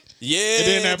 Yep. click. Yeah. And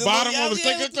then that the bottom little- one was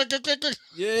yeah, click, click, click, click, click.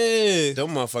 Yeah. Them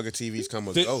motherfucking TVs come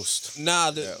with Ghost. Nah,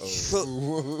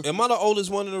 am I the oldest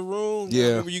one in the room? Yeah.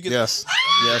 Remember you get Yes.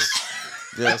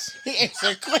 Yes. He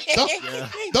answered quick.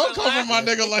 Don't come for my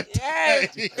nigga like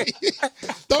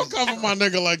that. Don't come for my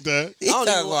nigga like that. I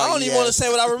don't even want to say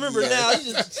what I remember now.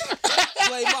 You just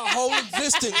played my whole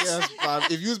existence. Yes, Bob.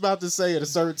 If you was about to say at a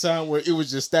certain time where it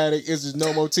was just static, it's just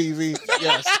no more TV.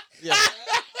 Yes.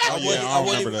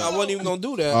 I wasn't even gonna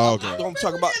do that. Oh, okay. I'm gonna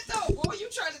talk about. Boy, you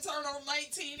tried to turn on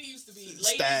 19. It used to be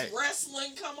ladies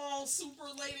wrestling come on super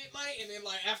late at night, and then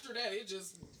like after that, it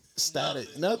just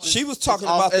Static. Nothing. She was talking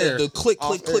Off about air. the click, Off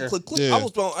click, click, air. click, click. Yeah. I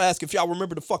was gonna ask if y'all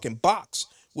remember the fucking box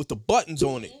with the buttons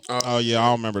on it. Oh, yeah,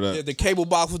 I remember that. Yeah, the cable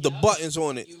box with the buttons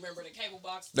on it. you remember the cable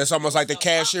box. That's almost like the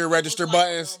cashier register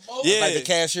buttons. Yeah. Like the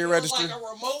cashier It was register. like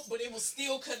a remote, but it was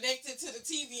still connected to the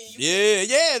TV. And you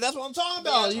Yeah, that's what I'm talking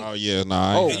about. Oh, yeah,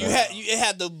 nah. I ain't And got it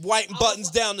had the white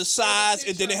buttons down the sides,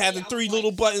 and then it had the 3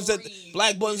 little buttons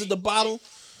black buttons at the bottom.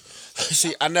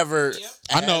 See, I never.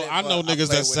 I know but niggas played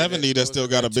that's with 70 it. that still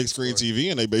got a big screen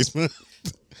TV in their basement.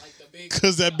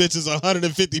 Cause that bitch is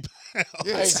 150 pounds.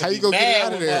 Yeah, how you gonna get it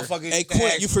out of there? Hey,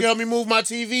 Quint, you forgot me move my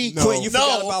TV? Quint, you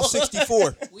forgot about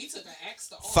 64. We took an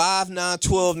extra 5, 9,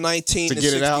 12, 19, To and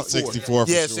get it 64. out? 64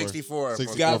 for Yeah, sure. 64.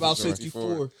 Forgot about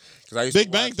 64.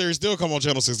 Big Bang Theory still come on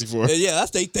channel 64. Yeah,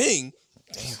 that's their thing.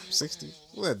 60.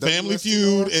 What, Family WSTR?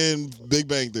 Feud and Big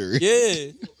Bang Theory.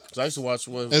 Yeah. I used to watch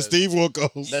one. And Steve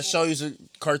Wilkos. That show used to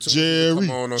cartoon. Jerry,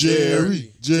 come on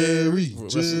Jerry, Jerry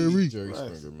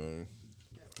Springer, man.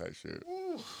 Type shit.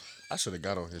 I should have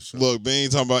got on his show. Look, Bean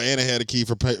talking about Anna had a key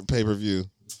for pay-per-view.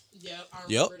 Yep, I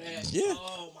Yep. remember that. Yeah.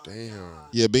 Oh my Damn.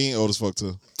 Yeah, Bean old as fuck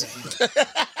too.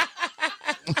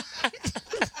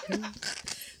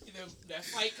 that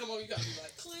fight come on, you gotta be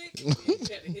like click. And you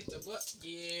had to hit the button.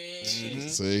 Yeah.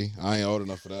 See, I ain't old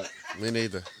enough for that. Me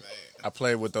neither. I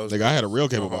played with those. Nigga, I had a real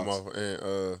cable No box. homo.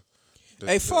 And,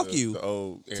 Hey, fuck you. The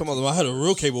old Somebody, I had a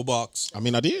real cable box. I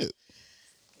mean, I did.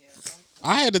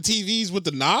 I had the TVs with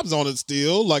the knobs on it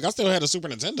still. Like, I still had a Super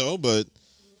Nintendo, but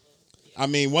I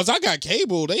mean, once I got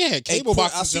cable, they had cable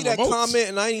Quint, boxes I see and that remotes. comment,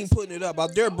 and I ain't even putting it up. I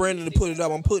dare Brandon to put it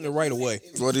up. I'm putting it right away.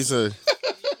 What'd he say?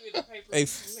 Hey,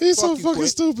 He's so fuck you, fucking Quint.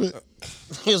 stupid.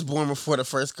 He was born before the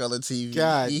first color TV.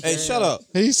 God. Hey, shut up.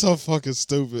 He's so fucking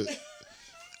stupid.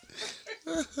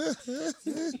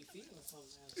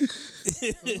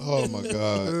 Oh my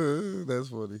god. That's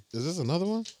funny. Is this another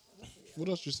one? What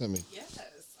else you sent me? Yes,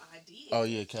 I did. Oh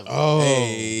yeah, Kevin. Oh.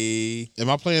 Hey. Am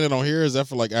I playing it on here or is that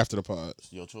for like after the pod?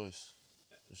 It's your choice.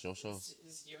 It's your show.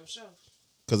 It's your show.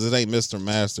 Because it ain't Mr.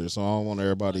 Master, so I don't want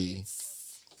everybody.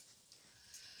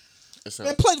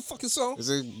 Man, play the fucking song. Is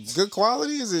it good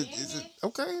quality? Is it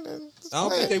okay? Then I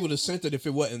don't think they would have sent it if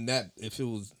it wasn't that. If it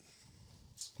was.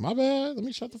 My bad. Let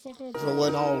me shut the fuck up. If it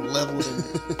wasn't all leveled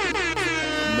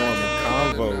and normal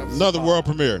convo. Another world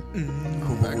premiere.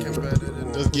 Back in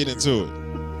bed. Let's get into it.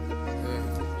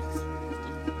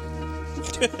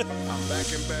 I'm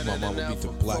back in better My mama than beat the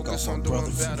ever. black Focus off on my doing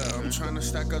brothers. better. I'm trying to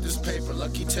stack up this paper.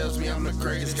 Lucky tells me I'm the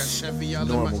greatest. Got Chevy all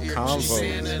Normal in my ear. convo. She's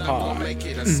saying that I'm Pod. gonna make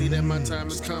it. I see that my time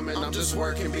is coming. I'm just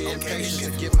working, being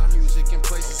patient to get my music in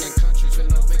places and countries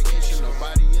with no vacation.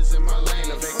 Nobody is in my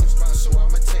lane. A vacant spot, so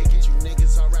I'ma take it. You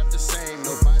niggas all rap the same.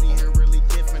 Nobody here really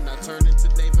different. I turn into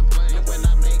David Blaine. And when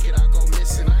I make it, I go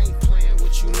missing. I ain't playing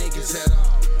with you niggas at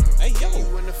all. Hey, yo.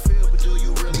 You in the field, but do you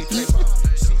really play ball?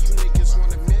 See, you niggas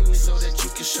want $1 million so that you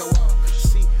can show off.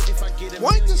 See, if I get $1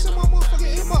 Why ain't this in my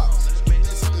motherfucking inbox? man,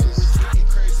 this nigga was getting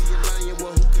crazy and lying.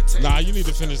 Well, who could take Nah, you need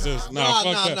to finish this. Nah,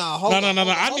 fuck that. Nah, hold No. on, I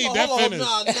hold need on, that hold on, finished.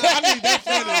 nah. I need that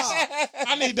finished.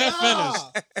 I need that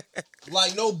finished.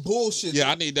 Like no bullshit.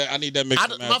 Yeah, I need that. I need that mix.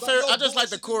 I just like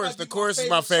the chorus. The chorus is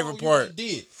my favorite part.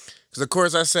 Because the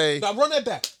chorus I say. Now run that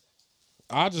back.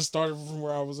 I just started from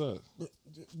where I was at.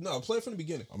 No, play it from the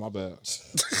beginning. Oh, my bad.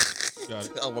 Got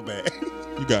it. Oh, my bad.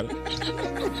 You got it.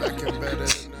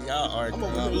 Y'all are.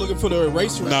 I'm looking for the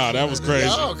eraser. Nah, that was crazy.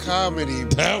 Y'all comedy.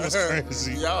 That was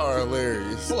crazy. Y'all are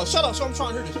hilarious. Hold on, shut up. So I'm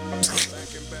trying to hear this.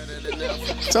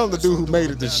 Tell the dude who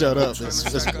made it to shut up.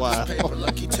 It's wild.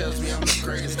 Lucky tells me I'm the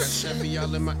greatest. Got Chevy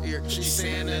all in my ear. She's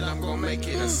saying that I'm gonna make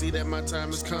it. I see that my time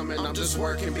is coming. I'm just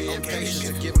working, being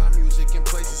patient to get my music in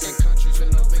places and countries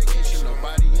with no vacation.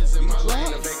 Nobody is in my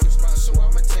lane. A vacant spot, so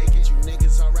I'ma take it. You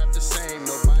niggas all rap the same.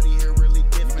 Nobody here really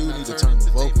different. You need to turn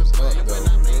the vocals up, though.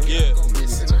 Yeah.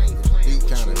 Beat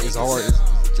kind of is hard. It's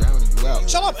drowning you out.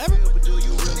 Shut up, Evan.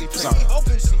 Sorry.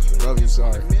 Love you,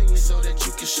 sorry. So that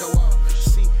you can show off.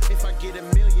 See, if I get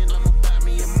 $1 million, I'ma buy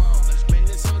me a mall. Man,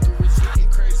 this hunger is getting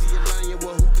crazy. You're lying,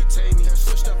 well, who could tame me?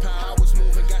 Switched up how I was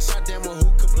moving, got shot down, well,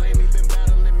 who could blame me? Been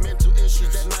battling mental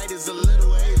issues, that night is a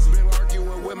little hazy. Been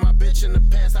arguing with my bitch in the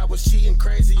past, I was cheating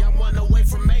crazy. I'm one away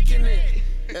from making it.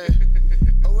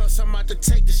 Or else I'm about to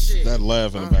take the shit. That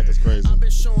laugh in the back is crazy. I've been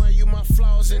showing you my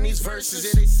flaws in these verses.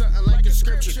 It ain't something like a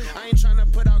scripture. I ain't trying to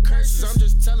put out curses. I'm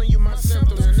just telling you my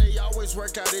symptoms. And they always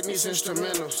work out in these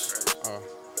instrumentals. Oh,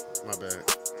 my bad.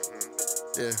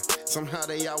 Yeah, somehow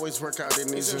they always work out in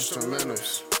these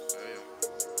instrumentals.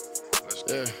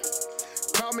 Yeah.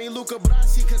 Call me Luca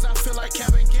Brasi, cause I feel like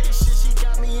Kevin Gates. Shit, she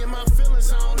got me in my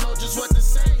feelings. I don't know just what to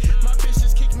say. My bitch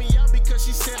just kicked me out because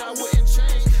she said I wouldn't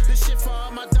change. This shit for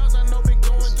all my dogs, I know been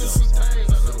going through some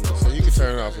things. So you can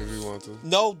turn it off if you want to.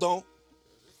 No, don't.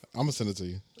 I'm gonna send it to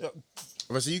you.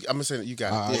 But so I'm gonna send it. You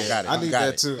got it. You got it. I You need got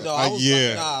that it. too. No,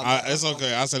 It's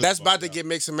okay. I said That's about to get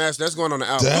mixed and matched. That's going on the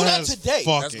album. Do that today.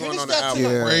 That's going on the album.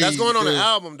 Yeah. That's going on the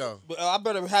album though. But I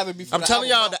better have it before. I'm telling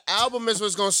y'all, the album is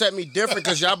what's gonna set me different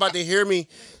because y'all about to hear me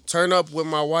turn up with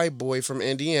my white boy from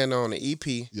Indiana on the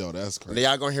EP. Yo, that's And crazy. then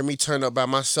y'all gonna hear me turn up by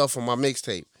myself on my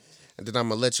mixtape, and then I'm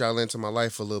gonna let y'all into my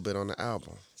life a little bit on the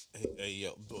album. Hey, yo,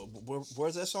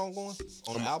 where's that song going?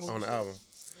 On the album? On the album.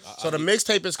 So the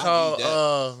mixtape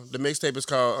is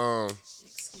called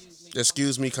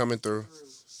Excuse Me Coming Through.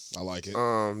 I like it.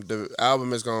 The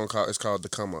album is it's called The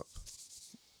Come Up.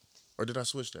 Or did I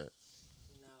switch that?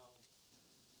 No.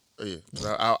 Oh, yeah,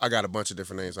 'cause I got a bunch of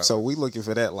different names. So we looking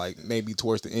for that like maybe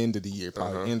towards the end of the year,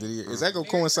 probably end of the year. Is that gonna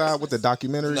coincide with the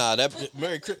documentary? Nah, that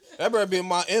better be in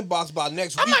my inbox by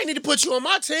next week. I might need to put you on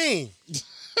my team.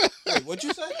 Wait, what'd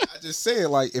you say? I just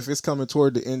said like if it's coming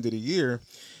toward the end of the year,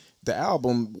 the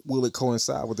album, will it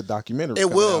coincide with the documentary? It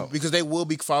will, because they will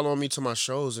be following me to my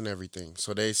shows and everything.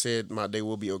 So they said they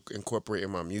will be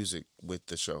incorporating my music with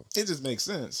the show. It just makes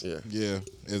sense. Yeah. Yeah,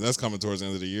 if that's coming towards the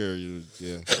end of the year.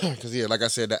 Yeah. Because like I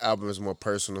said, the album is more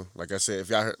personal. Like I said,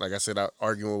 if y'all heard, like I said, I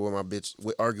arguing with my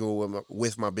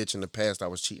bitch in the past, I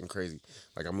was cheating crazy.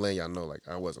 Like I'm letting y'all know, like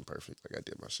I wasn't perfect. Like I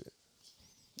did my shit.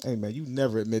 Hey man, you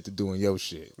never admit to doing your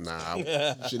shit. Nah, you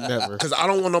should never. Because I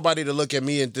don't want nobody to look at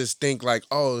me and just think like,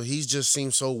 oh, he just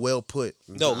seems so well put.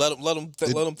 No, let him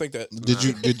think that.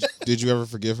 Did you ever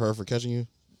forgive her for catching you?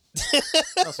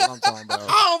 That's what I'm talking about.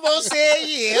 I almost said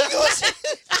yeah.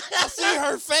 I see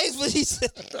her face when he said.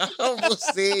 I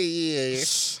almost said yeah.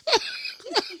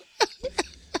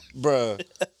 Bruh.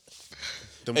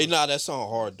 Hey, that song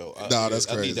hard though. That's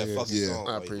I need crazy. that fucking song.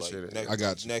 I appreciate it. I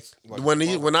got you. Next,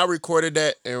 When I recorded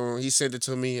that and he sent it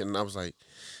to me and I was like,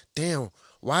 damn,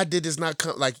 why did this not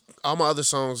come? Like all my other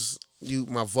songs,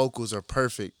 my vocals are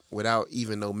perfect without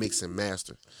even no mix and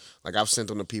master. Like I've sent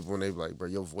them to people and they be like, bro,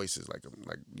 your voice is like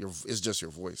it's just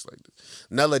your voice. Like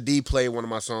Nella D played one of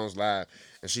my songs live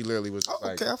and she literally was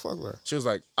like, okay, I fuck with her. She was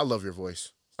like, I love your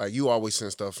voice. Like you always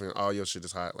send stuff and all your shit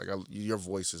is hot. Like your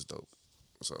voice is dope.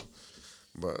 So.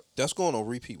 But that's going on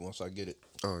repeat once I get it.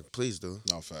 Oh, please do.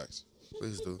 No facts.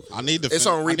 Please do. I need the. It's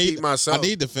on repeat myself. I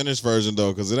need the finished version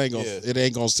though, because it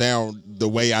ain't gonna sound the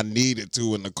way I need it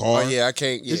to in the car. Oh yeah, I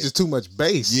can't. Yeah. It's just too much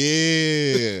bass.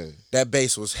 Yeah. That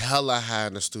bass was hella high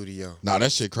in the studio. Nah,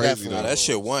 that shit crazy though. That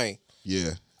shit Wayne.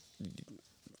 Yeah.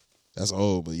 That's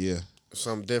old, but yeah.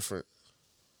 Something different.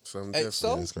 Something different.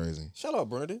 So, that's crazy. Shut up,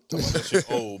 Brandon. Talking about that shit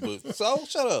old, but so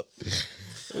shut up.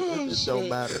 It don't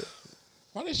matter.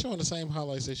 Why they showing the same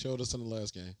highlights they showed us in the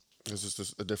last game? It's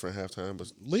just a different halftime,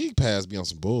 but League Pass be on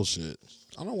some bullshit.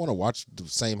 I don't want to watch the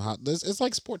same It's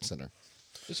like Sports Center.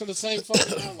 They show the same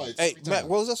fucking highlights. Hey, Matt,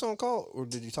 what was that song called? Or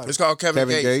did you type it's called Kevin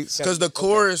Gates. Because the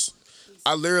chorus,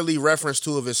 I literally referenced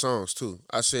 2 of his songs too.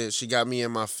 I said she got me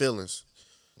in my feelings.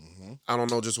 Mm-hmm. I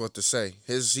don't know just what to say.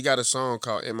 He got a song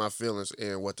called "In My Feelings"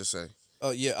 and "What to Say."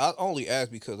 Yeah, I only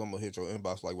asked because I'm gonna hit your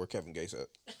inbox like where Kevin Gates at.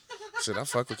 Shit, I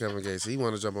fuck with Kevin Gates. He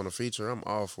want to jump on a feature. I'm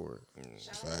all for it.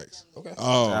 Facts. Okay.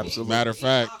 Oh, Absolutely. matter of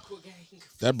fact,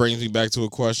 that brings me back to a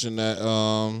question that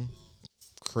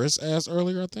Chris asked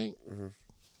earlier, I think.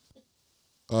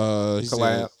 He Collab.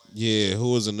 said, yeah,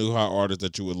 who is a new hot artist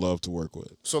that you would love to work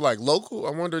with? So like local,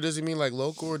 I wonder, does he mean like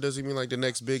local or does he mean like the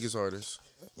next biggest artist?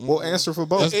 We'll answer for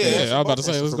both. Yeah, I was about to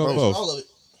say, let's go both. All of it.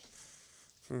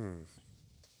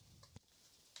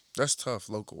 That's tough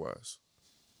local wise.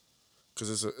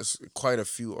 Because it's quite a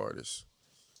few artists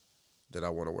that I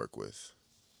want to work with.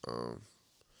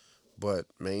 But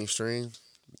mainstream,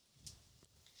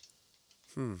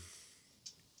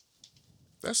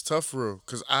 that's tough for real.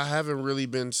 Because I haven't really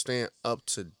been staying up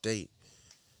to date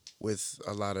with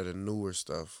a lot of the newer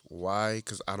stuff. Why?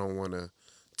 Because I don't want to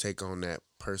take on that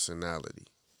personality.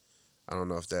 I don't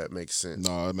know if that makes sense.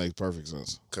 No, it makes perfect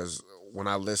sense. Because when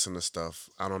I listen to stuff,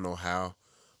 I don't know how,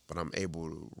 but I'm able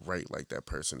to write like that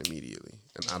person immediately.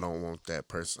 And I don't want that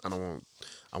person.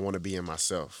 I want to be in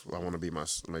myself. I want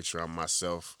to make sure I'm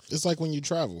myself. It's like when you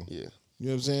travel. Yeah. You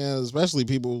know what I'm saying? Especially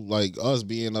people like us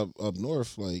being up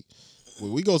north. Like,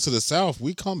 when we go to the south,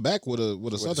 we come back with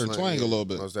a southern twang a little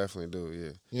bit. Most definitely do, yeah. You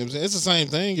know what I'm saying? It's the same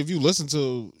thing. If you listen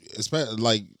to,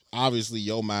 like, obviously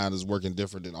your mind is working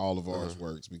different than all of ours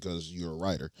works because you're a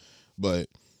writer. But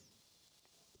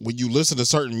when you listen to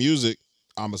certain music,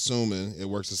 I'm assuming it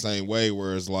works the same way,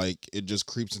 where it's like it just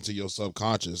creeps into your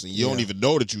subconscious and you don't even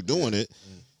know that you're doing it,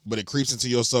 but it creeps into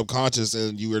your subconscious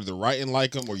and you either writing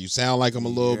like them or you sound like them a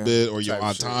little bit, or your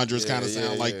entendres kind of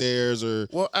sound like theirs. Or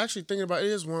well, actually thinking about it,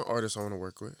 is one artist I want to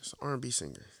work with. It's an R&B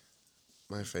singer,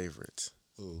 my favorite.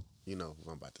 Ooh. You know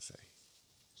what I'm about to say.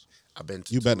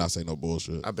 You better not say no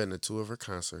bullshit. I've been to 2 of her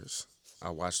concerts. I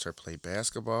watched her play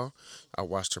basketball. I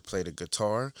watched her play the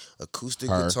guitar, acoustic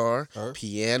guitar,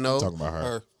 piano, Talking about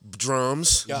her.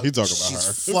 drums. He talking about She's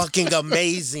her. fucking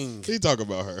amazing. He talking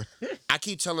about her. I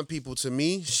keep telling people, to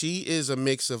me, she is a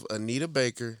mix of Anita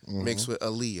Baker mixed with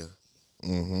Aaliyah.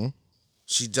 Mm-hmm.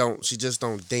 She just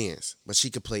don't dance, but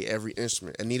she could play every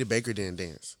instrument. Anita Baker didn't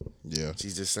dance. Yeah.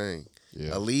 She's just saying.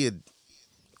 Yeah. Aaliyah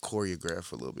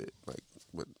choreographed a little bit, but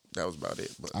that was about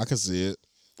it. But I can see it.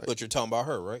 But you're talking about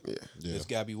her, right? Yeah. It's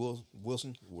Gabby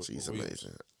Wilson. She's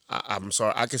amazing. I'm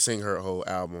sorry, I could sing her whole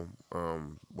album.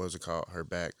 What was it called? Her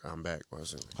Back, I'm Back. What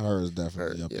was it? Her is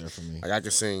definitely up there for me. Like I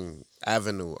could sing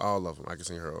Avenue, all of them. I could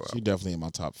sing her whole She album. definitely in my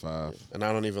top 5. And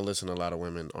I don't even listen to a lot of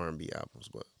women R&B albums,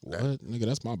 but What? Nigga,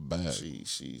 that's my bag. She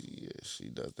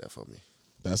does that for me.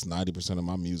 That's 90% of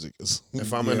my music.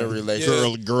 If I'm in a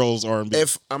relationship, girls R&B.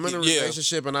 If I'm in a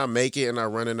relationship and I make it and I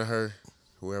run into her,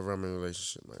 whoever I'm in a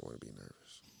relationship might want to be nervous.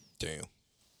 Damn.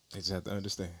 They just have to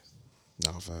understand.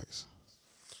 No, facts.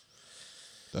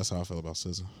 That's how I feel about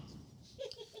SZA.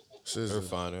 Her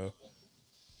fine, though.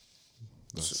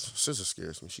 SZA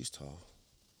scares me. She's tall.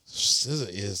 SZA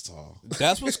is tall.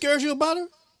 That's what scares you about her?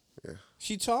 Yeah.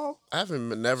 She tall? I've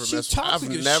never She messed. I've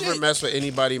toxic as never shit. messed with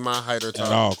anybody my height or tall.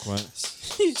 At all, Clint.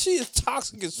 She is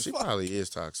toxic as She fuck. probably is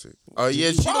toxic. Oh yeah,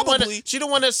 she the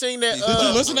one that sing that. Did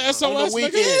you listen to SOS, on the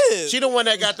weekend? nigga? She the one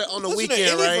that got the on the Listen to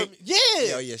weekend, any right? of her-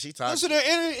 yeah. Oh yeah, she toxic. Listen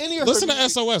to any of Listen her to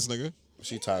SOS, nigga.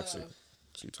 She toxic.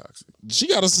 She toxic. She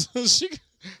got a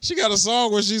she got a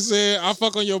song where she said, "I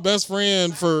fuck on your best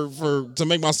friend for to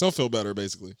make myself feel better."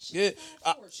 Basically, Yeah,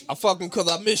 I fuck him because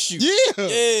I miss you. yeah.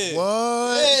 Yeah.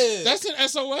 What? Yeah. That's in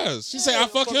SOS. She said, "I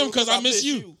fuck him because I miss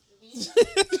you."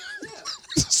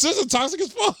 SZA toxic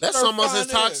as fuck. That's Her almost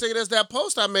as fine toxic as that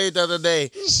post I made the other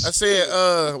day. I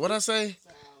said, what I say?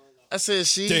 I said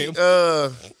she Damn.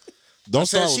 Don't I said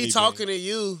start with she me, talking to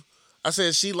you. I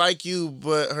said she like you,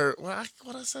 but her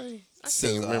what I say? I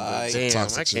can't remember. Damn,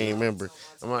 Toxic I shit. can't remember.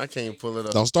 I can't pull it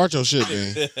up. Don't start your shit,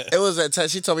 man. It was that time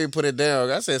she told me to put it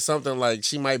down. I said something like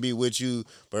she might be with you,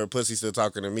 but her pussy still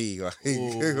talking to me. Like,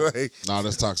 Nah,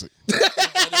 that's toxic.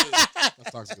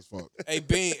 That's toxic as fuck. Hey,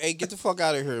 Bean, hey, get the fuck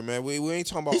out of here, man. We ain't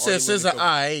talking about he said Ari SZA, Lennox.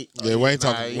 I Yeah, we ain't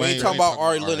talking. We ain't talking about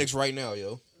Ari Lennox right now,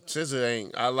 yo. SZA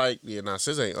ain't. I like. Yeah, nah.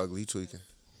 SZA ain't ugly. He tweaking.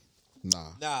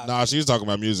 Nah. She was talking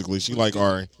about musically. She like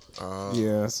Ari.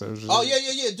 Yeah. So Oh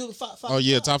yeah. Do the five. Oh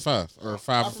yeah, top 5 or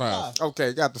 5 for 5.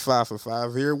 Okay, got the 5 for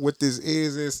 5 here. What this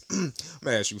is I'm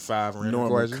gonna ask you 5 random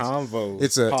Normal questions. convo.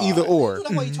 It's a pod. either or. Dude,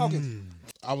 that's why you talking.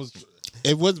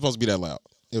 It wasn't supposed to be that loud.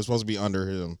 It was supposed to be under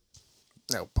him.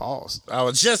 No, pause. I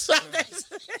was just.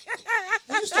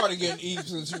 You started getting eaten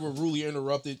since you were rudely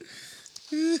interrupted.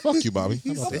 Fuck you, Bobby.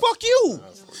 How about that? Fuck you.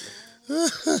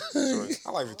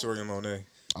 I like Victoria Monet.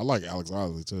 I like Alex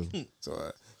Osley too. So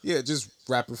yeah, just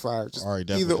rapid fire. Just Alright,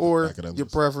 definitely either or, back of that your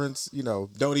list. preference.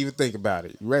 Don't even think about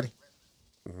it. You ready?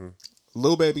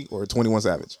 Lil Baby or 21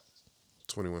 Savage?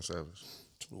 21 Savage.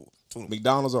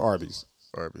 McDonald's or Arby's?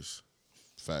 Arby's.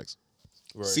 Facts.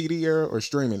 Right. CD era or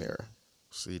streaming era?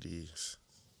 CDs.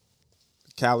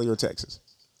 Cali or Texas?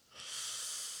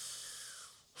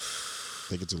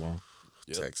 Take it too long.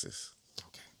 Texas.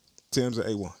 Timbs or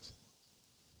A1s?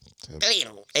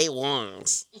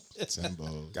 A1s.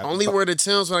 Timbo. Only wear the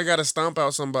Timbs when I gotta stomp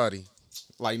out somebody.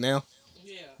 Like now?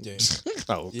 Yeah.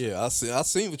 Oh. Yeah, I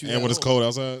seen what you And had when it's on. cold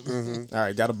outside. All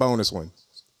right, got a bonus one.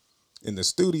 In the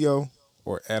studio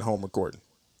or at home recording?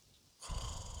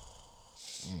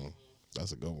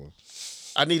 That's a good one.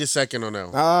 I need a second on that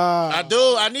one. Ah. I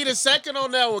do. I need a second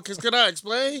on that one. Cause can I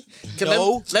explain?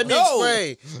 No. Let me No.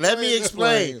 explain. Let me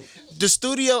explain. The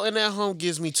studio and at home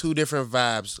gives me two different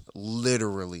vibes.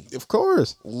 Literally. Of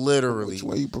course. Literally. Which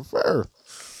one you prefer?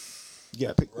 You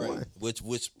gotta pick one. Which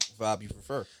vibe you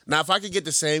prefer? Now, if I could get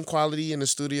the same quality in the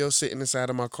studio sitting inside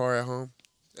of my car at home.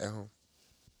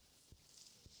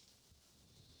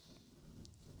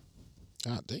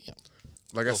 God damn.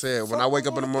 Like I said, when I wake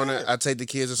up in the morning, I take the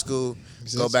kids to school,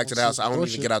 go back to the house. I don't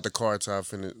even get out the car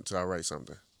until I write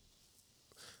something.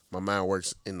 My mind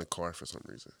works in the car for some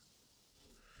reason.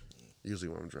 Usually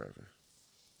when I'm driving.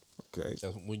 Okay.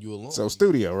 That's when you alone. So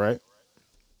studio, right?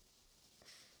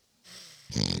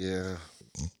 Yeah.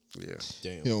 Yeah.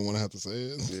 Damn. You don't want to have to say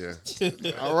it?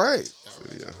 Yeah. All right.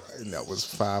 Yeah. And that was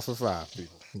 5 for 5,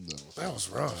 people. That was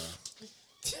rough.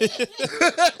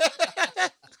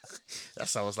 That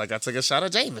sounds like I took a shot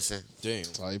of Jameson. Damn.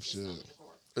 Type shit.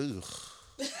 Ugh.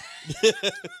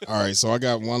 All right, so I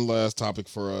got one last topic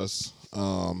for us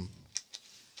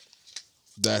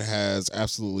that has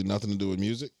absolutely nothing to do with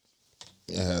music.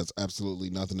 It has absolutely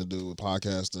nothing to do with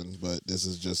podcasting, but this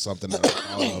is just something that I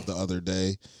thought of the other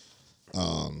day.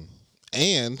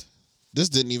 And this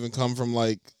didn't even come from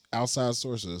like outside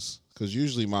sources, because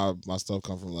usually my stuff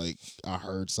come from like I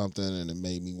heard something and it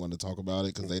made me want to talk about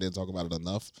it because they didn't talk about it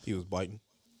enough. He was biting.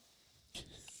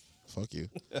 Fuck you.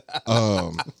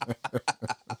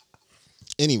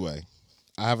 Anyway,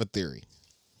 I have a theory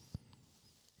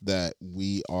that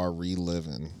we are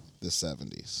reliving the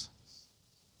 70s.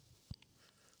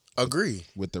 Agree.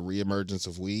 With the reemergence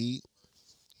of weed,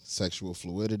 sexual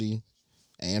fluidity,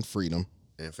 and freedom.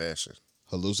 And fashion.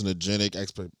 Hallucinogenic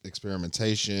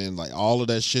experimentation, like all of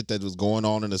that shit that was going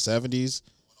on in the 70s,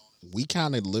 we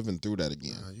kind of living through that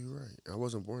again. You're right. I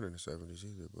wasn't born in the 70s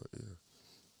either, but yeah.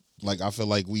 Like I feel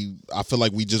like we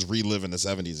just reliving the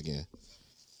 70s again.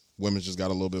 Women just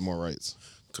got a little bit more rights.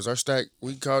 Cause our stack,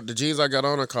 we called the jeans I got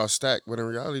on are called stack, but in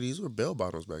reality these were bell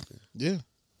bottoms back then. Yeah.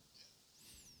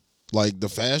 Like the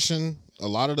fashion, a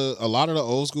lot of the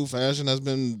old school fashion has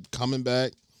been coming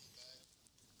back.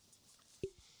 It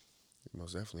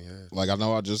most definitely has. Like I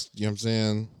know I just, you know what I'm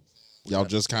saying? Y'all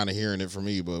just kind of hearing it from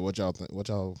me, but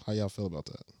how y'all feel about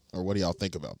that? Or what do y'all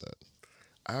think about that?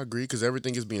 I agree, because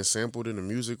everything is being sampled in the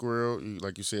music world.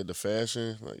 Like you said, the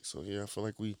fashion. Like, so yeah, I feel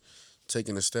like we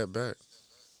taking a step back.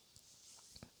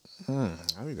 I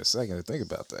need a second to think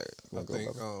about that. I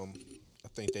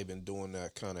think they've been doing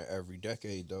that kind of every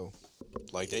decade though.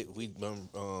 Like they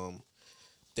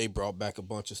brought back a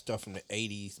bunch of stuff from the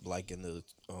 80s, like in the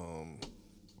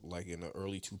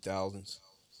early 2000s.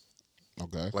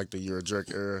 Okay. Like the You're a Jerk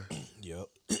era. Yep.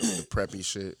 The preppy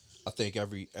shit. I think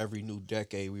every new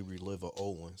decade we relive an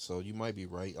old one. So you might be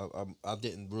right. I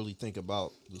didn't really think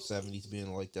about the 70s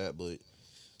being like that, but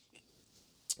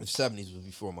the 70s was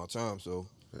before my time, so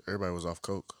everybody was off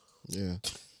coke. Yeah.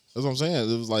 That's what I'm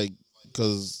saying. It was like,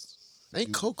 because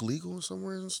ain't coke legal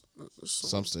somewhere in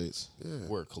some states? Yeah.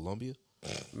 Where, Colombia?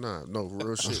 Nah, no,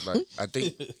 real shit. Like, I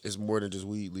think it's more than just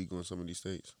weed legal in some of these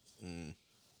states.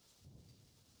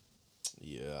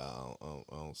 Yeah, I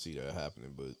don't see that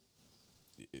happening, but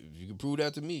if you can prove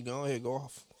that to me, go ahead, go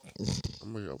off.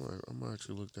 I'm gonna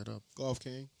actually look that up. Go off,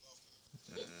 King.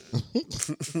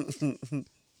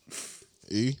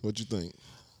 E, what you think?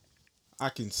 I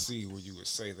can see where you would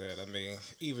say that. I mean,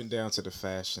 even down to the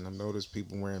fashion. I've noticed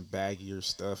people wearing baggier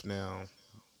stuff now,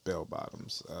 bell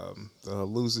bottoms. The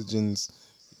hallucinogens,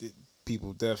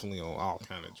 people definitely on all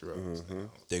kind of drugs.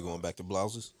 They're going back to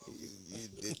blouses?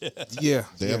 Yeah.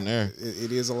 Damn near.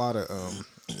 It is a lot of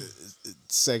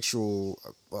sexual,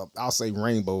 I'll say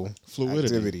rainbow fluidity.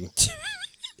 activity.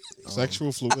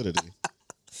 Sexual fluidity.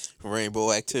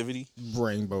 Rainbow activity?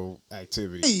 Rainbow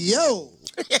activity. Hey, yo!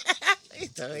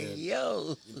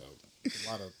 Yo. A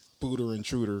lot of booter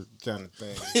intruder kind of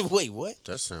thing. Wait, what?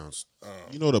 That sounds.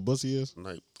 You know what a bussy is?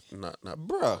 Like, not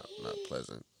bruh. Not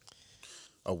pleasant.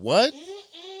 A what?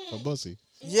 A bussy.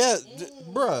 Yeah,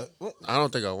 bruh. What? I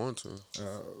don't think I want to.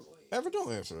 Ever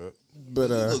don't answer that. But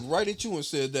he looked right at you and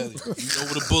said that. You know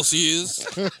what a pussy is?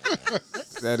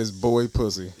 That is boy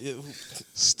pussy.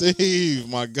 Steve,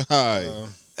 my guy.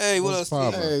 Hey, what else?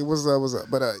 poppin'? Hey, what's up? What's up?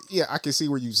 But yeah, I can see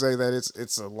where you say that.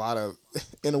 It's a lot of,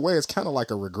 in a way, it's kind of like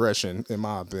a regression, in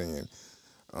my opinion.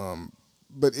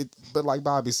 But like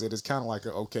Bobby said, it's kind of like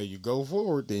okay, you go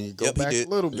forward, then you go back a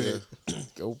little bit.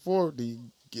 Go forward, then you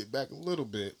get back a little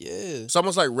bit. Yeah, It's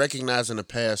almost like recognizing the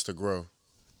past to grow.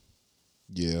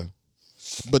 Yeah,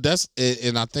 but that's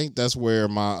and I think that's where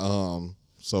my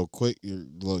so quick.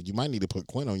 Look, you might need to put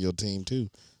Quinn on your team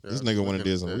too. This nigga went and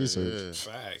did some research.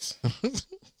 Facts.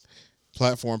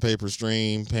 Platform pay per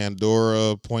stream,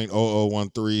 Pandora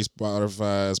 0.0013,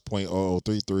 Spotify's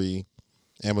 0.0033,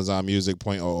 Amazon Music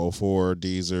 0.004,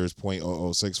 Deezer's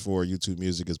 0.0064, YouTube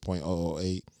Music is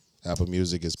 0.008, Apple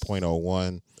Music is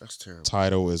 0.01. That's terrible.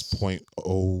 Tidal is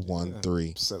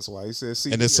 0.013. That's why he says.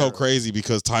 And it's so crazy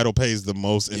because Tidal pays the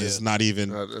most, and it's not even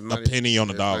a penny on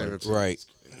the dollar. Right.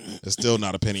 It's still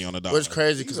not a penny on the dollar. Which is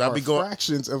crazy because I be going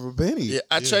fractions of a penny. Yeah,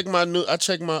 I check my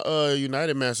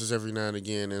United Masters every now and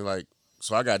again, and like,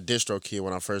 so I got DistroKid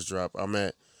when I first dropped. I'm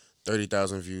at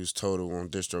 30,000 views total on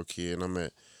DistroKid, and I'm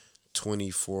at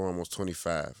 24, almost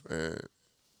 25, and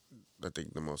I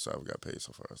think the most I've got paid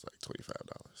so far is like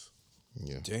 $25.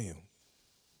 Yeah, damn.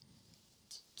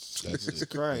 Jesus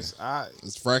Christ,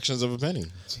 it's fractions of a penny.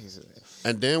 Jesus.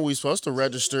 And then we supposed to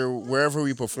register wherever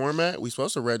we perform at. We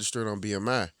supposed to register it on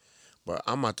BMI. But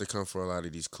I'm about to come for a lot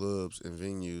of these clubs and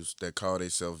venues that call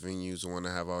themselves venues and want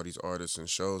to have all these artists and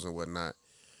shows and whatnot.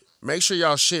 Make sure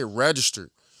y'all shit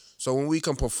registered. So when we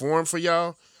can perform for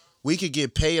y'all, we could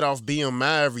get paid off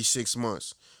BMI every 6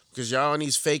 months. Because y'all in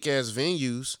these fake ass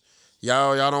venues,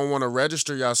 y'all don't want to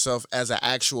register yourself as an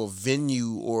actual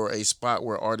venue or a spot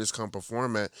where artists come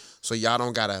perform at. So y'all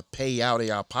don't gotta pay out of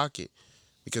y'all pocket.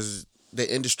 Because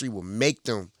the industry will make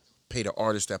them pay the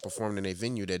artists that performed in a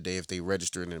venue that day if they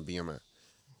register it in BMI.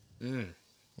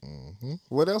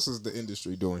 What else is the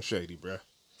industry doing shady, bruh?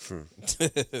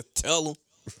 Tell them.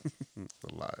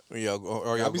 A lot. Are y'all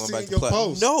I be going seeing back to your platinum?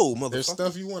 posts. No, motherfucker. There's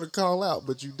stuff you want to call out,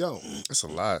 but you don't. It's a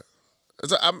lot.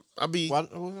 I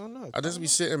just be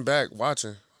sitting back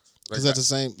watching. Because at the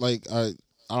same, like, I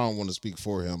don't want to speak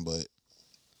for him, but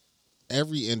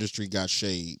every industry got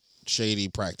shady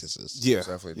practices. Yeah,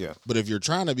 definitely. Yeah. But if you're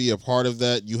trying to be a part of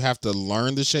that, you have to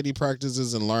learn the shady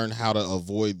practices and learn how to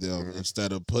avoid them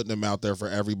instead of putting them out there for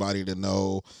everybody to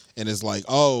know. And it's like,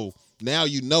 oh, now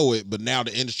you know it, but now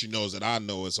the industry knows that I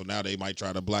know it, so now they might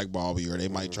try to blackball me or they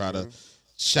might try to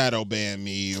shadow ban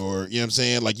me, or you know what I'm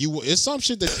saying? Like, it's some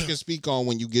shit that you can speak on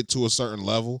when you get to a certain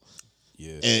level.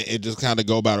 Yeah. And it just kind of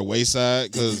go by the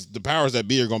wayside because the powers that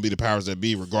be are gonna be the powers that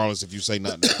be, regardless if you say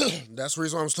nothing. That's the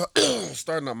reason why I'm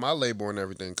starting up my label and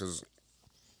everything, because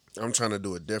I'm trying to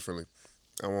do it differently.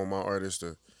 I want my artists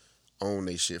to own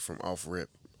their shit from off rip,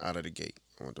 out of the gate.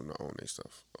 I want them to own their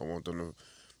stuff. I want them to.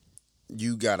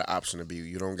 You got an option to be.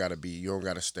 You don't gotta be. You don't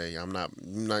gotta stay. You're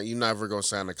never gonna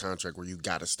sign a contract where you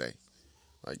gotta stay.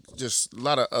 Like, just a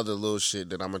lot of other little shit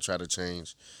that I'm gonna try to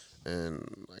change, and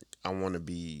like I want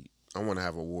to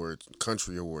have awards,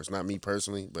 country awards, not me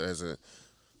personally, but I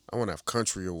want to have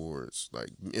country awards, like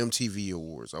MTV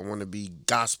awards. I want to be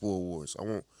gospel awards. I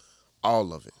want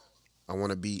all of it. I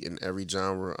want to be in every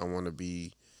genre. I want to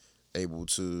be able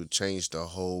to change the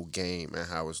whole game and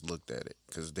how it's looked at it,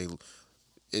 because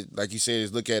like you said,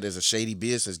 it's looked at as a shady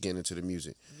business getting into the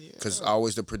music. Because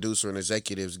always the producer and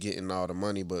executives getting all the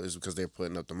money, but it's because they're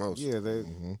putting up the most. Yeah, they.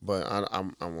 But I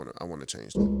want to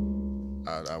change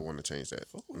that. I want to change that,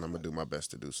 and I'm gonna do my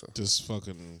best to do so. Just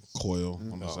fucking coil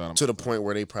on the side. To the point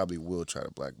where they probably will try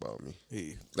to blackball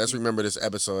me. Let's remember this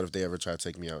episode if they ever try to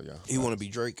take me out, y'all. He want to be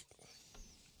Drake.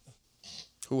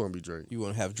 Who want to be Drake? You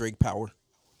want to have Drake power?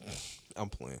 I'm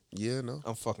playing. Yeah, no.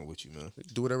 I'm fucking with you, man.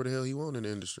 Do whatever the hell he want in the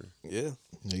industry. Yeah.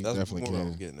 He That's definitely what I can.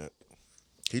 was getting at.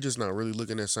 He just not really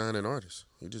looking at signing artists.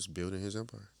 He just building his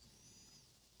empire.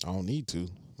 I don't need to.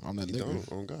 I'm that You nigga.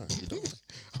 don't. Oh, God. You don't.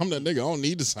 I'm that nigga. I don't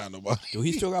need to sign nobody. Do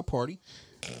he still got Party?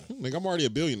 Nigga, I'm already a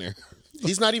billionaire.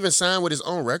 He's not even signed with his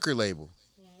own record label.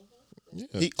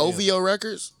 Yeah. OVO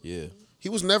Records? Yeah. He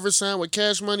was never signed with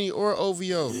Cash Money or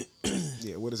OVO.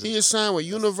 Yeah, what is it? He is signed with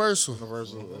Universal.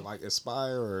 Universal, like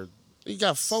Aspire or. He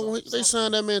got they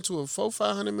signed that man to a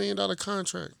 $500 million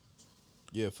contract.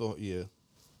 Yeah, yeah.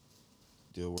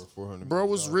 Deal worth $400 Bro million.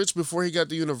 was rich before he got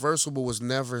the Universal, but was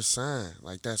never signed.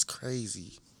 Like, that's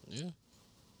crazy. Yeah.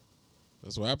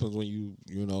 That's what happens when you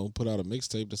put out a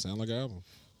mixtape that sound like an album.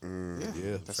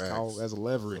 Yeah, That's facts. called as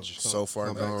leverage. So Far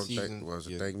Comeback Gone.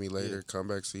 season. Thank Me Later.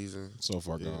 Comeback season. So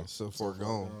Far gone. So Far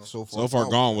Gone. So Far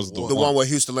Gone was The one with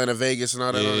Houston, Atlanta, Vegas, and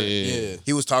all that. Yeah.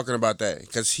 He was talking about that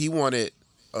because he wanted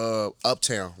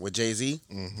Uptown with Jay-Z.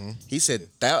 Mm-hmm. He said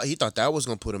that he thought that was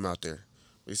gonna put him out there,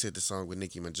 He said the song with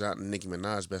Nicki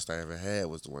Minaj, Best I Ever Had,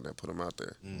 was the one that put him out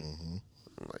there. Mm-hmm.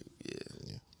 I'm like,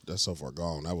 yeah. That's so far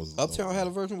gone. That was Uptown had a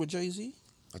version with Jay-Z.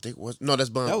 I think that's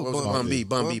Bun. That What was was Bun B.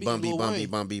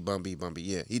 Bun B.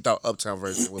 Yeah, he thought Uptown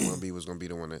version with Bun B was gonna be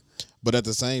the one that. But at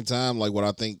the same time, like what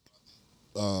I think,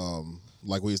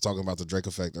 like we was talking about the Drake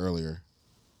effect earlier.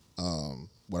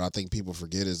 What I think people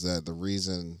forget is that the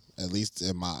reason, at least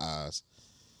in my eyes,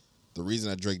 the reason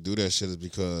that Drake do that shit is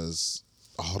because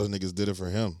all the niggas did it for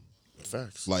him.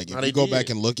 Facts. Like if you go back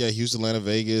and look at Houston, Atlanta,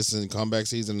 Vegas, and comeback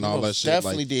season and all that shit,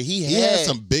 definitely like, did. He had had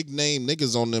some big name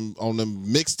niggas on them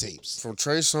mixtapes. From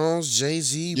Trey Songz,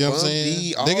 Jay-Z, You know what I'm Bun saying?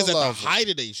 B, all Niggas at the of them. height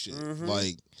of they shit.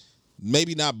 Like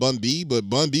maybe not Bun B, but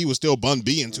Bun B was still Bun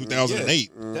B in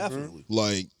 2008. Yeah, definitely.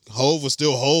 Like Hove was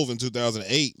still Hove in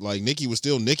 2008. Like Nicki was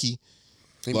still Nicki.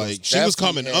 He Like most she was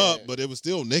coming definitely up, but it was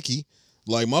still Nicki.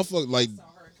 Like motherfucker, like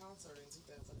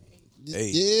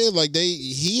Hey. yeah, like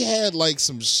he had like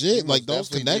some shit, like those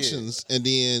definitely connections, and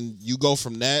then you go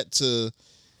from that to, you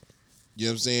know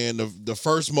what I'm saying, the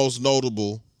first most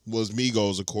notable was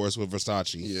Migos, of course, with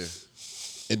Versace. Yeah.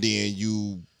 And then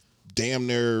you damn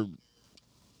near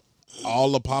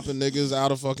all the popping niggas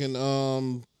out of fucking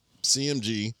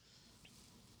CMG.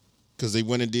 Cause they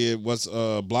went and did what's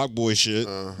Block Boy shit.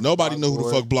 Nobody knew who the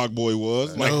fuck Block Boy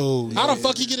was. Like, how the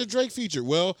fuck he get a Drake feature?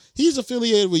 Well, he's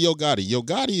affiliated with Yo Gotti. Yo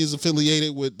Gotti is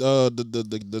affiliated with the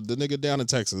nigga down in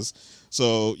Texas.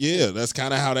 So yeah, that's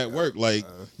kind of how that worked. Like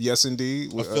Yes,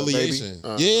 indeed. With, affiliation.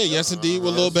 Baby. Yes indeed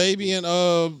with Lil Baby and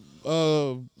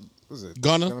What's it?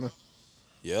 Gunna.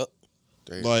 Yep.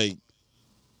 Like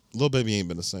Lil Baby ain't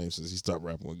been the same since he stopped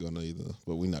rapping with Gunna either.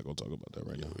 But we not gonna talk about that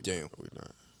right now. Damn. We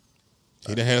not.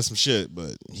 He done had some shit,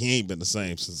 but he ain't been the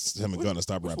same since him and Gunna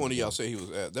stopped Which rapping. one of y'all say he was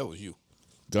ass? That was you.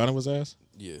 Gunna was ass?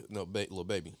 Yeah. No, Lil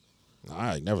Baby.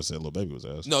 I ain't never said Lil Baby was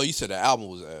ass. No, you said the album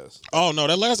was ass. Oh no,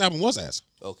 that last album was ass.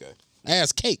 Okay.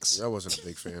 Ass cakes I wasn't a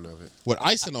big fan of it. with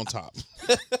icing on top.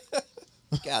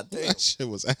 God damn. That shit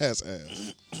was ass.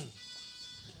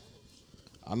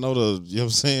 I know you know what I'm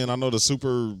saying? I know the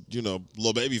super,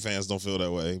 Lil Baby fans don't feel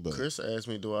that way, but Chris asked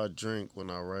me, do I drink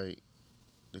when I write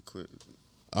the clip?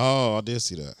 oh, I did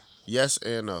see that. Yes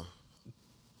and no.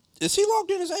 Is he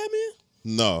logged in as admin?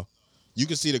 No, you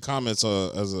can see the comments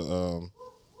as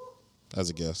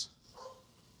a guest.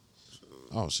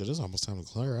 Oh shit! It's almost time to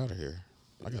clear out of here.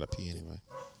 I gotta pee anyway.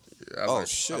 Yeah,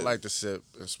 shit. I like to sip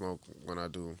and smoke when I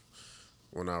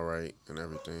write and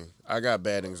everything. I got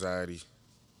bad anxiety,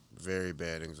 very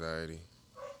bad anxiety,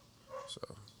 so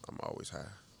I'm always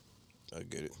high. I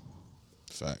get it.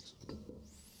 Facts.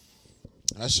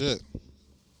 That shit.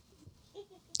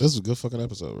 This was a good fucking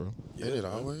episode, bro. Yeah, it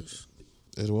always.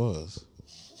 It was.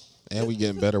 And we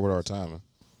getting better with our timing.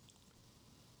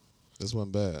 This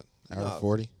wasn't bad. Hour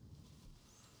 40.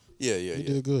 Yeah. We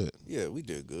did good. Yeah, we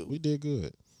did good. We did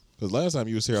good. Because last time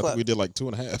you was here, I think we did like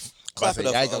 2.5. Clap it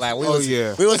up. I ain't gonna lie, we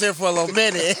yeah. was here for a little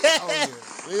minute.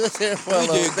 We was here for a We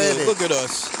little did good. minute. Look at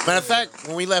us. Matter of fact,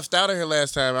 when we left out of here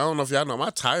last time, I don't know if y'all know, my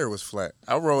tire was flat.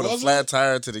 I rode a Was flat it?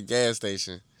 tire to the gas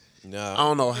station. Nah. I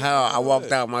don't know how. I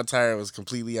walked out, my tire was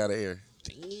completely out of air.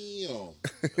 Damn.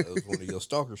 That was one of your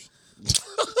stalkers.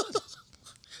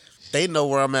 They know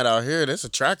where I'm at out here. There's a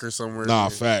tracker somewhere. Nah,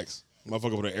 facts.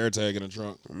 Motherfucker with an air tag in the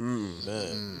trunk.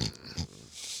 Man.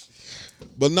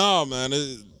 But nah, man.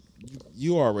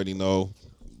 You already know.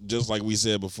 Just like we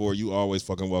said before, you always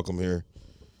fucking welcome here.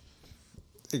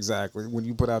 Exactly. When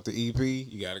you put out the EP,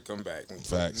 you got to come back. When you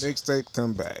put out the Facts. mixtape,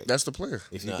 come back. That's the plan.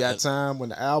 If you got time when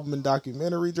the album and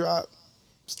documentary drop,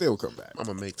 still come back. I'm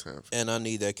gonna make time. And I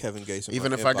need that Kevin Gates. in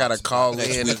Even my if I gotta inbox call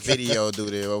next in week. and video do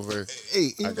it over.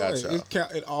 Hey, I got y'all.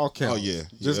 it all counts. Oh, yeah.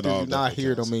 Just It because all you're not definitely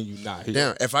here counts. don't mean you're not here.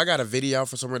 Damn, if I got a video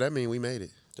for somewhere, that mean we made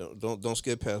it. Don't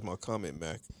skip past my comment,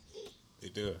 Mac.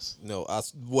 It does. No,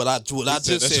 what I Said just that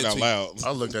shit said out to loud.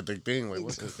 I looked at the thing like,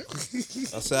 what the? you.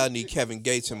 I said I need Kevin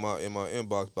Gates in my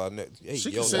inbox by next. Hey, She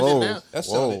yo, can send it now. That's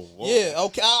Whoa, sounded- whoa. Yeah,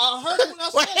 okay. I heard it when I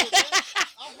said it. Man.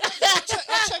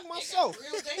 I check myself.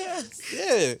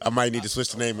 Yeah. I might need to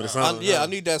switch the name of the song. I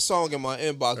need that song in my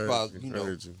inbox Heard by you,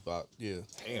 heard you. by yeah.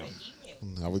 Damn.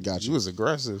 Now we got You you. was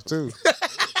aggressive, too.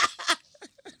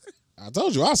 I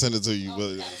told you I'll send it to you,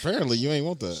 but apparently you ain't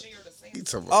want that. He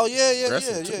talking Oh about yeah.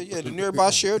 aggressive, too. The nearby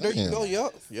share. There you Damn. go.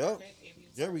 Yup.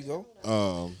 There we go.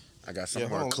 I got some Yeah,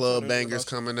 more hold on. club Turn it bangers up.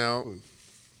 coming out.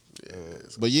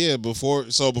 But yeah, before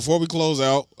we close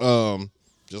out,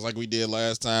 just like we did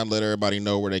last time, let everybody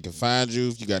know where they can find you.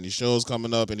 If you got any shows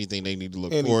coming up, anything they need to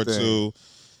look forward to.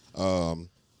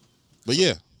 But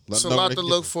yeah, It's a lot to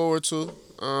look forward to.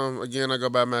 Again, I go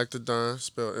by Mac the Don,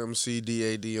 spelled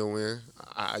McDadon.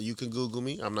 You can Google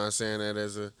me. I'm not saying that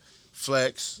as a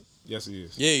flex. Yes, he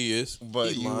is. Yeah, he is.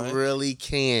 But He you lying. really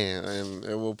can, and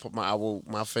it will put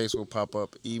my face will pop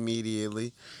up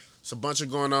immediately. It's a bunch of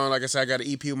going on. Like I said, I got an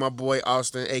EP with my boy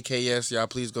Austin, AKS. Y'all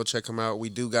please go check him out. We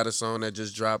do got a song that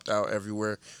just dropped out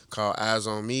everywhere called Eyes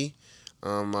on Me.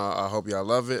 I hope y'all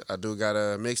love it. I do got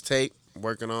a mixtape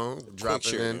working on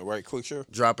dropping in Quick Share.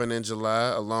 dropping in July,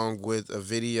 along with a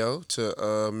video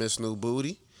to Miss New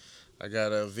Booty. I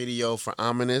got a video for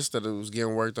Ominous that was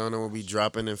getting worked on and will be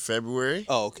dropping in February.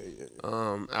 Oh, okay.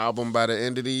 Yeah. Album by the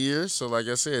end of the year. So like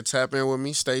I said, tap in with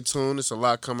me. Stay tuned. It's a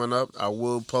lot coming up. I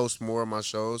will post more of my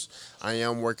shows. I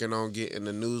am working on getting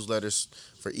the newsletters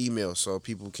for email so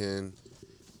people can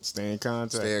Stay in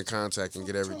contact and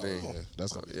get everything. Yeah,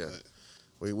 that's gonna be yeah. lit.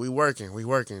 We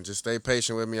working. Just stay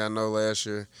patient with me. I know last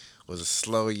year was a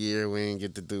slow year. We didn't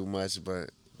get to do much,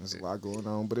 but there's a lot going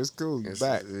on, but it's cool. You're it's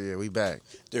back. Yeah, we back.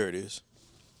 There it is.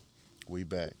 We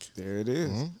back. There it is.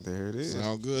 Mm-hmm. There it is.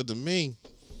 Sound good to me.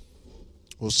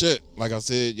 Well, shit. Like I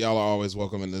said, y'all are always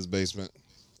welcome in this basement.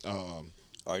 All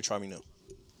right, try me now.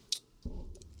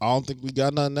 I don't think we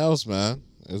got nothing else, man.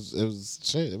 It was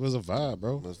shit. It was a vibe,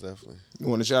 bro. Most definitely. You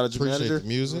want to shout out your Appreciate manager? the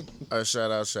music.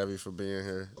 Shout out Chevy for being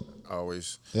here.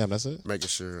 Always Damn, that's it. making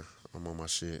sure I'm on my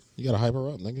shit. You gotta hype her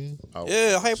up, nigga. Oh,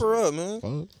 Yeah, hype her up, man.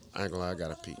 Fuck. I ain't gonna lie, I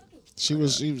got a peep. She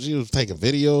was taking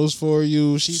videos for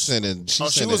you. She sending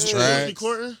tracks.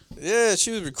 recording? Yeah, she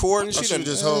was recording. she She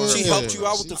just hold her she phone. helped you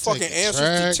out with She the fucking taking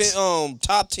answers tracks. to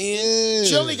top 10.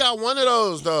 She only got one of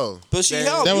those though. But she That-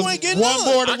 helped. that You was ain't getting one none.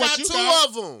 more I than got what you two got,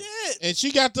 of them. and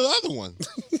she got the other one.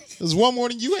 There's one more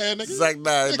than you had, nigga. It's like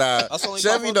nah. That's only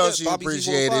Chevy Bobby- knows she Bobby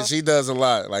appreciate it. 245. She does a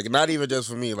lot. Like not even just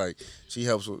for me. Like she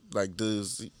helps with like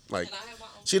dudes. Like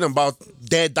she done bought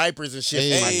dead diapers and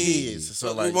shit for my kids.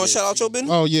 So like, you want to shout out your business?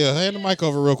 Oh yeah, hand the mic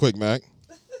over real quick, Mac.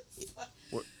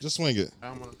 Just swing it.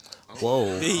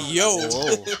 Whoa. Hey, yo.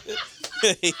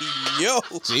 Hey, yo.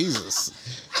 Jesus.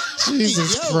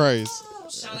 Jesus Yo. Christ.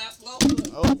 Shout out Flo.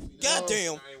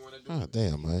 Goddamn. God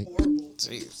damn, Mike.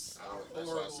 Jeez. That's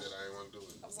why I said I ain't want to do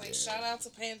it. I was like, shout out to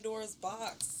Pandora's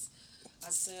Box. I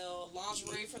sell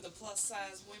lingerie for the plus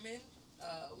size women.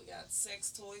 We got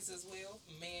sex toys as well.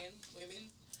 Men, women,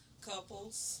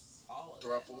 couples, all of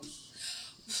that.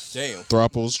 Damn.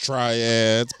 Thruples,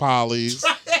 triads, polys,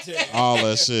 all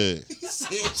that shit.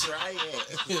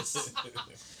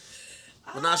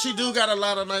 But now she do got a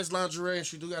lot of nice lingerie and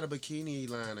she do got a bikini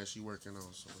line that she working on.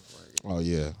 So like, Oh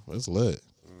yeah, it's lit.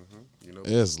 you know,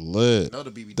 It's lit. you know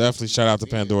the BBD. Definitely shout out to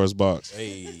Pandora's Box.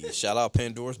 Hey, shout out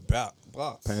Pandora's Box.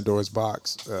 Pandora's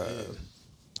Box.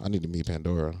 I need to meet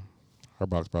Pandora. Her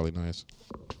box probably nice.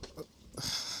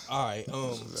 All right.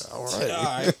 All right. All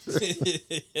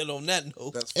right. And on that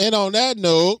note, And on that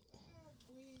note,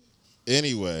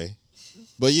 anyway,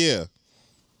 but yeah,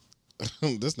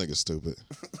 this nigga stupid.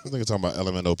 This nigga talking about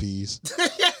elemental peas.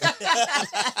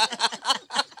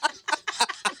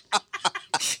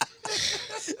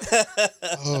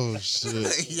 Oh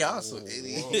shit! Y'all some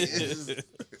idiots.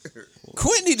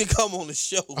 Quinn need to come on the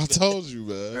show. I told you,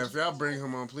 man. If y'all bring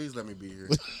him on, please let me be here.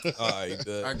 All right,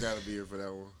 good. I gotta be here for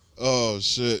that one. Oh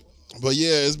shit! But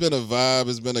yeah, it's been a vibe.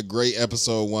 It's been a great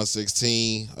episode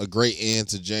 116. A great end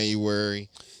to January.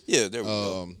 Yeah, there we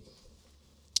go.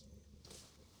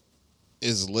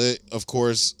 Is lit, of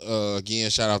course. Again,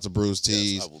 shout out to Bruce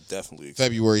Tees. Yes, I will definitely.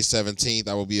 February 17th,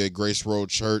 I will be at Grace Road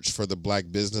Church for the Black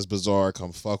Business Bazaar.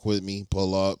 Come fuck with me.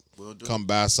 Pull up. Come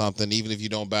buy something. Even if you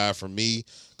don't buy it from me,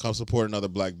 come support another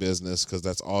black business because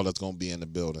that's all that's going to be in the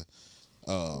building.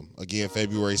 Again,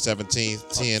 February 17th,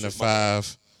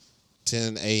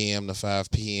 10 a.m. to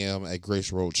 5 p.m. at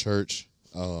Grace Road Church.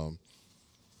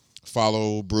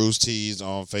 Follow Bruce Tees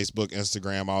on Facebook,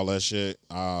 Instagram, all that shit.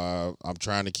 I'm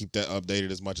trying to keep that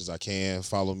updated as much as I can.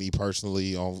 Follow me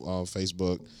personally on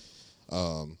Facebook.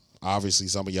 Obviously,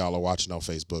 some of y'all are watching on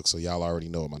Facebook, so y'all already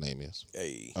know what my name is.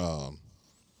 Hey.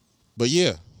 But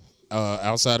yeah,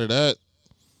 outside of that,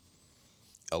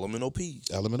 Elemental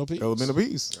Peace. Elemental Peace. Elemental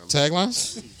Peace.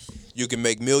 Taglines? You can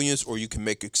make millions or you can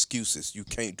make excuses. You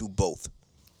can't do both.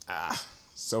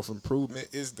 Self-improvement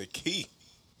is the key.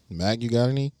 Mac, you got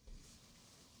any?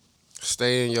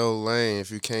 Stay in your lane. If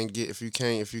you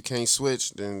can't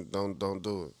switch, then don't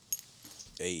do it.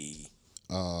 Hey.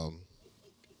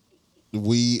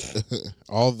 We,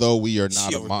 although we are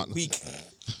not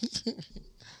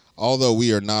although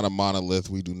we are not a monolith,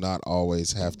 we do not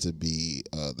always have to be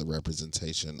the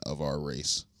representation of our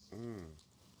race.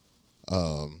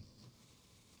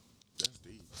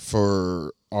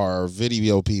 For our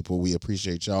video people, we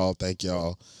appreciate y'all. Thank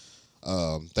y'all.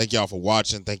 Thank y'all for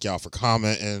watching. Thank y'all for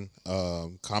commenting.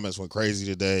 Comments went crazy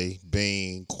today.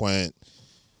 Bean, Quint,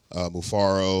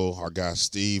 Mufaro, our guy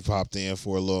Steve popped in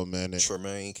for a little minute.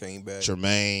 Tremaine came back.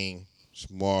 Tremaine,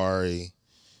 Shamari,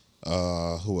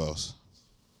 who else?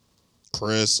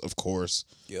 Chris, of course.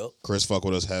 Yep. Chris fuck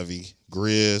with us heavy.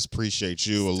 Grizz, appreciate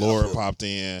you. Allura popped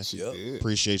in. Yep.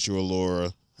 Appreciate you,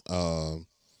 Allura.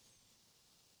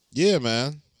 Yeah,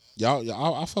 man.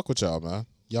 Y'all, I fuck with y'all, man.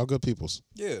 Y'all good peoples.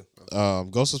 Yeah.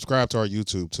 Go subscribe to our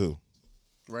YouTube too.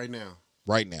 Right now.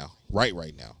 Right now. Right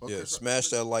now. Okay. Yeah. Smash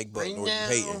that like button, or you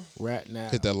hating. Right now.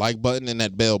 Hit that like button and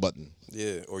that bell button.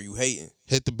 Yeah. Or you hating.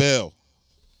 Hit the bell.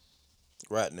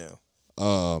 Right now.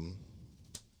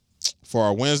 For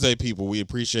our Wednesday people, we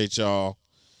appreciate y'all.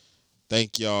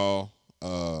 Thank y'all.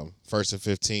 First and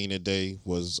 15 today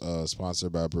was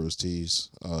sponsored by Bruce Tees.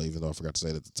 Even though I forgot to say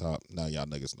it at the top. Now y'all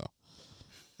niggas know.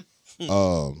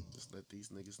 Just let these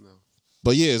niggas know.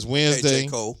 But yeah, it's Wednesday. Hey, J.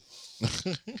 Cole.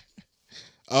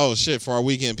 Oh shit! For our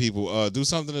weekend people, do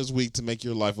something this week to make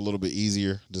your life a little bit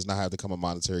easier. Does not have to come a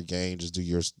monetary gain. Just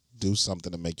do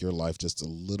something to make your life just a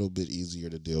little bit easier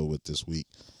to deal with this week.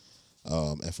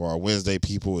 And for our Wednesday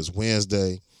people, it's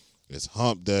Wednesday. It's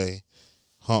Hump Day.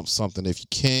 Hump something if you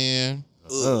can.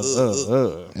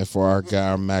 And for our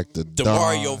guy Mac the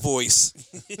Mario voice.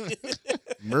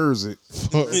 Merzik.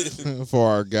 For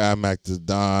our guy Mac the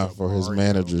Don, for his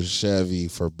manager Chevy,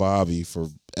 for Bobby, for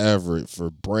Everett, for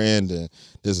Brandon.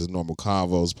 This is Normal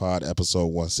Convos Pod, episode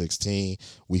 116.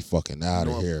 We fucking out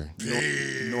of here.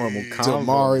 Normal Convos.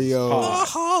 Mario.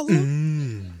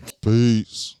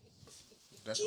 Peace.